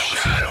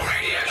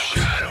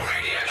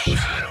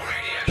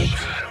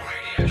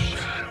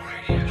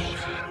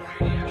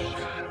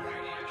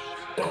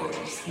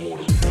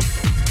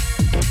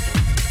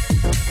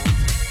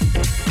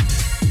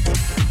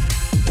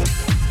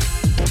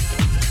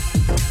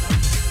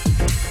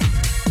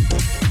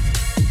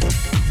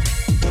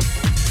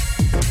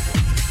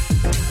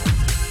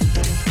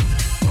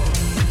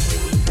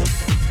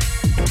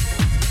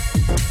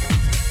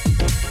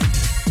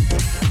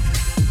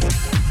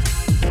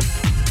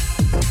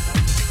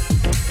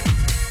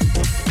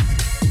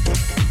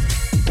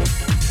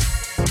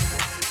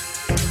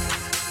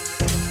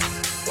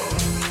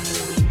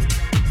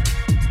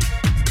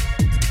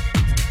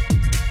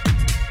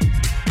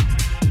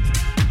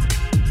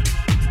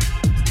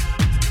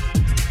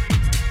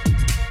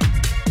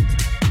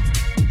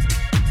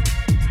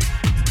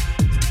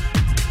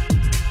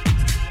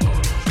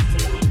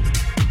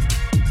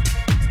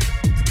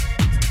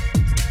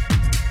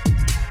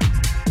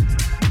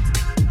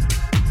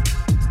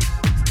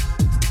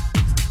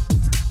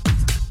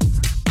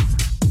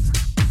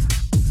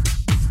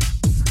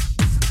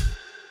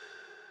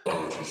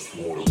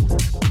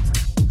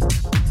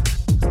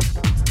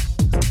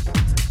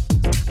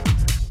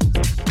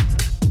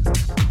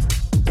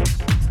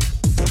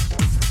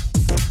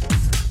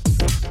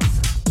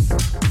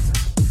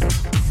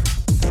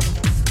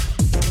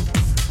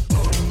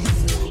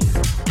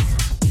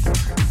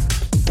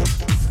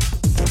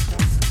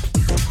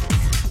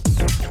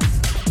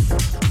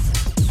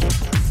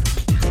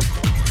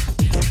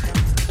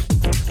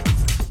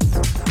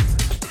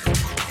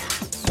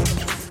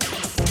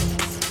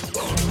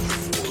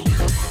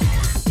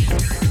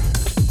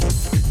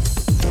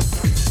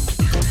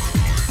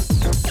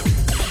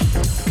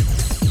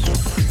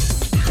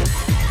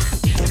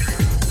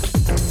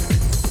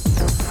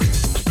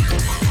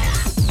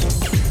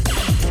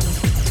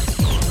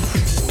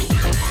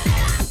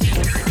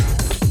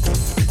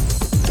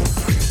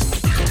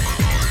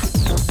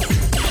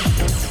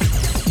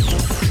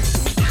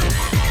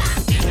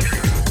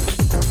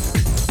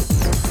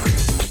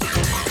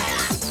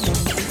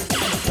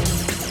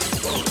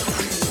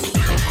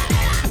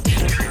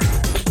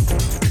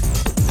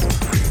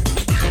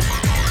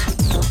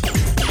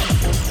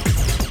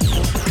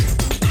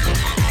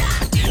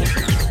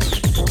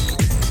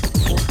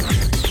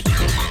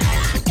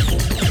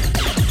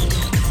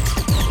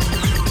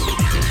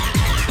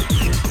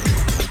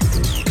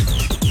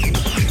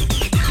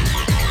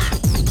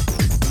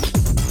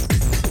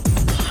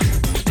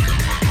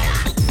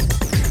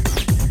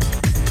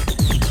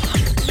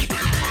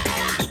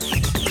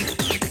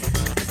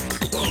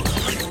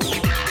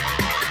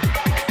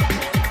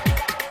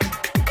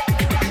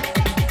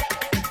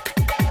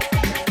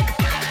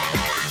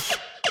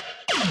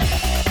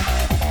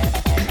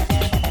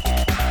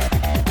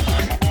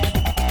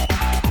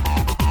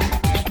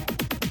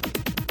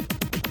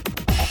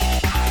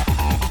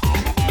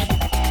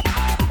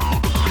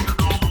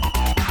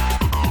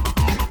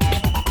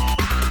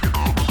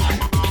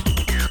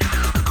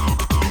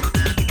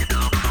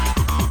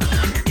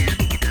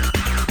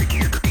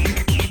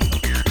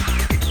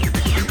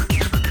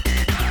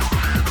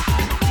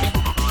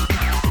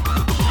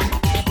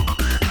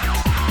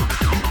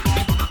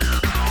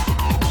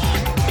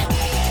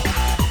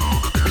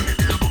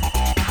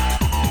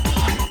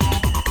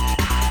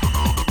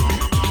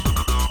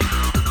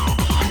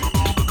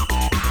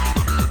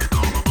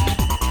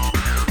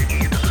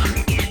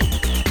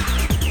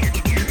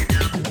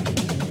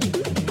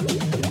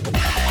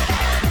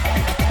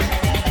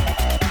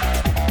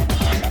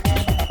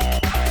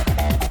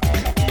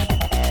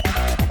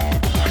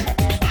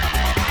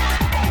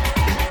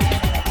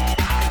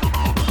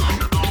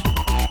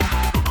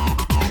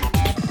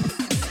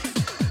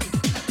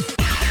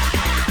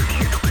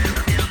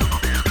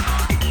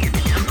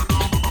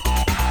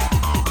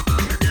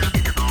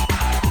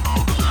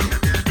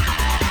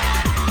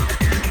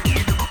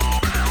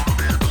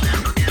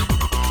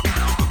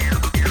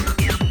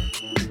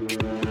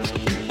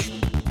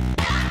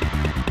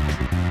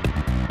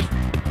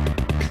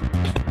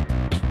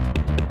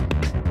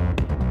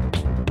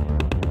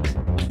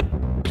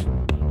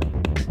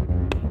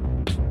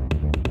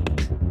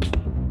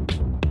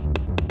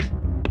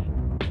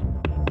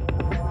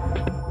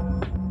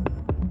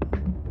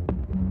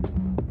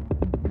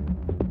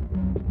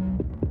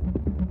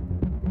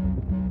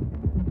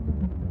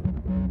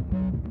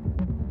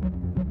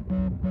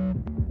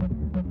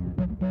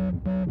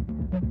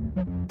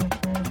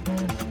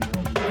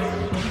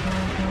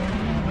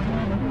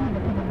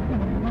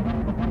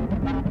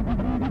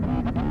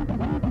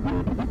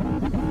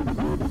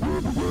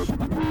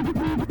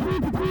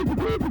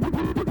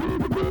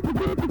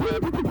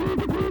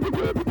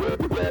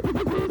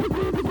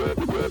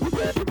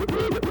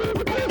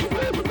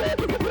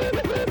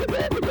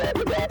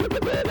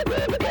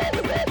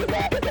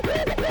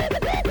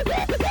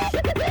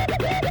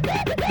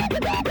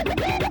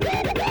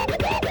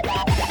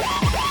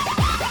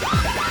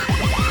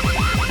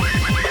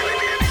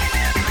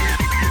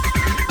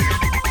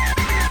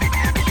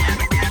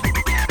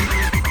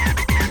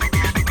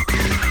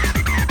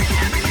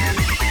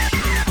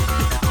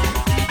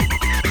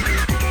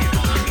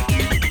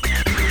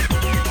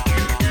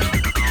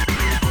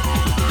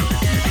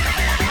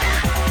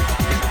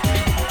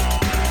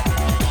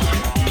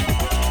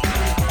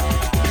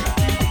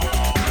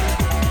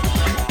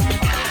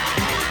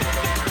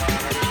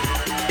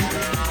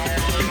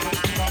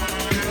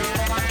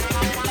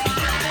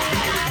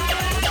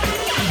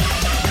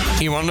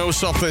 you want to know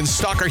something?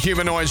 Stalker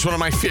Humanoid's one of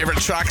my favourite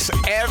tracks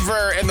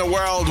ever in the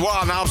world.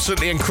 What an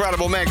absolutely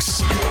incredible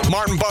mix.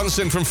 Martin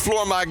Bunsen from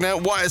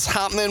Floormagnet. What is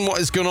happening? What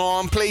is going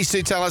on? Please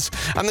do tell us.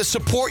 And the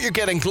support you're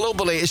getting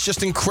globally is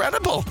just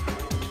incredible.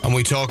 And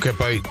we talk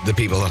about the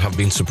people that have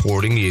been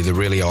supporting you. They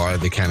really are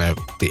the kind of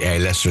the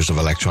A-listers of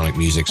electronic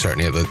music,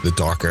 certainly at the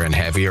darker and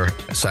heavier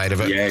side of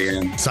it.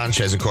 Yeah.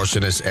 Sanchez, of course,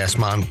 in his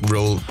S-Man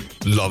role,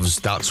 loves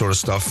that sort of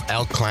stuff.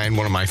 Eelke Kleijn,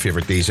 one of my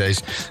favourite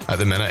DJs at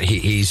the minute,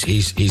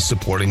 he's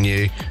supporting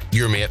you.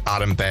 Your mate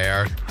Adam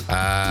Bear,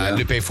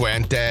 Lupe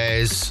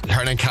Fuentes,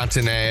 Hernan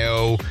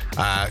Cantaneo,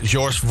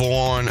 George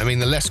Vaughan. I mean,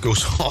 the list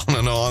goes on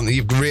and on.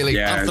 You've really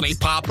Anthony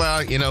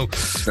Papa. You know,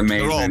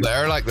 they're all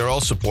there. Like, they're all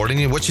supporting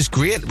you, which is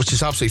great, which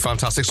is absolutely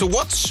fantastic. So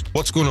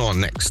what's going on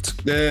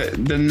next?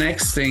 The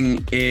next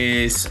thing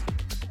is,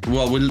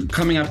 well, we're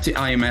coming up to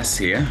IMS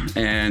here,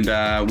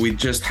 and we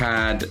just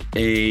had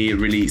a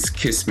release,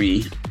 Kiss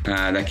Me,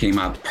 that came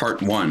out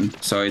part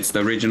 1. So it's the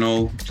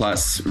original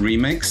plus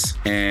remix,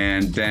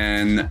 and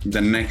then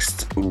the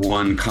next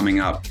one coming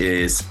up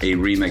is a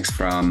remix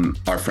from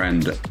our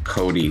friend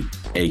Cody,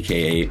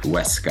 aka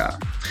Weska.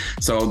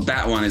 So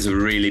that one is a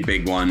really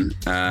big one.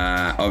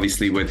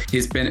 Obviously,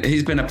 he's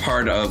been a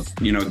part of,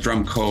 you know,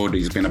 Drum Code.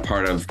 He's been a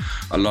part of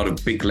a lot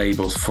of big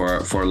labels for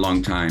a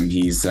long time.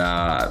 He's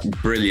a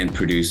brilliant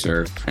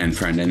producer and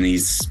friend, and we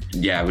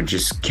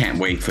just can't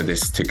wait for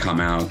this to come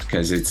out,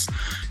 because it's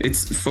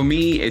for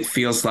me, it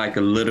feels like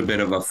a little bit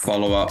of a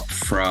follow-up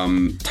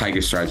from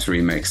Tiger Stripes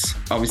remix.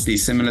 Obviously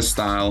similar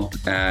style.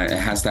 It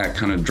has that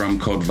kind of Drum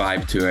Code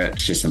vibe to it.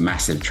 It's just a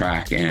massive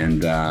track,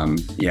 and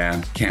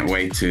can't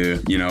wait to,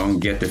 you know,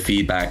 get the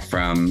feedback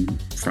from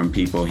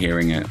people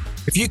hearing it.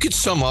 If you could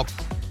sum up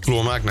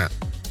Floormagnet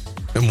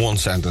in one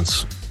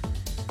sentence,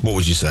 what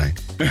would you say?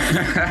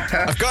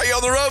 I've got you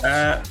on the rope.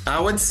 I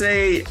would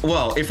say,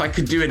 well, if I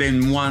could do it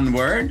in one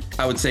word,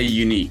 I would say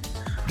unique.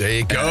 There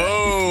you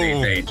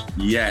go.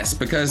 Yes,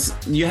 because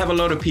you have a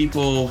lot of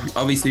people,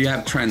 obviously you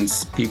have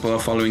trends. People are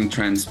following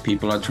trends.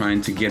 People are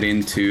trying to get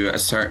into a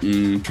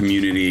certain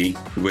community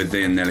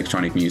within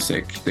electronic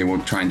music. They were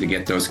trying to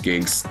get those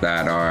gigs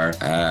that are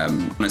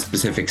on a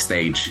specific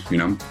stage, you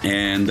know?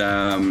 And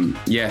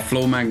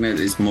Floormagnet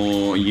is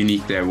more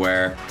unique there,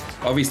 where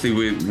obviously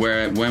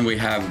when we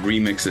have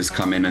remixes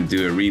come in and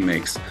do a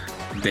remix,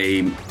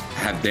 they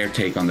have their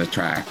take on the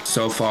track.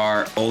 So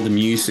far, all the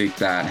music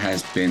that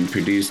has been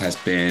produced has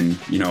been,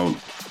 you know,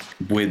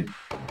 with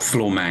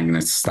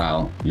Floormagnet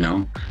style, you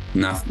know,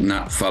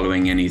 not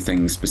following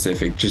anything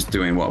specific, just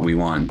doing what we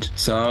want.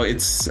 So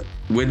it's,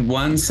 with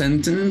one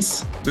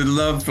sentence, the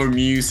love for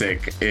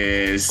music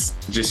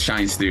just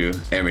shines through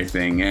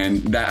everything.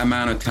 And that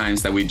amount of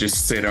times that we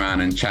just sit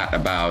around and chat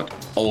about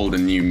old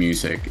and new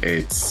music,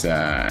 it's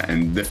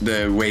and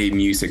the way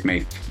music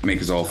make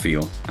us all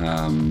feel.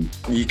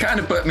 You kind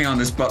of put me on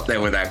the spot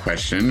there with that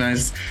question,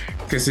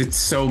 because it's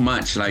so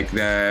much, like,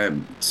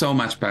 so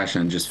much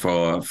passion just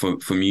for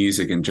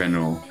music in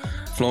general.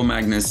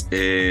 Floormagnet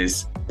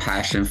is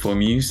passion for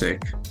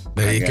music.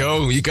 There you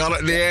go. You got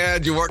it in the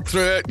end. You worked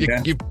through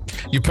it.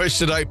 You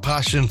pushed it out.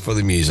 Passion for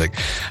the music.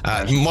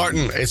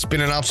 Martin, it's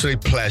been an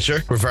absolute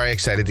pleasure. We're very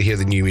excited to hear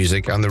the new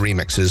music and the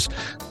remixes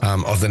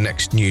of the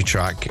next new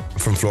track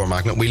from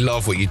Floormagnet. We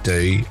love what you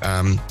do,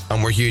 and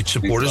we're huge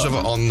supporters of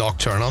it on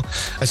Nocturnal.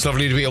 It's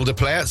lovely to be able to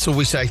play it. So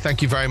we say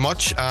thank you very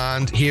much,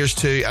 and here's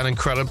to an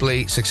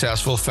incredibly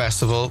successful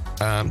festival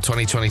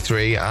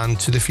 2023 and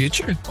to the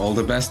future. All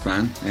the best,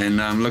 man.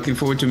 And I'm looking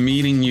forward to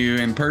meeting you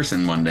in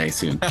person one day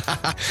soon.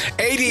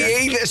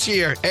 ADE this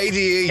year.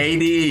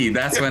 ADE,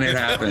 that's when it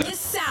happens. The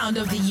sound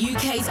of the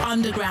UK's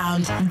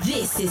underground.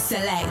 This is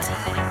Select.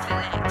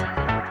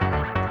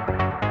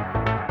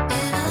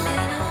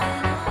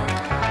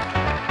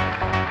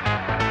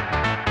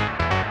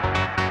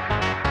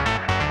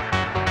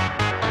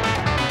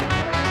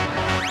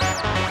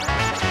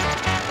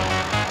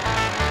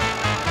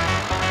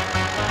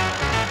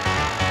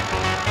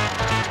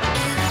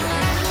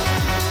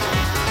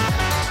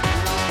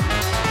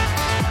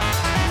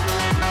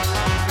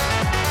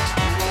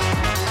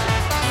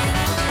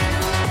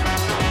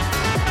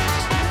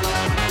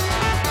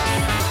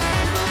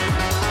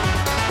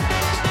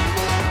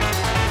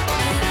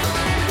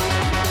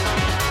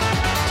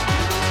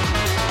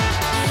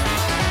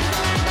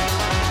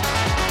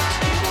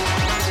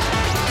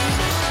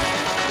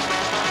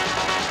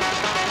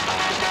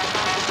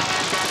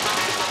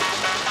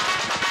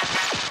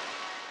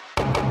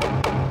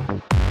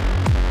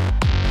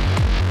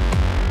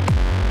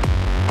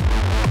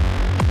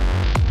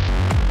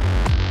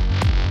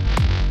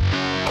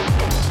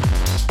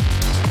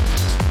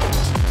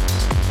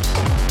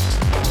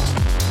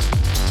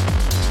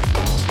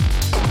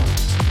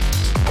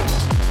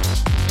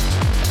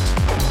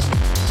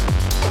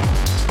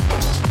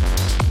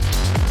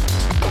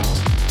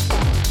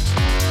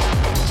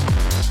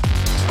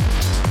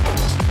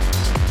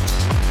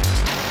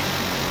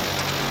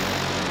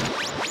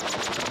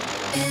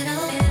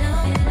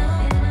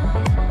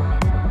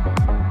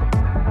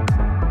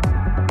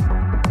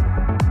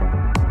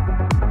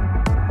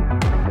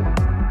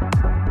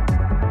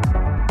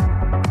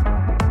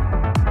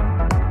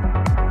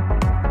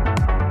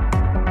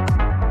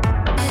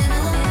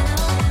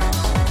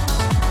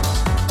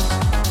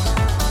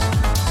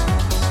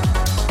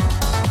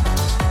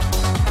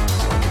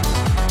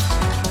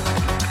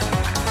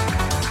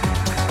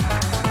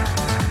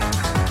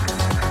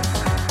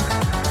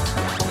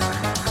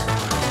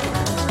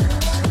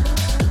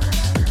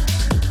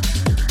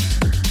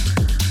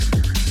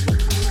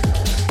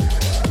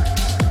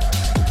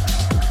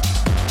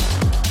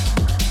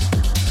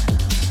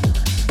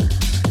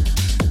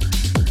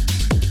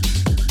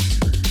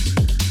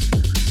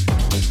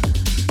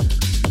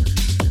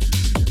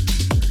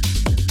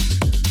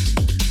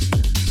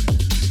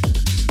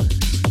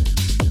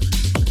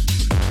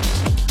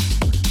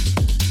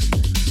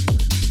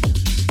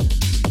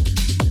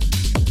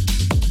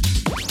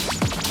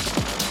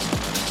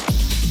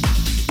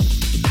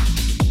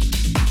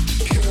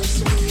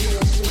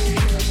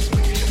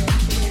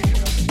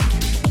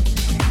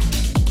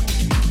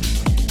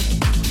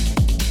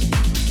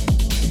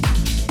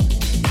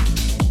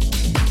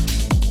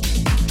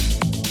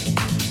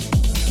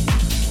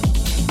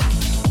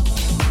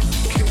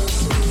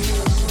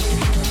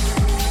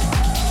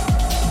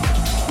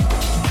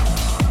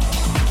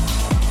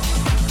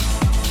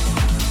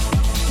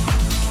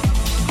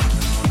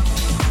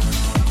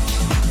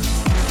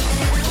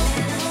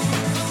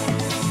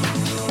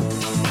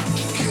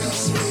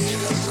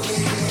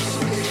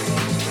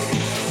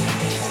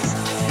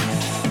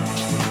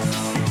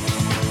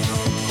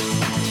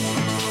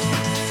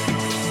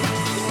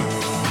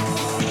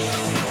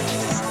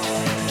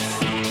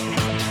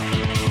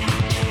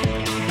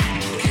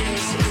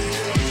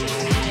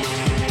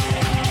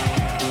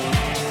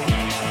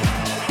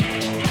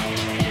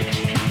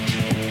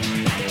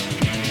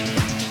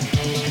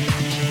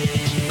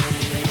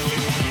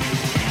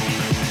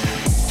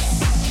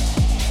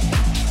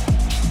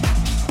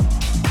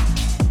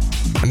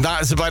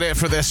 that is about it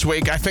for this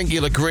week. I think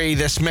you'll agree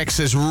this mix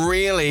is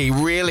really,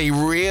 really,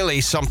 really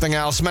something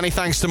else. Many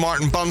thanks to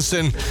Martin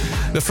Bunsen,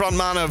 the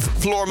frontman of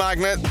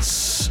Floormagnet.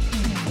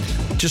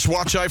 Just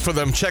watch out for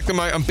them. Check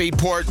them out on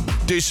Beatport.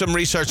 Do some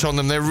research on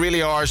them. They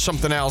really are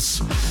something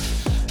else.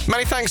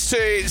 Many thanks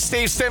to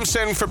Steve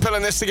Stimson for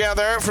pulling this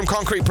together from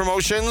Concrete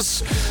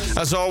Promotions.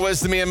 As always,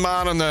 the main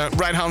man on the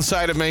right-hand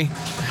side of me.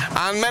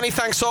 And many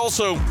thanks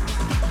also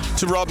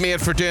to Rob Mde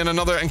for doing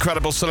another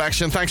incredible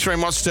selection. Thanks very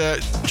much to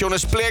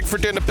Jonas Blake for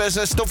doing the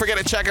business. Don't forget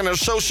to check on our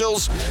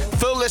socials.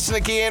 Full listen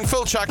again,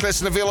 full track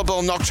list available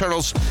on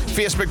Nocturnal's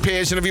Facebook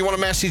page. And if you want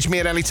to message me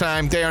at any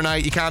time, day or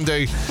night, you can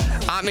do.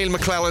 At Neil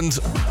McClelland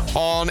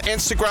on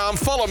Instagram.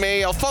 Follow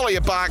me, I'll follow you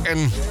back,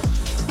 and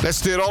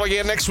let's do it all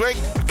again next week.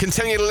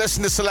 Continue to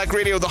listen to Select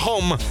Radio, the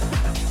home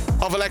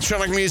of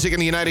electronic music in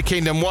the United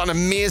Kingdom. What an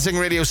amazing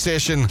radio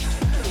station.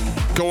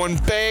 Going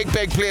big,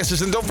 big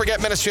places. And don't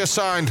forget Ministry of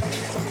Sound.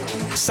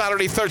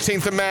 Saturday,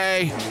 13th of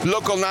May.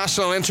 Local,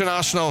 national,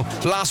 international.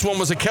 Last one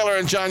was a killer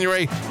in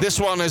January. This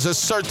one is a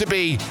cert to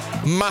be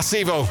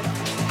massivo.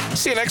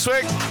 See you next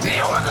week.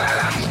 Neil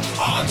McClelland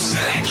on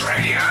Select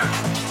Radio.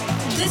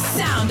 The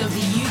sound of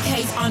the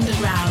UK's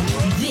underground.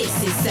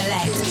 This is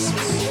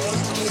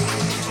Select.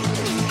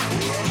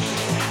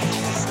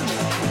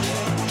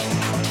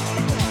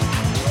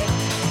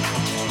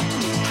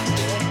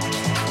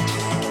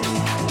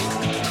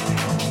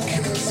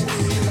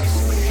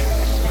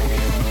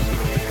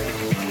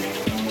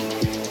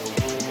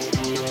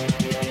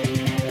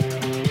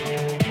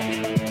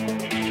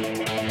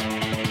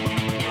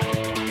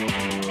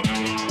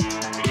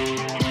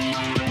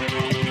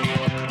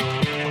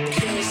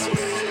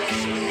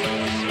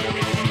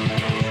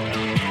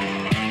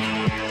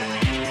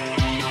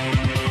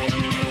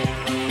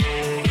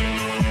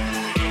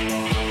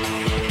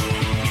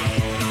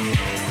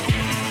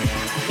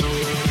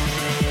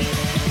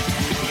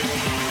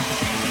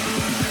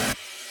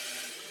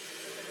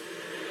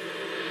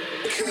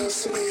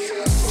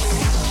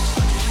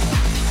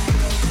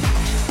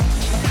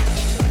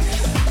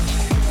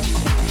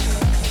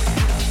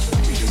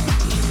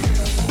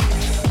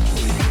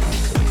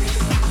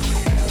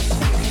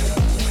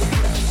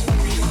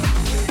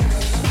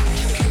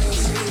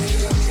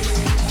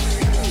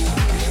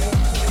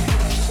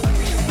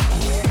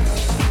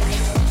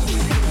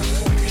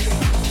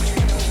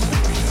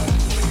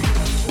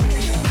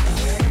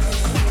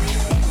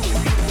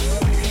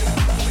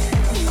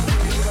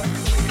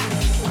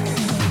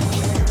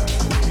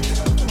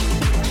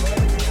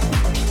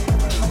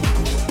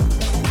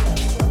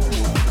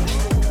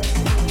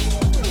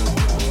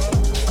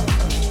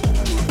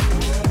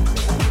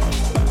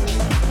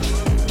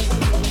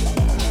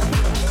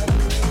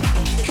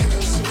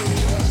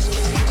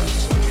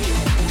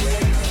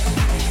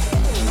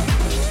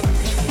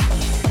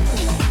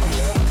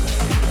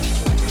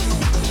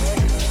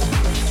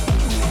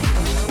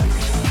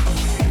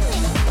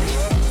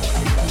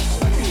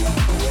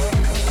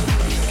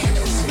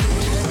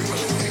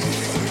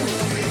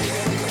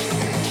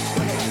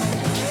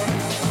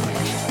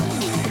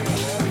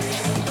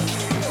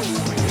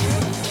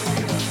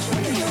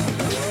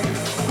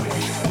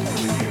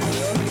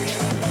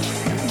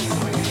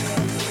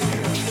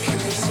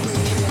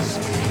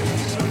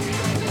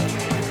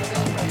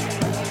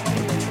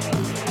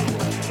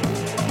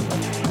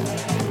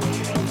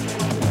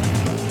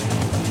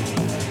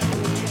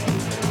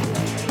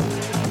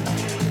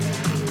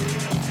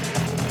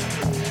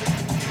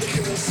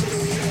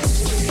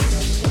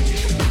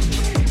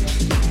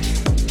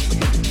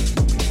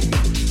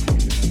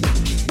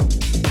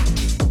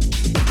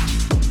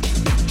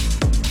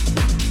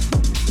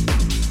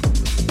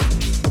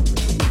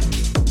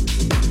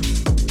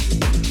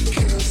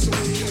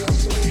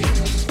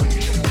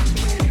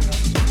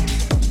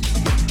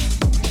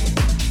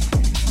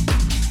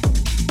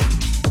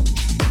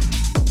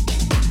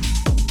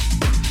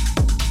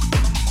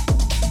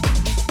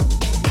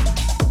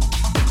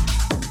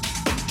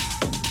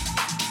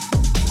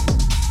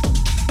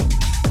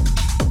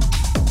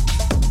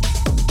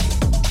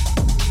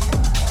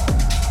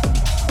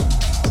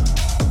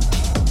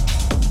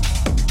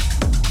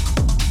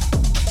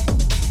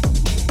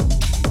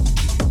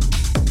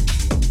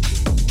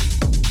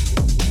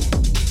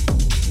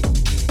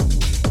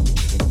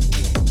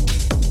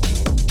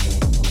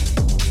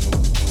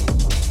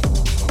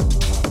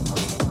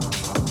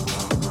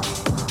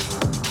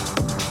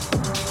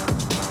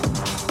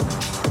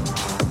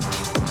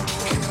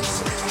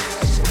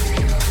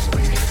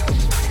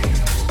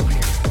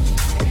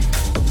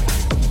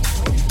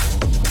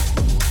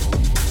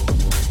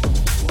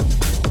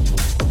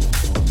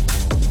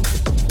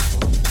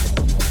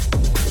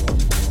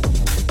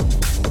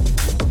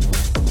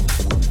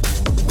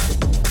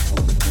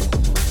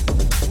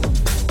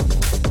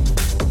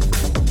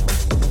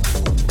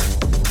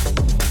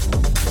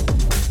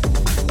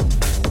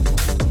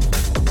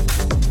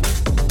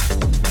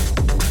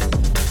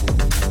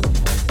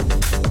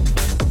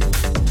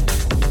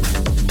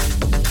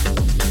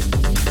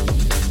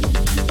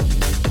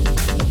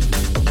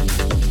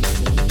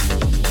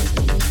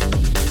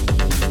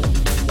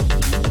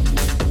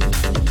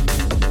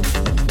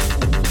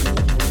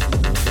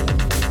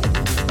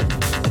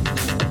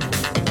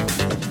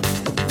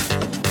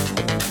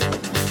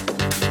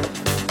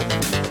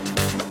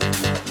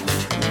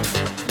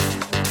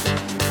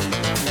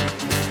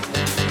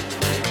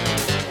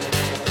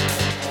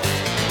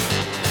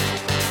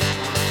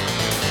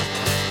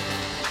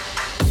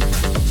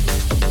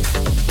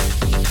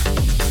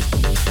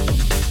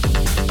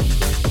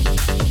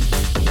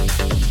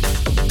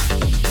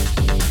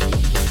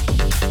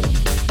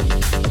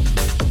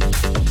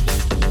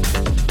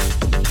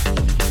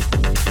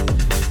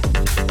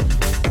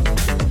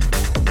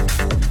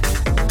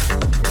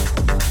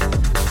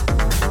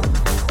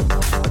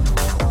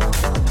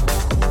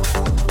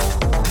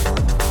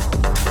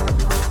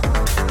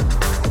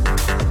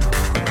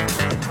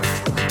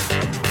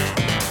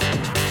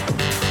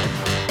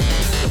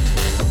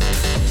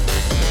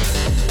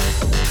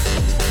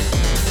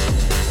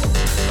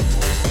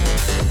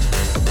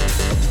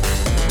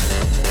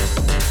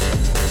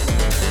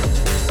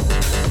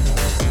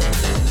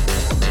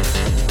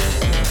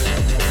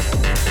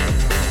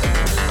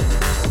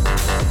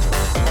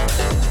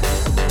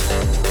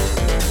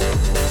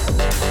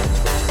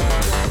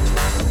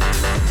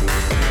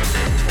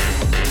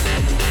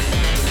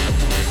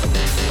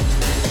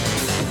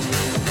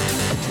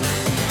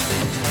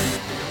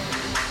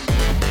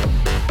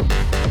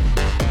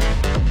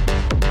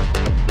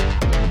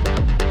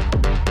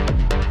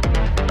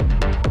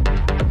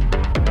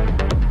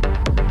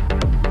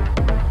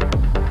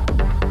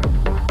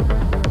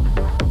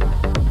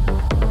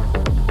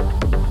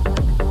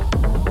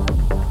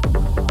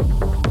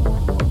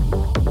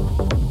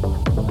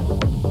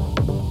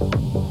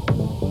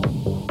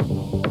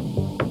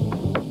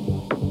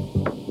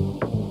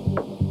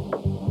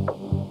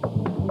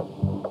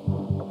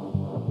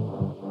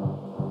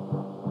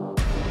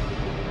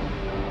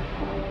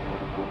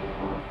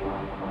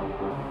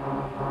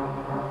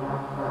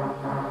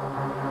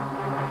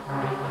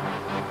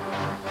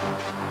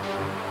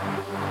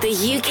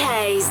 The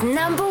UK's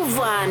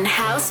 #1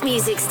 house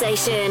music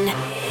station.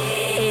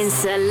 In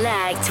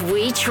Select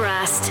we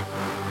trust.